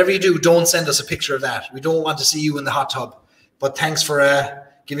whatever you do, don't send us a picture of that. We don't want to see you in the hot tub. But thanks for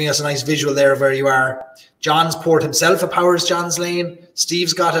giving us a nice visual there of where you are. John's poured himself a Powers John's Lane.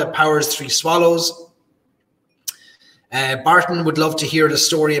 Steve's got a Powers 3 swallows. Barton would love to hear the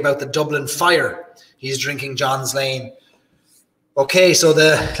story about the Dublin fire. He's drinking John's Lane. Okay, so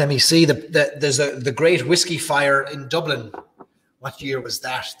let me see. There's the Great Whiskey Fire in Dublin. What year was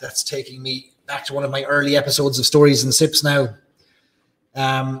that? That's taking me back to one of my early episodes of Stories and Sips now.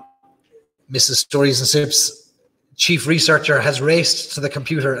 Mrs. Stories and Sips, chief researcher, has raced to the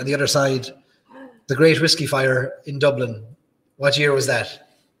computer on the other side. The Great Whiskey Fire in Dublin. What year was that?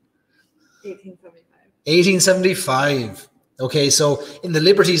 1875. Okay, so in the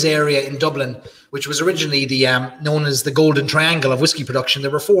Liberties area in Dublin, which was originally the known as the Golden Triangle of whiskey production,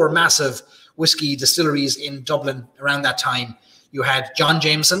 there were 4 massive whiskey distilleries in Dublin around that time. You had John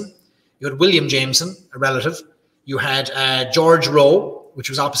Jameson, you had William Jameson, a relative, you had George Rowe, which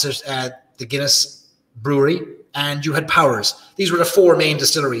was opposite the Guinness brewery, and you had Powers. These were the 4 main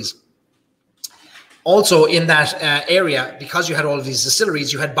distilleries. Also in that area, because you had all of these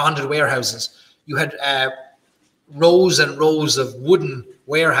distilleries, you had bonded warehouses. You had rows and rows of wooden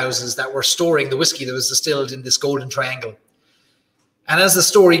warehouses that were storing the whiskey that was distilled in this Golden Triangle. And as the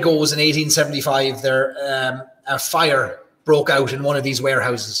story goes, in 1875, a fire broke out in one of these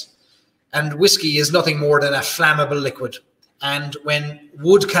warehouses. And whiskey is nothing more than a flammable liquid. And when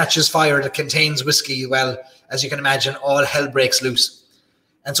wood catches fire that contains whiskey, well, as you can imagine, all hell breaks loose.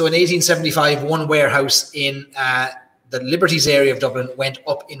 And so in 1875, one warehouse in the Liberties area of Dublin went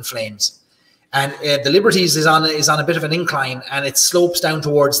up in flames. And the Liberties is on a bit of an incline, and it slopes down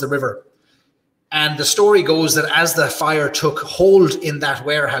towards the river. And the story goes that as the fire took hold in that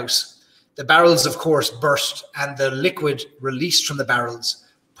warehouse, the barrels, of course, burst, and the liquid released from the barrels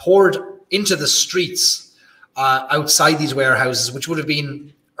poured into the streets outside these warehouses, which would have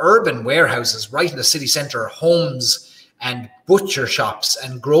been urban warehouses right in the city centre. Homes and butcher shops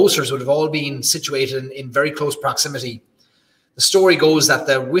and grocers would have all been situated in very close proximity. The story goes that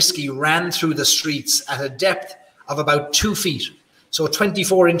the whiskey ran through the streets at a depth of about 2 feet, so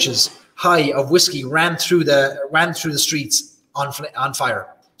 24 inches high of whiskey ran through the streets on fire.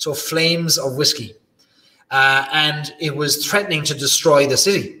 So flames of whiskey, and it was threatening to destroy the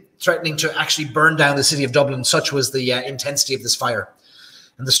city, threatening to actually burn down the city of Dublin. Such was the intensity of this fire.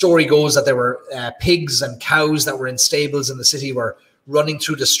 And the story goes that there were pigs and cows that were in stables in the city were running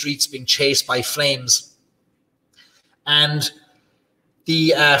through the streets being chased by flames. And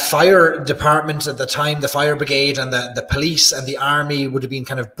the fire department at the time, the fire brigade and the police and the army would have been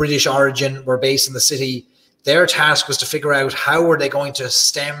kind of British origin, were based in the city. Their task was to figure out how were they going to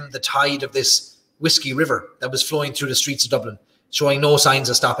stem the tide of this whiskey river that was flowing through the streets of Dublin, showing no signs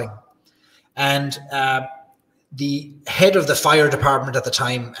of stopping. And the head of the fire department at the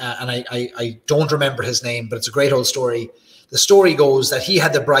time, and I don't remember his name, but it's a great old story. The story goes that he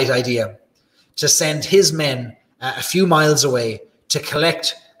had the bright idea to send his men a few miles away to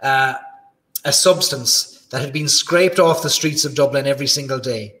collect a substance that had been scraped off the streets of Dublin every single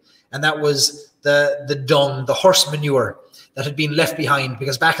day. And that was the dung, the horse manure that had been left behind,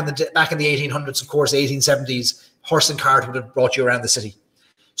 because back in the 1800s, of course, 1870s, horse and cart would have brought you around the city.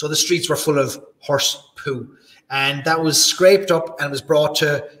 So the streets were full of horse poo. And that was scraped up and was brought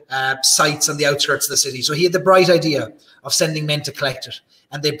to sites on the outskirts of the city. So he had the bright idea of sending men to collect it.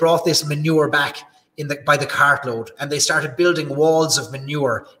 And they brought this manure back by the cartload. And they started building walls of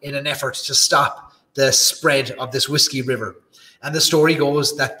manure in an effort to stop the spread of this whiskey river. And the story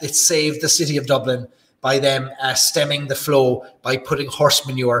goes that it saved the city of Dublin by them stemming the flow by putting horse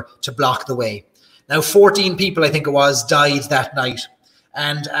manure to block the way. Now, 14 people, I think it was, died that night.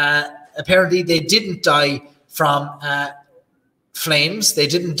 And apparently they didn't die from flames. They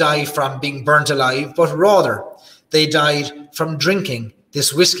didn't die from being burnt alive, but rather they died from drinking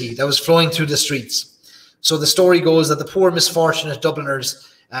this whiskey that was flowing through the streets. So the story goes that the poor, misfortunate Dubliners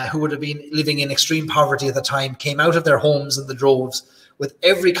who would have been living in extreme poverty at the time came out of their homes in the droves with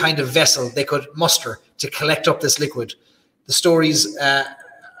every kind of vessel they could muster to collect up this liquid. The stories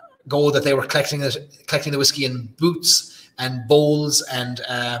go that they were collecting the whiskey in boots and bowls and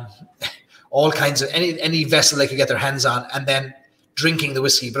all kinds of any vessel they could get their hands on, and then drinking the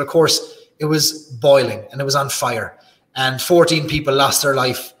whiskey. But of course, it was boiling and it was on fire. And 14 people lost their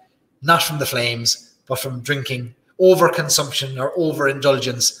life, not from the flames, but from drinking, overconsumption or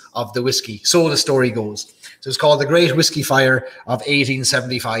overindulgence of the whiskey. So the story goes. So it's called the Great Whiskey Fire of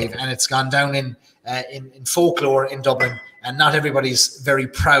 1875, and it's gone down in folklore in Dublin. And not everybody's very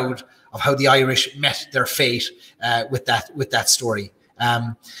proud of how the Irish met their fate with that story.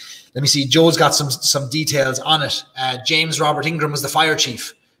 Let me see. Joe's got some details on it. James Robert Ingram was the fire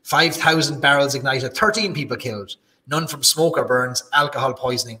chief. 5,000 barrels ignited, 13 people killed. None from smoke or burns. Alcohol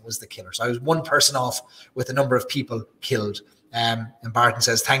poisoning was the killer. So I was one person off with a number of people killed. And Barton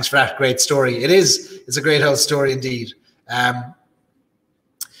says, thanks for that great story. It is. It's a great old story indeed.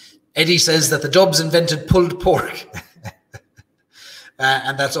 Eddie says that the Dubs invented pulled pork.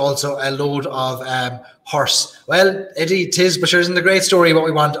 And that's also a load of horse. Well, Eddie, tis, but sure isn't a great story what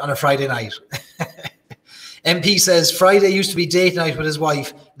we want on a Friday night. MP says, Friday used to be date night with his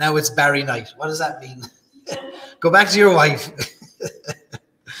wife. Now it's Barry night. What does that mean? Go back to your wife.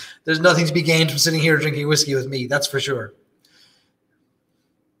 There's nothing to be gained from sitting here drinking whiskey with me. That's for sure.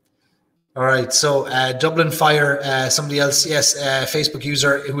 All right. So Dublin Fire, somebody else, yes, Facebook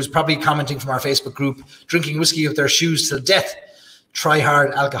user who's probably commenting from our Facebook group, drinking whiskey with their shoes till death. Try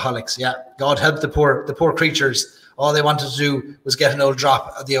hard alcoholics. Yeah. God help the poor creatures. All they wanted to do was get an old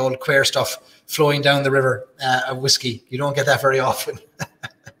drop of the old queer stuff flowing down the river of whiskey. You don't get that very often.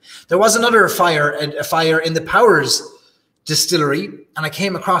 There was another fire, a fire in the Powers distillery, and I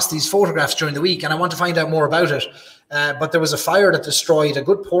came across these photographs during the week, and I want to find out more about it. But there was a fire that destroyed a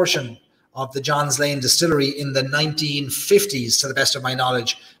good portion of the Johns Lane distillery in the 1950s, to the best of my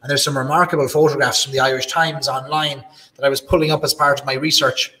knowledge. And there's some remarkable photographs from the Irish Times online that I was pulling up as part of my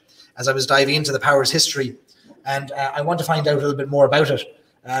research as I was diving into the Powers history. And I want to find out a little bit more about it.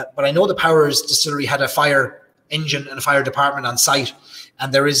 But I know the Powers distillery had a fire engine and a fire department on site.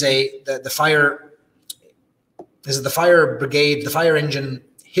 And there is the fire brigade, the fire engine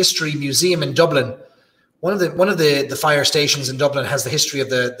history museum in Dublin, One of the fire stations in Dublin has the history of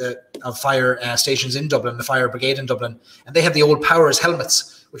of fire stations in Dublin, the fire brigade in Dublin, and they have the old Powers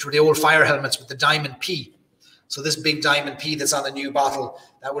helmets, which were the old fire helmets with the diamond P. So this big diamond P that's on the new bottle,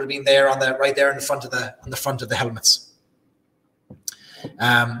 that would have been there right there in the front of the helmets.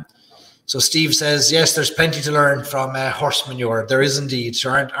 So Steve says, yes, there's plenty to learn from horse manure. There is indeed. So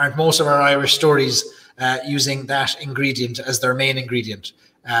aren't most of our Irish stories using that ingredient as their main ingredient?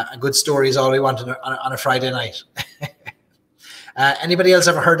 A good story is all we want on a Friday night. Anybody else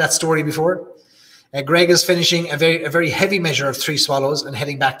ever heard that story before? Greg is finishing a very heavy measure of 3 swallows and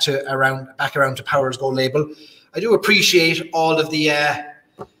heading back around to Powers Gold Label. I do appreciate all of the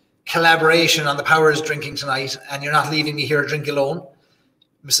collaboration on the Powers drinking tonight, and you're not leaving me here drink alone.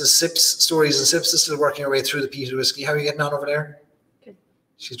 Mrs. Sips, Stories and Sips, is still working her way through the peated whiskey. How are you getting on over there? Good.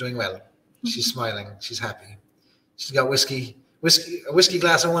 She's doing well. She's smiling. She's happy. She's got a whiskey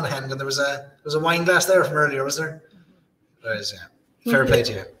glass in one hand, and there was a wine glass there from earlier, was there? There is, yeah. Fair play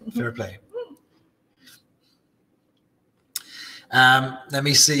to you. Fair play. Let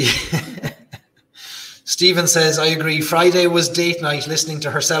me see. Stephen says, I agree. Friday was date night, listening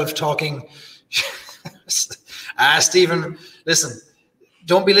to herself talking. Stephen, listen,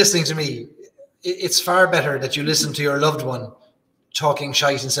 don't be listening to me. It's far better that you listen to your loved one talking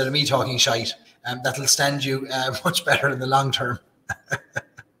shite instead of me talking shite. That'll stand you much better in the long term.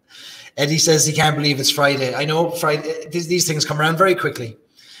 Eddie says he can't believe it's Friday. I know Friday. These things come around very quickly.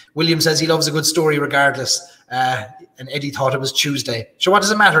 William says he loves a good story regardless. And Eddie thought it was Tuesday. So what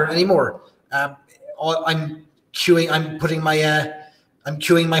does it matter anymore? I'm queuing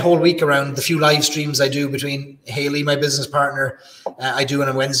my whole week around the few live streams I do between Haley, my business partner. I do on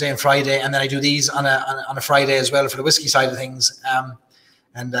a Wednesday and Friday, and then I do these on a Friday as well for the whiskey side of things.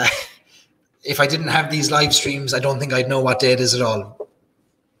 If I didn't have these live streams, I don't think I'd know what day it is at all.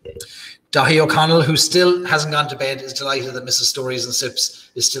 Dahi O'Connell, who still hasn't gone to bed, is delighted that Mrs. Stories and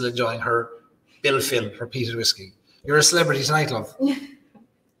Sips is still enjoying her Bill Phil, her peated whiskey. You're a celebrity tonight, love. I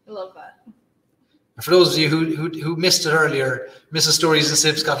love that. And for those of you who missed it earlier, Mrs. Stories and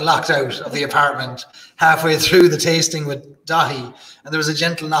Sips got locked out of the apartment halfway through the tasting with Dahi, and there was a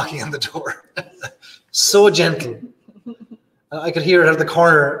gentle knocking on the door. So gentle. I could hear it out of the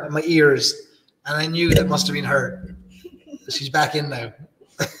corner of my ears, and I knew that must have been her. She's back in now.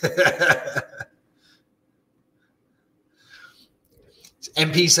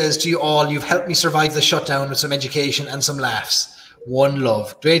 MP says to you all, you've helped me survive the shutdown with some education and some laughs. One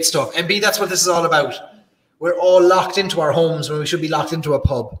love. Great stuff. MP, that's what this is all about. We're all locked into our homes when we should be locked into a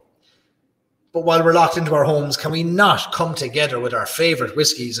pub. But while we're locked into our homes, can we not come together with our favourite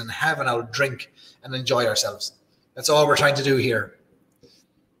whiskies and have an old drink and enjoy ourselves? That's all we're trying to do here.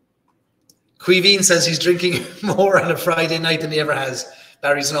 Quiveen says he's drinking more on a Friday night than he ever has.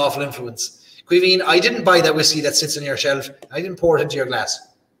 Barry's an awful influence. Quiveen, I didn't buy that whiskey that sits on your shelf. I didn't pour it into your glass.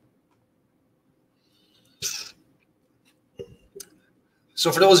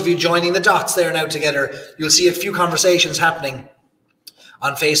 So for those of you joining the dots there now together, you'll see a few conversations happening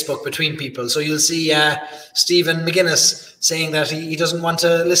on Facebook between people. So you'll see Stephen McGuinness saying that he doesn't want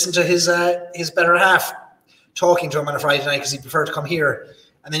to listen to his better half talking to him on a Friday night because he'd prefer to come here.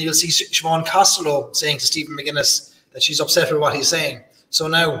 And then you'll see Siobhan Costello saying to Stephen McGuinness that she's upset with what he's saying. So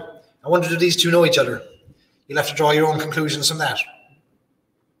now, I wonder, do these two know each other? You'll have to draw your own conclusions from that.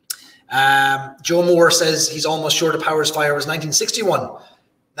 Joe Moore says he's almost sure the Powers fire was 1961.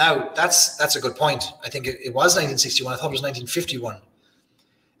 Now, that's a good point. I think it was 1961. I thought it was 1951.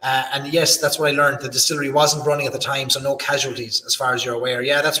 And yes, that's what I learned. The distillery wasn't running at the time, so no casualties as far as you're aware.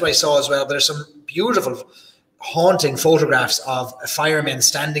 Yeah, that's what I saw as well. There's some beautiful, haunting photographs of firemen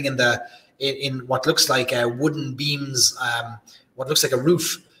standing in what looks like wooden beams, what looks like a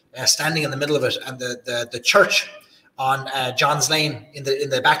roof, standing in the middle of it, and the church on John's Lane in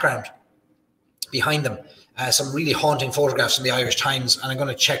the background behind them. Some really haunting photographs from the Irish Times, and I'm going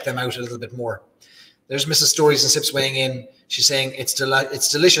to check them out a little bit more. There's Mrs. Stories and Sips weighing in. She's saying it's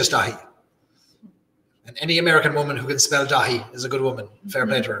delicious Dahi. And any American woman who can spell Dahi is a good woman. Fair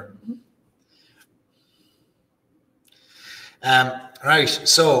play to her. Right,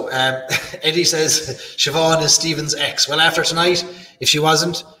 so Eddie says Siobhan is Stephen's ex. Well, after tonight, if she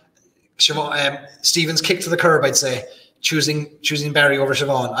wasn't, Stephen's kicked to the curb, I'd say, choosing Barry over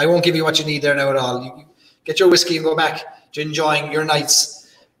Siobhan. I won't give you what you need there now at all. You get your whiskey and go back to enjoying your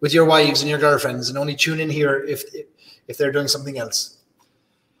nights with your wives and your girlfriends, and only tune in here if they're doing something else.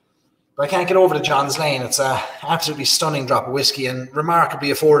 But I can't get over to John's Lane. It's a absolutely stunning drop of whiskey and remarkably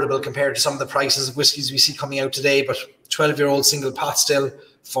affordable compared to some of the prices of whiskies we see coming out today. But 12-year-old single pot still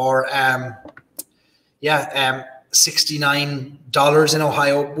for $69 in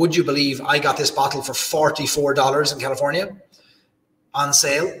Ohio. Would you believe I got this bottle for $44 in California on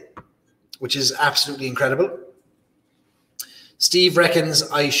sale, which is absolutely incredible. Steve reckons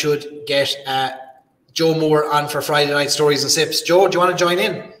I should get Joe Moore on for Friday Night Stories and Sips. Joe, do you want to join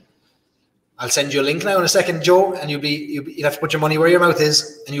in? I'll send you a link now in a second, Joe, and you'll have to put your money where your mouth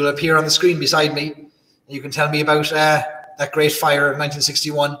is, and you'll appear on the screen beside me. And you can tell me about that great fire of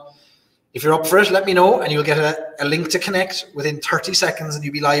 1961. If you're up for it, let me know, and you'll get a link to connect within 30 seconds, and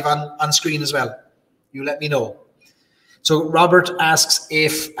you'll be live on screen as well. You let me know. So Robert asks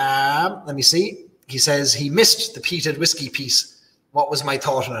if, let me see. He says he missed the peated whiskey piece. What was my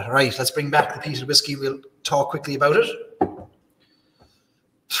thought on it? All right, let's bring back the peated whiskey. We'll talk quickly about it.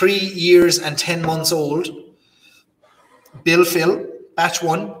 3 years and 10 months old. Bill Phil, batch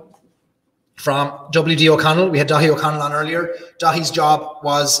 1 from W.D. O'Connell. We had Dahi O'Connell on earlier. Dahi's job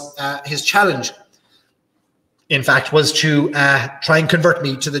was, his challenge, in fact, was to try and convert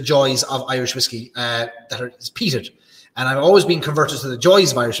me to the joys of Irish whiskey that is peated. And I've always been converted to the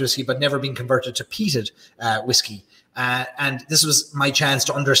joys of Irish whiskey, but never been converted to peated whiskey. And this was my chance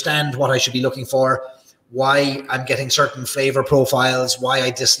to understand what I should be looking for, why I'm getting certain flavor profiles, why I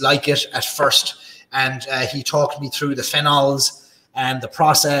dislike it at first. And he talked me through the phenols and the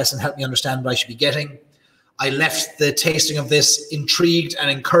process and helped me understand what I should be getting. I left the tasting of this intrigued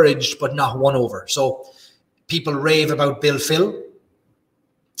and encouraged, but not won over. So people rave about Bill Phil.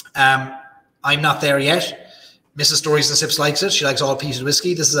 I'm not there yet. Mrs. Stories and Sips likes it. She likes all peated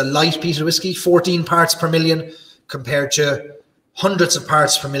whiskey. This is a light peated whiskey, 14 parts per million compared to hundreds of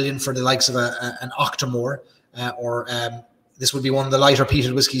parts per million for the likes of an Octomore, or this would be one of the lighter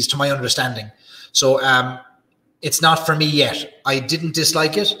peated whiskies to my understanding. So it's not for me yet. I didn't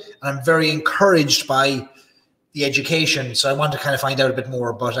dislike it, and I'm very encouraged by the education. So I want to kind of find out a bit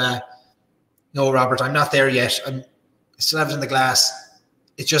more, but no, Robert, I'm not there yet. I still have it in the glass.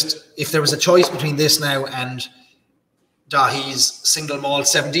 It's just, if there was a choice between this now and Dahi's single malt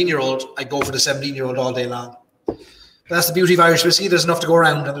 17-year-old, I'd go for the 17-year-old all day long. But that's the beauty of Irish whiskey. There's enough to go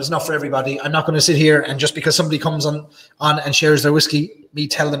around, and there's enough for everybody. I'm not going to sit here and just because somebody comes on and shares their whiskey, me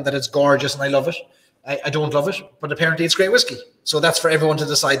tell them that it's gorgeous and I love it. I don't love it, but apparently it's great whiskey. So that's for everyone to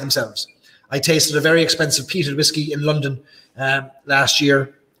decide themselves. I tasted a very expensive peated whiskey in London last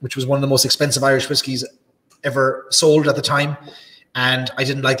year, which was one of the most expensive Irish whiskies ever sold at the time. And I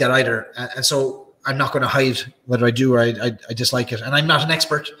didn't like that either. And so I'm not going to hide whether I do or I dislike it. And I'm not an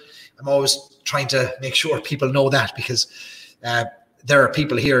expert. I'm always trying to make sure people know that, because there are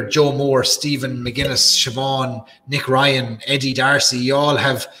people here, Joe Moore, Stephen McGuinness, Siobhan, Nick Ryan, Eddie Darcy. You all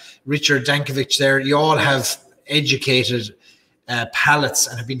have Richard Dankovic there. You all have educated palates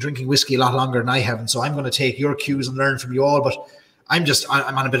and have been drinking whiskey a lot longer than I have. And so I'm going to take your cues and learn from you all. But I'm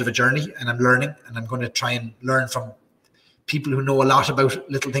on a bit of a journey, and I'm learning, and I'm going to try and learn from people who know a lot about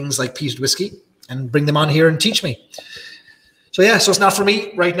little things like peated whiskey and bring them on here and teach me. So yeah, so it's not for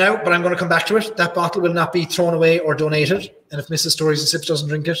me right now, but I'm going to come back to it. That bottle will not be thrown away or donated. And if Mrs. Stories and Sips doesn't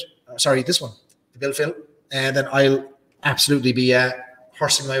drink it, sorry, this one, the Bill Phil, then I'll absolutely be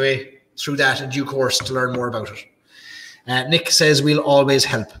horsing my way through that in due course to learn more about it. Nick says we'll always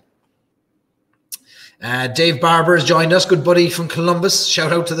help. Dave Barber has joined us, good buddy from Columbus.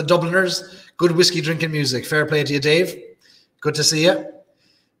 Shout out to the Dubliners. Good whiskey drinking music. Fair play to you, Dave. Good to see you.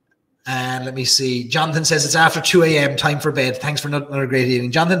 And let me see. Jonathan says it's after 2 a.m. Time for bed. Thanks for another great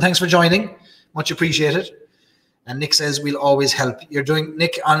evening. Jonathan, thanks for joining. Much appreciated. And Nick says we'll always help. You're doing,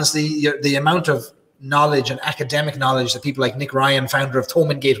 Nick, honestly, the amount of knowledge and academic knowledge that people like Nick Ryan, founder of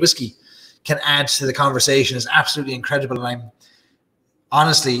Thomond Whiskey, can add to the conversation is absolutely incredible. And I'm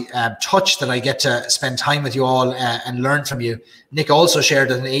honestly touched that I get to spend time with you all and learn from you. Nick also shared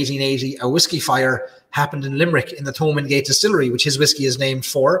that in 1880, a whiskey fire happened in Limerick in the Thomond Distillery, which his whiskey is named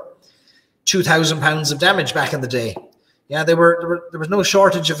for. 2,000 pounds of damage back in the day. Yeah, there was no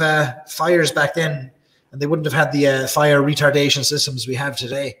shortage of fires back then, and they wouldn't have had the fire retardation systems we have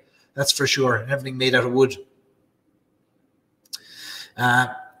today. That's for sure. Everything made out of wood.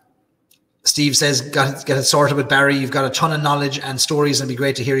 Steve says, get it sorted with Barry. You've got a ton of knowledge and stories, and it'd be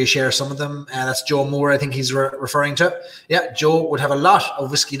great to hear you share some of them. That's Joe Moore, I think he's referring to. Yeah, Joe would have a lot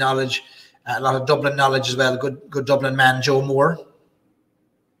of whiskey knowledge, a lot of Dublin knowledge as well. Good Dublin man, Joe Moore.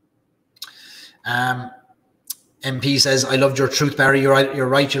 MP says, I loved your truth, Barry. You're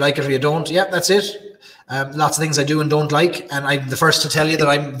right. You like it or you don't. Yeah, that's it. Lots of things I do and don't like. And I'm the first to tell you that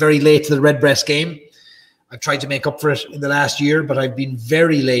I'm very late to the Redbreast game. I've tried to make up for it in the last year, but I've been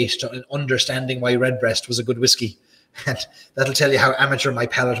very late to understanding why Redbreast was a good whiskey. And that'll tell you how amateur my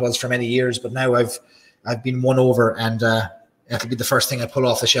palate was for many years. But now I've been won over, and that'll be the first thing I pull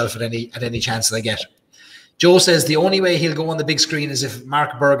off the shelf at any chance that I get. Joe says the only way he'll go on the big screen is if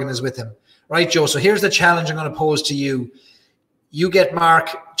Mark Bergen is with him. Right, Joe? So here's the challenge I'm going to pose to you. You get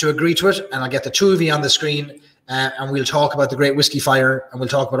Mark to agree to it, and I'll get the two of you on the screen, and we'll talk about the Great Whiskey Fire, and we'll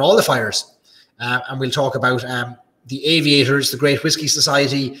talk about all the fires, and we'll talk about the Aviators, the Great Whiskey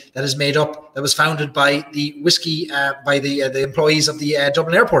Society that is made up, that was founded by the whiskey, by the employees of the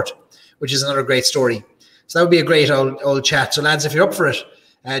Dublin Airport, which is another great story. So that would be a great old chat. So lads, if you're up for it,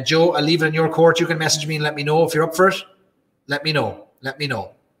 Joe, I'll leave it in your court. You can message me and let me know if you're up for it. Let me know. Let me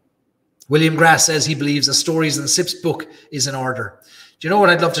know. William Grass says he believes a Stories and Sips book is in order. Do you know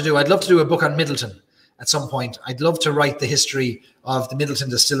what I'd love to do? I'd love to do a book on Middleton at some point. I'd love to write the history of the Middleton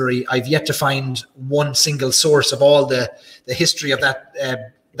distillery. I've yet to find one single source of all the history of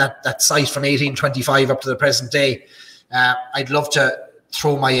that site from 1825 up to the present day. I'd love to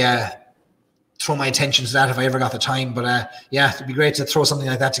throw my attention to that if I ever got the time. But yeah, it'd be great to throw something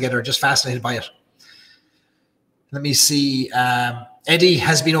like that together. Just fascinated by it. Let me see. Eddie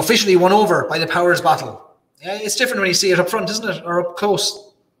has been officially won over by the Powers bottle. Yeah, it's different when you see it up front, isn't it? Or up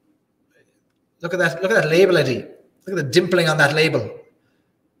close. Look at that. Look at that label, Eddie. Look at the dimpling on that label.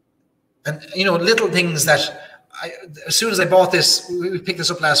 And, you know, little things that as soon as I bought this, we picked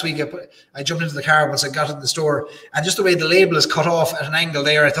this up last week. I jumped into the car once I got it in the store, and just the way the label is cut off at an angle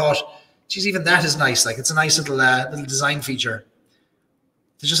there, I thought, geez, even that is nice. Like, it's a nice little design feature.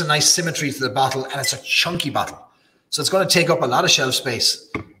 There's just a nice symmetry to the bottle, and it's a chunky bottle. So it's going to take up a lot of shelf space.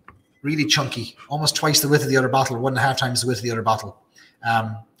 Really chunky, almost twice the width of the other bottle, 1.5 times the width of the other bottle,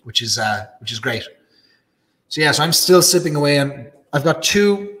 which is great. So yeah, so I'm still sipping away, and I've got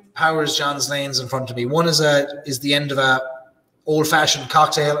two Powers John's Lanes in front of me. One is the end of a old-fashioned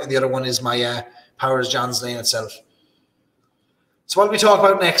cocktail, and the other one is my Powers John's Lane itself. So what do we talk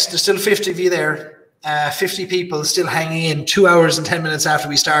about next? There's still 50 of you there, 50 people still hanging in 2 hours and 10 minutes after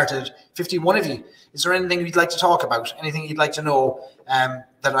we started. 51 of you. Is there anything you'd like to talk about? Anything you'd like to know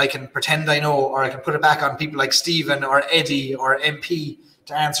that I can pretend I know, or I can put it back on people like Stephen or Eddie or MP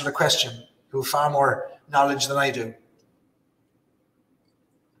to answer the question, who have far more knowledge than I do?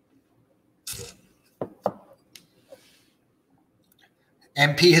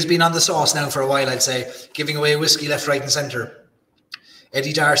 MP has been on the sauce now for a while, I'd say, giving away whiskey left, right and centre.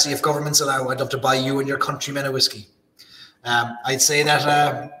 Eddie Darcy, if governments allow, I'd love to buy you and your countrymen a whiskey. I'd say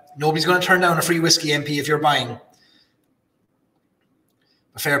that nobody's going to turn down a free whiskey, MP, if you're buying.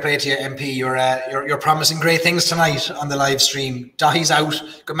 A fair play to you, MP. You're promising great things tonight on the live stream. Dahi's out.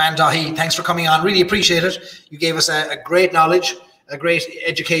 Good man, Dahi. Thanks for coming on. Really appreciate it. You gave us a great knowledge, a great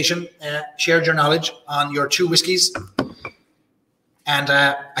education. Shared your knowledge on your two whiskies. And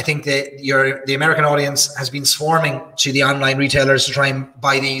I think that the American audience has been swarming to the online retailers to try and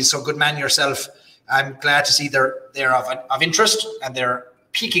buy these. So good man yourself. I'm glad to see they're of interest, and they're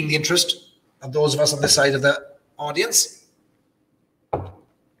piquing the interest of those of us on this side of the audience.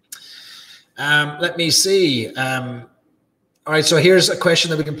 Let me see. All right, so here's a question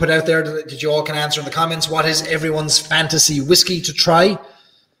that we can put out there that you all can answer in the comments. What is everyone's fantasy whiskey to try?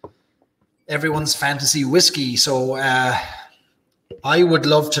 Everyone's fantasy whiskey. So I would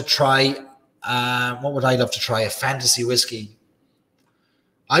love to try, what would I love to try? A fantasy whiskey.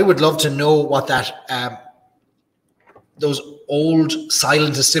 I would love to know what that, those old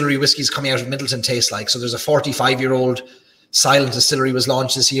silent distillery whiskies coming out of Middleton taste like. So there's a 45-year-old silent distillery was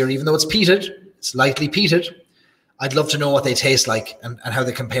launched this year, even though it's peated, it's lightly peated. I'd love to know what they taste like and how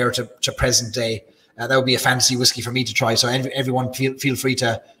they compare to present day. That would be a fantasy whiskey for me to try. So everyone feel free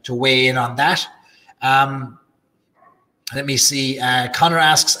to weigh in on that. Let me see. Connor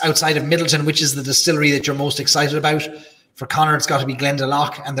asks, outside of Middleton, which is the distillery that you're most excited about? For Connor, it's got to be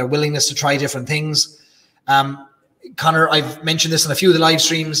Glendalough and their willingness to try different things. Connor, I've mentioned this in a few of the live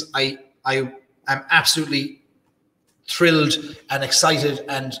streams. I am absolutely thrilled and excited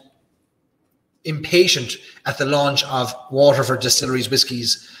and impatient at the launch of Waterford Distillery's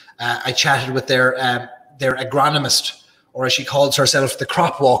whiskies. I chatted with their agronomist, or as she calls herself, the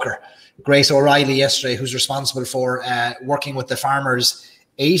crop walker, Grace O'Reilly, yesterday, who's responsible for working with the farmers,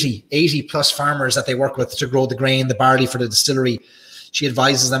 80 plus farmers that they work with to grow the grain, the barley for the distillery. She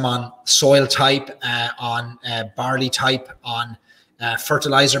advises them on soil type, on barley type, on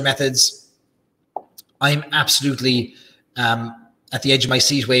fertilizer methods. I'm absolutely at the edge of my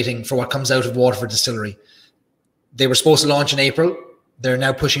seat waiting for what comes out of Waterford Distillery. They were supposed to launch in April. They're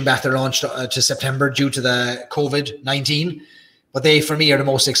now pushing back their launch to September due to the COVID-19. But they, for me, are the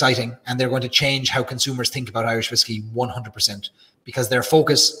most exciting, and they're going to change how consumers think about Irish whiskey 100%, because their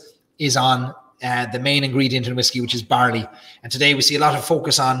focus is on the main ingredient in whiskey, which is barley. And today we see a lot of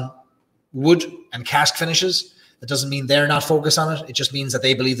focus on wood and cask finishes. That doesn't mean they're not focused on it. It just means that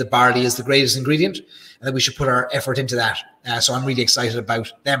they believe that barley is the greatest ingredient and that we should put our effort into that. So I'm really excited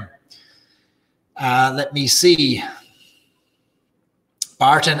about them. Let me see.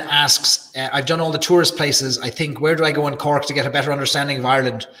 Barton asks, I've done all the tourist places. I think, where do I go in Cork to get a better understanding of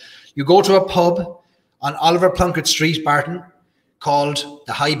Ireland? You go to a pub on Oliver Plunkett Street, Barton, called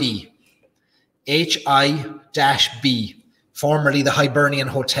the High B, Hi-B, formerly the Hibernian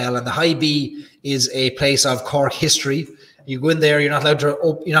Hotel. And the High B is a place of Cork history. You go in there, you're not allowed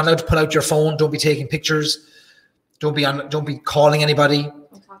to pull out your phone. Don't be taking pictures. Don't be calling anybody.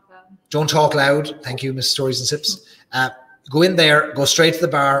 Don't talk loud. Don't talk loud. Thank you, Miss Stories and Sips. Go in there, go straight to the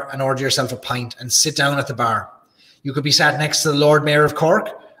bar and order yourself a pint and sit down at the bar. You could be sat next to the Lord Mayor of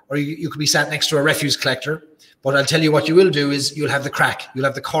Cork, or you could be sat next to a refuse collector. But I'll tell you what you will do is you'll have the crack. You'll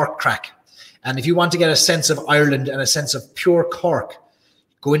have the Cork crack. And if you want to get a sense of Ireland and a sense of pure Cork,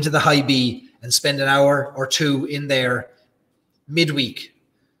 go into the High B and spend an hour or two in there midweek,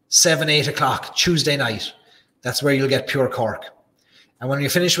 7, 8 o'clock, Tuesday night. That's where you'll get pure Cork. And when you're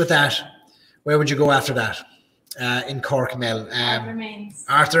finished with that, where would you go after that? In Cork, Mel? Arthur Mains.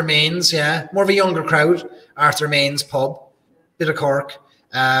 Arthur Mains, yeah. More of a younger crowd. Arthur Mains pub. Bit of Cork.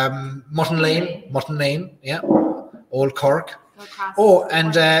 Mutton Lane, yeah. Old Cork. Oh,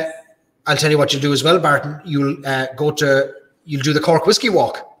 and I'll tell you what you'll do as well, Barton. You'll do the Cork Whiskey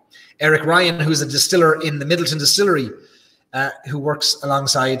Walk. Eric Ryan, who's a distiller in the Middleton Distillery, who works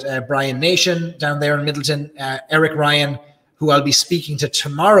alongside Brian Nation down there in Middleton. Eric Ryan, who I'll be speaking to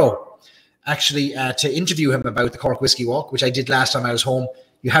tomorrow, actually, to interview him about the Cork Whiskey Walk, which I did last time I was home.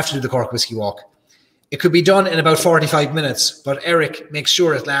 You have to do the Cork Whiskey Walk. It could be done in about 45 minutes, but Eric makes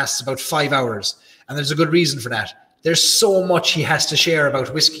sure it lasts about 5 hours. And there's a good reason for that. There's so much he has to share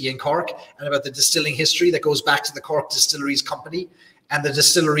about whiskey in Cork and about the distilling history that goes back to the Cork Distilleries Company and the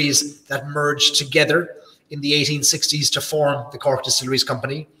distilleries that merged together in the 1860s to form the Cork Distilleries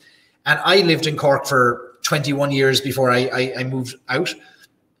Company. And I lived in Cork for 21 years before I moved out.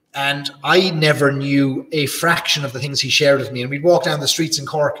 And I never knew a fraction of the things he shared with me. And we'd walk down the streets in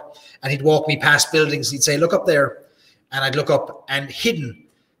Cork and he'd walk me past buildings. He'd say, look up there. And I'd look up, and hidden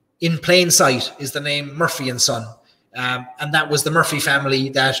in plain sight is the name Murphy and Son. And that was the Murphy family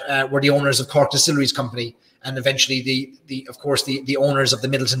that were the owners of Cork Distilleries Company. And eventually of course, the owners of the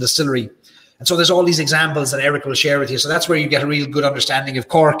Middleton Distillery. And so there's all these examples that Eric will share with you. So that's where you get a real good understanding of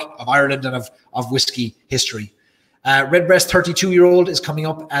Cork, of Ireland, and of whiskey history. Redbreast 32-year-old is coming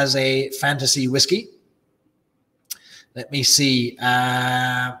up as a fantasy whiskey. Let me see.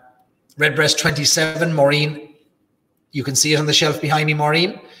 Redbreast 27, Maureen. You can see it on the shelf behind me,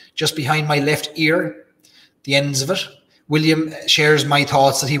 Maureen, just behind my left ear, the ends of it. William shares my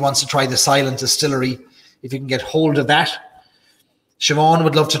thoughts that he wants to try the Silent Distillery, if you can get hold of that. Siobhan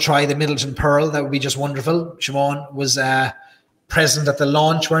would love to try the Middleton Pearl. That would be just wonderful. Siobhan was present at the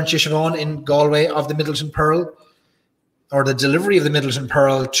launch, weren't you, Siobhan, in Galway, of the Middleton Pearl, or the delivery of the Middleton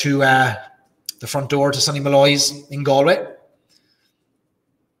Pearl to the front door to Sonny Malloy's in Galway.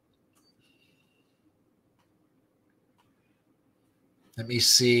 Let me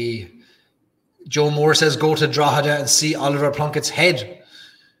see. Joe Moore says, go to Drogheda and see Oliver Plunkett's head.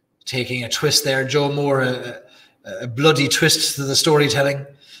 Taking a twist there. Joe Moore, a bloody twist to the storytelling.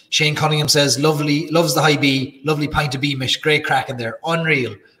 Shane Cunningham says, loves the High B, lovely pint of Beamish, great crack in there.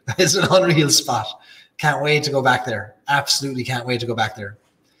 Unreal. It's an unreal spot. Can't wait to go back there. Absolutely can't wait to go back there.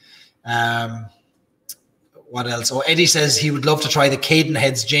 What else? Oh, Eddie says he would love to try the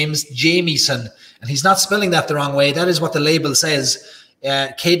Cadenheads Jamieson. And he's not spelling that the wrong way. That is what the label says.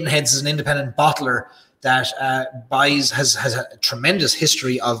 Cadenheads is an independent bottler that has a tremendous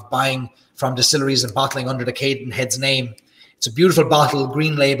history of buying from distilleries and bottling under the Cadenheads name. It's a beautiful bottle,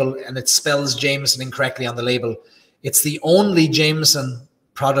 green label, and it spells Jameson incorrectly on the label. It's the only Jameson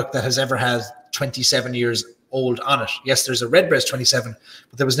product that has ever had 27 years old on it. Yes, there's a Redbreast 27,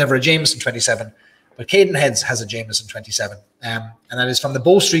 but there was never a Jameson 27. But Cadenheads has a Jameson 27, and that is from the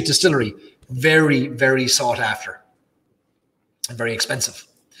Bow Street Distillery. Very, very sought after and very expensive.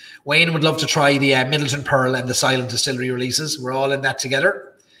 Wayne would love to try the Middleton Pearl and the Silent Distillery releases. We're all in that together.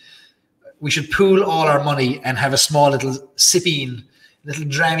 We should pool all our money and have a small little sipping, little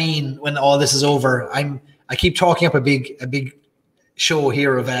dramine when all this is over. I keep talking up a big show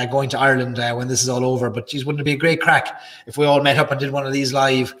here of going to Ireland when this is all over. But geez, wouldn't it be a great crack if we all met up and did one of these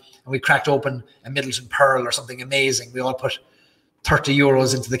live and we cracked open a Middleton Pearl or something amazing? We all put 30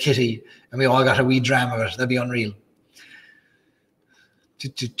 euros into the kitty and we all got a wee dram of it. That'd be unreal.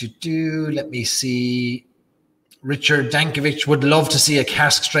 Let me see. Richard Dankovic would love to see a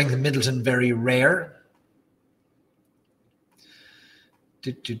cask strength Middleton, very rare.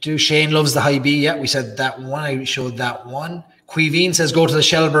 Shane loves the High B. Yeah, we said that one. I showed that one. Queeveen says go to the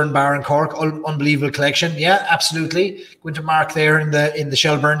Shelburne Bar in Cork. Unbelievable collection. Yeah, absolutely. Go into Mark there in the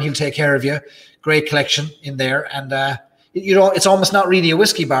Shelburne. He'll take care of you. Great collection in there. And you know, it's almost not really a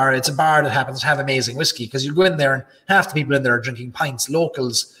whiskey bar. It's a bar that happens to have amazing whiskey, because you go in there and half the people in there are drinking pints,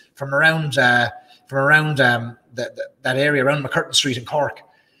 locals from around that area around McCurtain Street in Cork.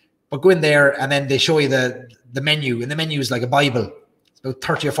 But go in there and then they show you the menu, and the menu is like a Bible. It's about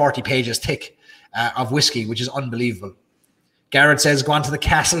 30 or 40 pages thick of whiskey, which is unbelievable. Garrett says go on to the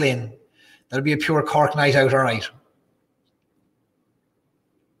Castle Inn. That'll be a pure Cork night out, all right.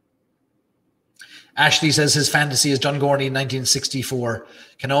 Ashley says his fantasy is Dungorney in 1964.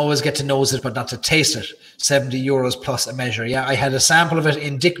 Can always get to nose it, but not to taste it. €70 plus a measure. Yeah, I had a sample of it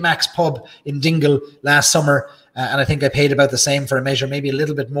in Dick Mac's pub in Dingle last summer, and I think I paid about the same for a measure, maybe a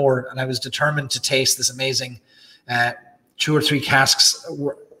little bit more. And I was determined to taste this amazing 2 or 3 casks.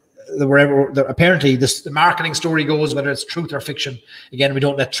 Apparently, the marketing story goes, whether it's truth or fiction. Again, we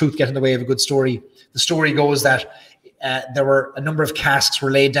don't let truth get in the way of a good story. The story goes that there were a number of casks were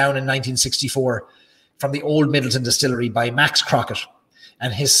laid down in 1964 from the old Middleton distillery by Max Crockett,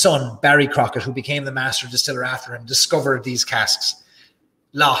 and his son Barry Crockett, who became the master distiller after him, discovered these casks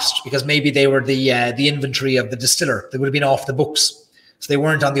lost because maybe they were the inventory of the distiller. They would have been off the books, so they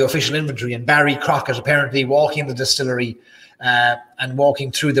weren't on the official inventory. And Barry Crockett, apparently walking the distillery and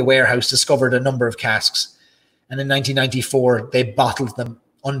walking through the warehouse, discovered a number of casks, and in 1994 they bottled them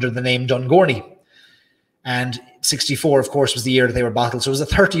under the name Dungorney. And 64, of course, was the year that they were bottled. So it was a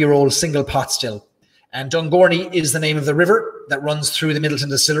 30-year-old single pot still. And Dungorney is the name of the river that runs through the Middleton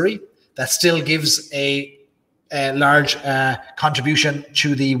distillery that still gives a large contribution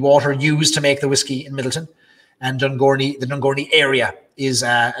to the water used to make the whiskey in Middleton. And Dungorney, the Dungorney area is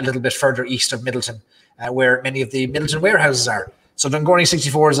a little bit further east of Middleton, where many of the Middleton warehouses are. So Dungorney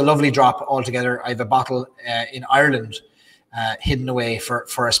 64 is a lovely drop altogether. I have a bottle in Ireland hidden away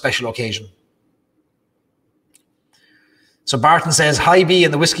for a special occasion. So Barton says, High B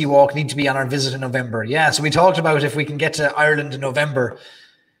and the Whiskey Walk need to be on our visit in November. Yeah, so we talked about if we can get to Ireland in November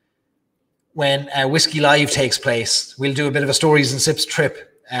when Whiskey Live takes place. We'll do a bit of a Stories and Sips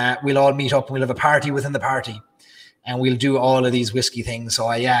trip. We'll all meet up and we'll have a party within the party. And we'll do all of these whiskey things. So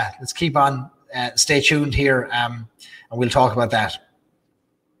yeah, let's keep on, stay tuned here and we'll talk about that.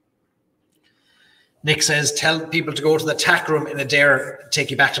 Nick says, tell people to go to the tack room in Adair,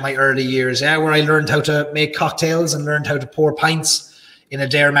 take you back to my early years. Yeah, where I learned how to make cocktails and learned how to pour pints in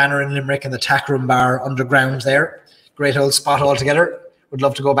Adair Manor in Limerick in the tack room bar underground there. Great old spot altogether. Would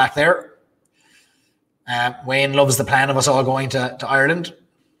love to go back there. Wayne loves the plan of us all going to Ireland.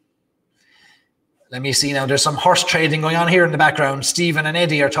 Let me see now. There's some horse trading going on here in the background. Stephen and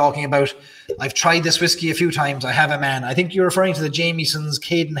Eddie are talking about, I've tried this whiskey a few times. I have a man. I think you're referring to the Jamieson's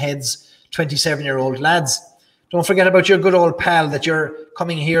Cadenhead's 27-year-old. Lads, don't forget about your good old pal that you're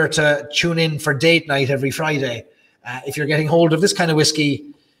coming here to tune in for date night every Friday. If you're getting hold of this kind of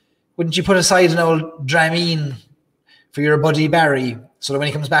whiskey, wouldn't you put aside an old Drameen for your buddy Barry so that when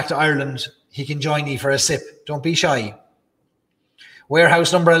he comes back to Ireland, he can join you for a sip? Don't be shy.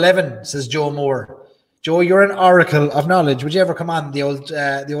 Warehouse number 11, says Joe Moore. Joe, you're an oracle of knowledge. Would you ever come on the old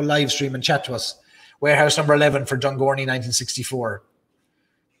live stream and chat to us? Warehouse number 11 for Dungorney 1964.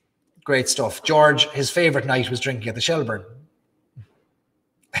 Great stuff. George, his favourite night was drinking at the Shelburne.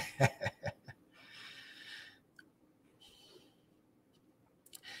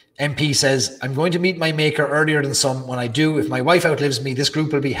 MP says, I'm going to meet my maker earlier than some. When I do, if my wife outlives me, this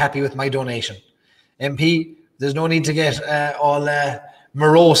group will be happy with my donation. MP, there's no need to get all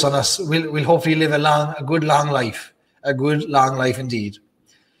morose on us. We'll hopefully live a good long life. A good long life indeed.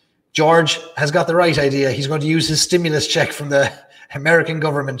 George has got the right idea. He's going to use his stimulus check from the American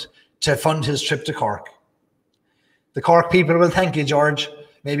government to fund his trip to Cork. The Cork people will thank you, George.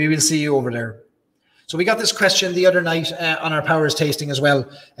 Maybe we'll see you over there. So we got this question the other night on our Powers tasting as well,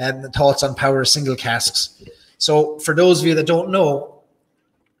 and the thoughts on Powers single casks. So for those of you that don't know,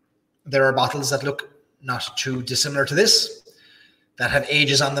 there are bottles that look not too dissimilar to this, that have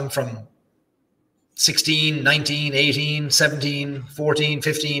ages on them from 16, 19, 18, 17, 14,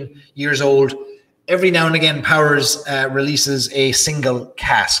 15 years old. Every now and again, Powers releases a single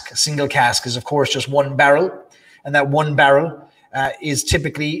cask. A single cask is, of course, just one barrel. And that one barrel is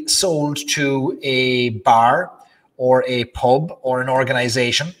typically sold to a bar or a pub or an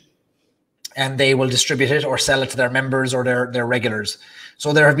organization. And they will distribute it or sell it to their members or their regulars.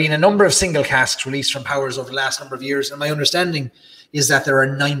 So there have been a number of single casks released from Powers over the last number of years. And my understanding is that there are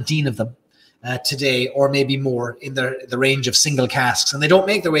 19 of them today, or maybe more, in the range of single casks. And they don't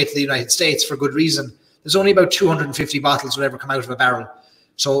make their way to the United States for good reason. There's only about 250 bottles will ever come out of a barrel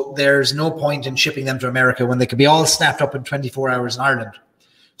So there's no point in shipping them to America when they could be all snapped up in 24 hours in Ireland.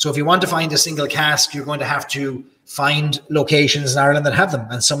 So if you want to find a single cask, you're going to have to find locations in Ireland that have them,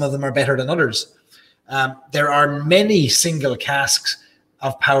 and some of them are better than others. There are many single casks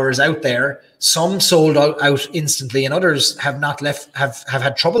of Powers out there. Some sold out instantly, and others have not have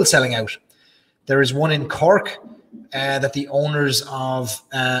had trouble selling out. There is one in Cork that the owners of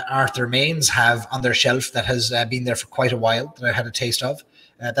Arthur Mains have on their shelf that has been there for quite a while, that I had a taste of.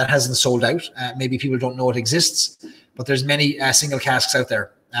 That hasn't sold out. Maybe people don't know it exists, but there's many single casks out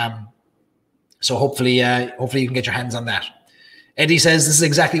there. So hopefully you can get your hands on that. Eddie says this is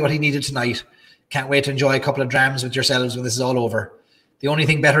exactly what he needed tonight. Can't wait to enjoy a couple of drams with yourselves when this is all over. The only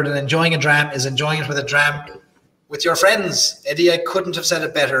thing better than enjoying a dram is enjoying it with a dram with your friends. Eddie, I couldn't have said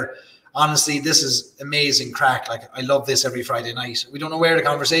it better. Honestly, this is amazing crack. Like, I love this every Friday night. We don't know where the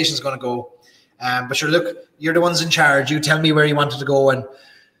conversation is going to go. But sure, look, you're the ones in charge. You tell me where you wanted to go and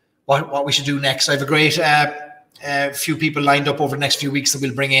what we should do next. I have a great few people lined up over the next few weeks that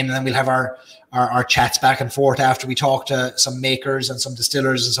we'll bring in, and then we'll have our chats back and forth after we talk to some makers and some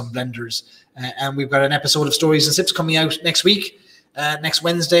distillers and some blenders. And we've got an episode of Stories and Sips coming out next week, next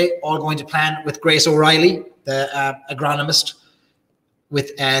Wednesday, all going to plan with Grace O'Reilly, the agronomist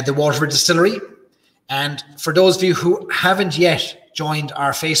with the Waterford Distillery. And for those of you who haven't yet joined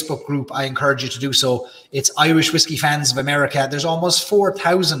our Facebook group, I encourage you to do so. It's Irish Whiskey Fans of America. There's almost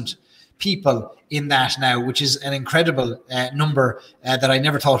 4,000 people in that now, which is an incredible number that I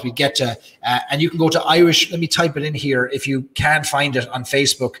never thought we'd get to. And you can go to Irish, let me type it in here if you can't find it on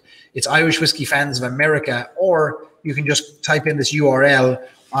Facebook. It's Irish Whiskey Fans of America, or you can just type in this URL,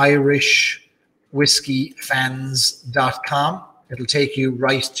 irishwhiskeyfans.com. It'll take you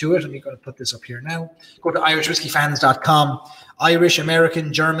right to it. I'm going to put this up here now. Go to irishwhiskeyfans.com. Irish,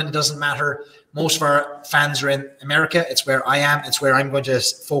 American, German, it doesn't matter. Most of our fans are in America. It's where I am. It's where I'm going to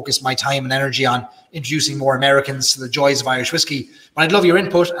focus my time and energy on introducing more Americans to the joys of Irish whiskey. But I'd love your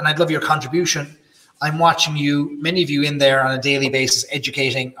input and I'd love your contribution. I'm watching you, many of you in there on a daily basis,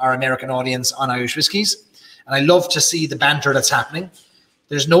 educating our American audience on Irish whiskies. And I love to see the banter that's happening.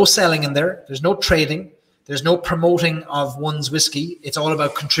 There's no selling in there. There's no trading. There's no promoting of one's whiskey. It's all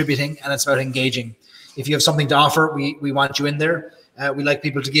about contributing, and it's about engaging. If you have something to offer, we want you in there. We like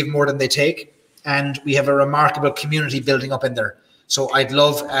people to give more than they take, and we have a remarkable community building up in there. So I'd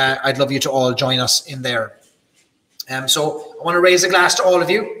love you to all join us in there. So I want to raise a glass to all of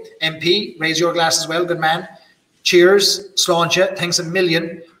you. MP, raise your glass as well. Good man. Cheers, Sláinte. Thanks a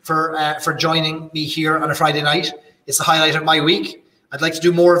million for joining me here on a Friday night. It's the highlight of my week. I'd like to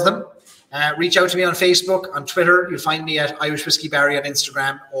do more of them. Reach out to me on Facebook, on Twitter. You'll find me at Irish Whiskey Barry on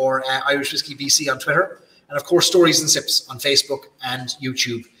Instagram, or Irish Whiskey BC on Twitter. And of course, Stories and Sips on Facebook and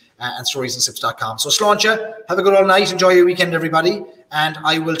YouTube, and storiesandsIps.com. So Sláinte, have a good all night. Enjoy your weekend, everybody. And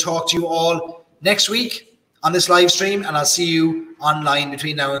I will talk to you all next week on this live stream, and I'll see you online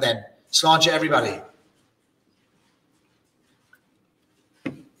between now and then. Sláinte, everybody.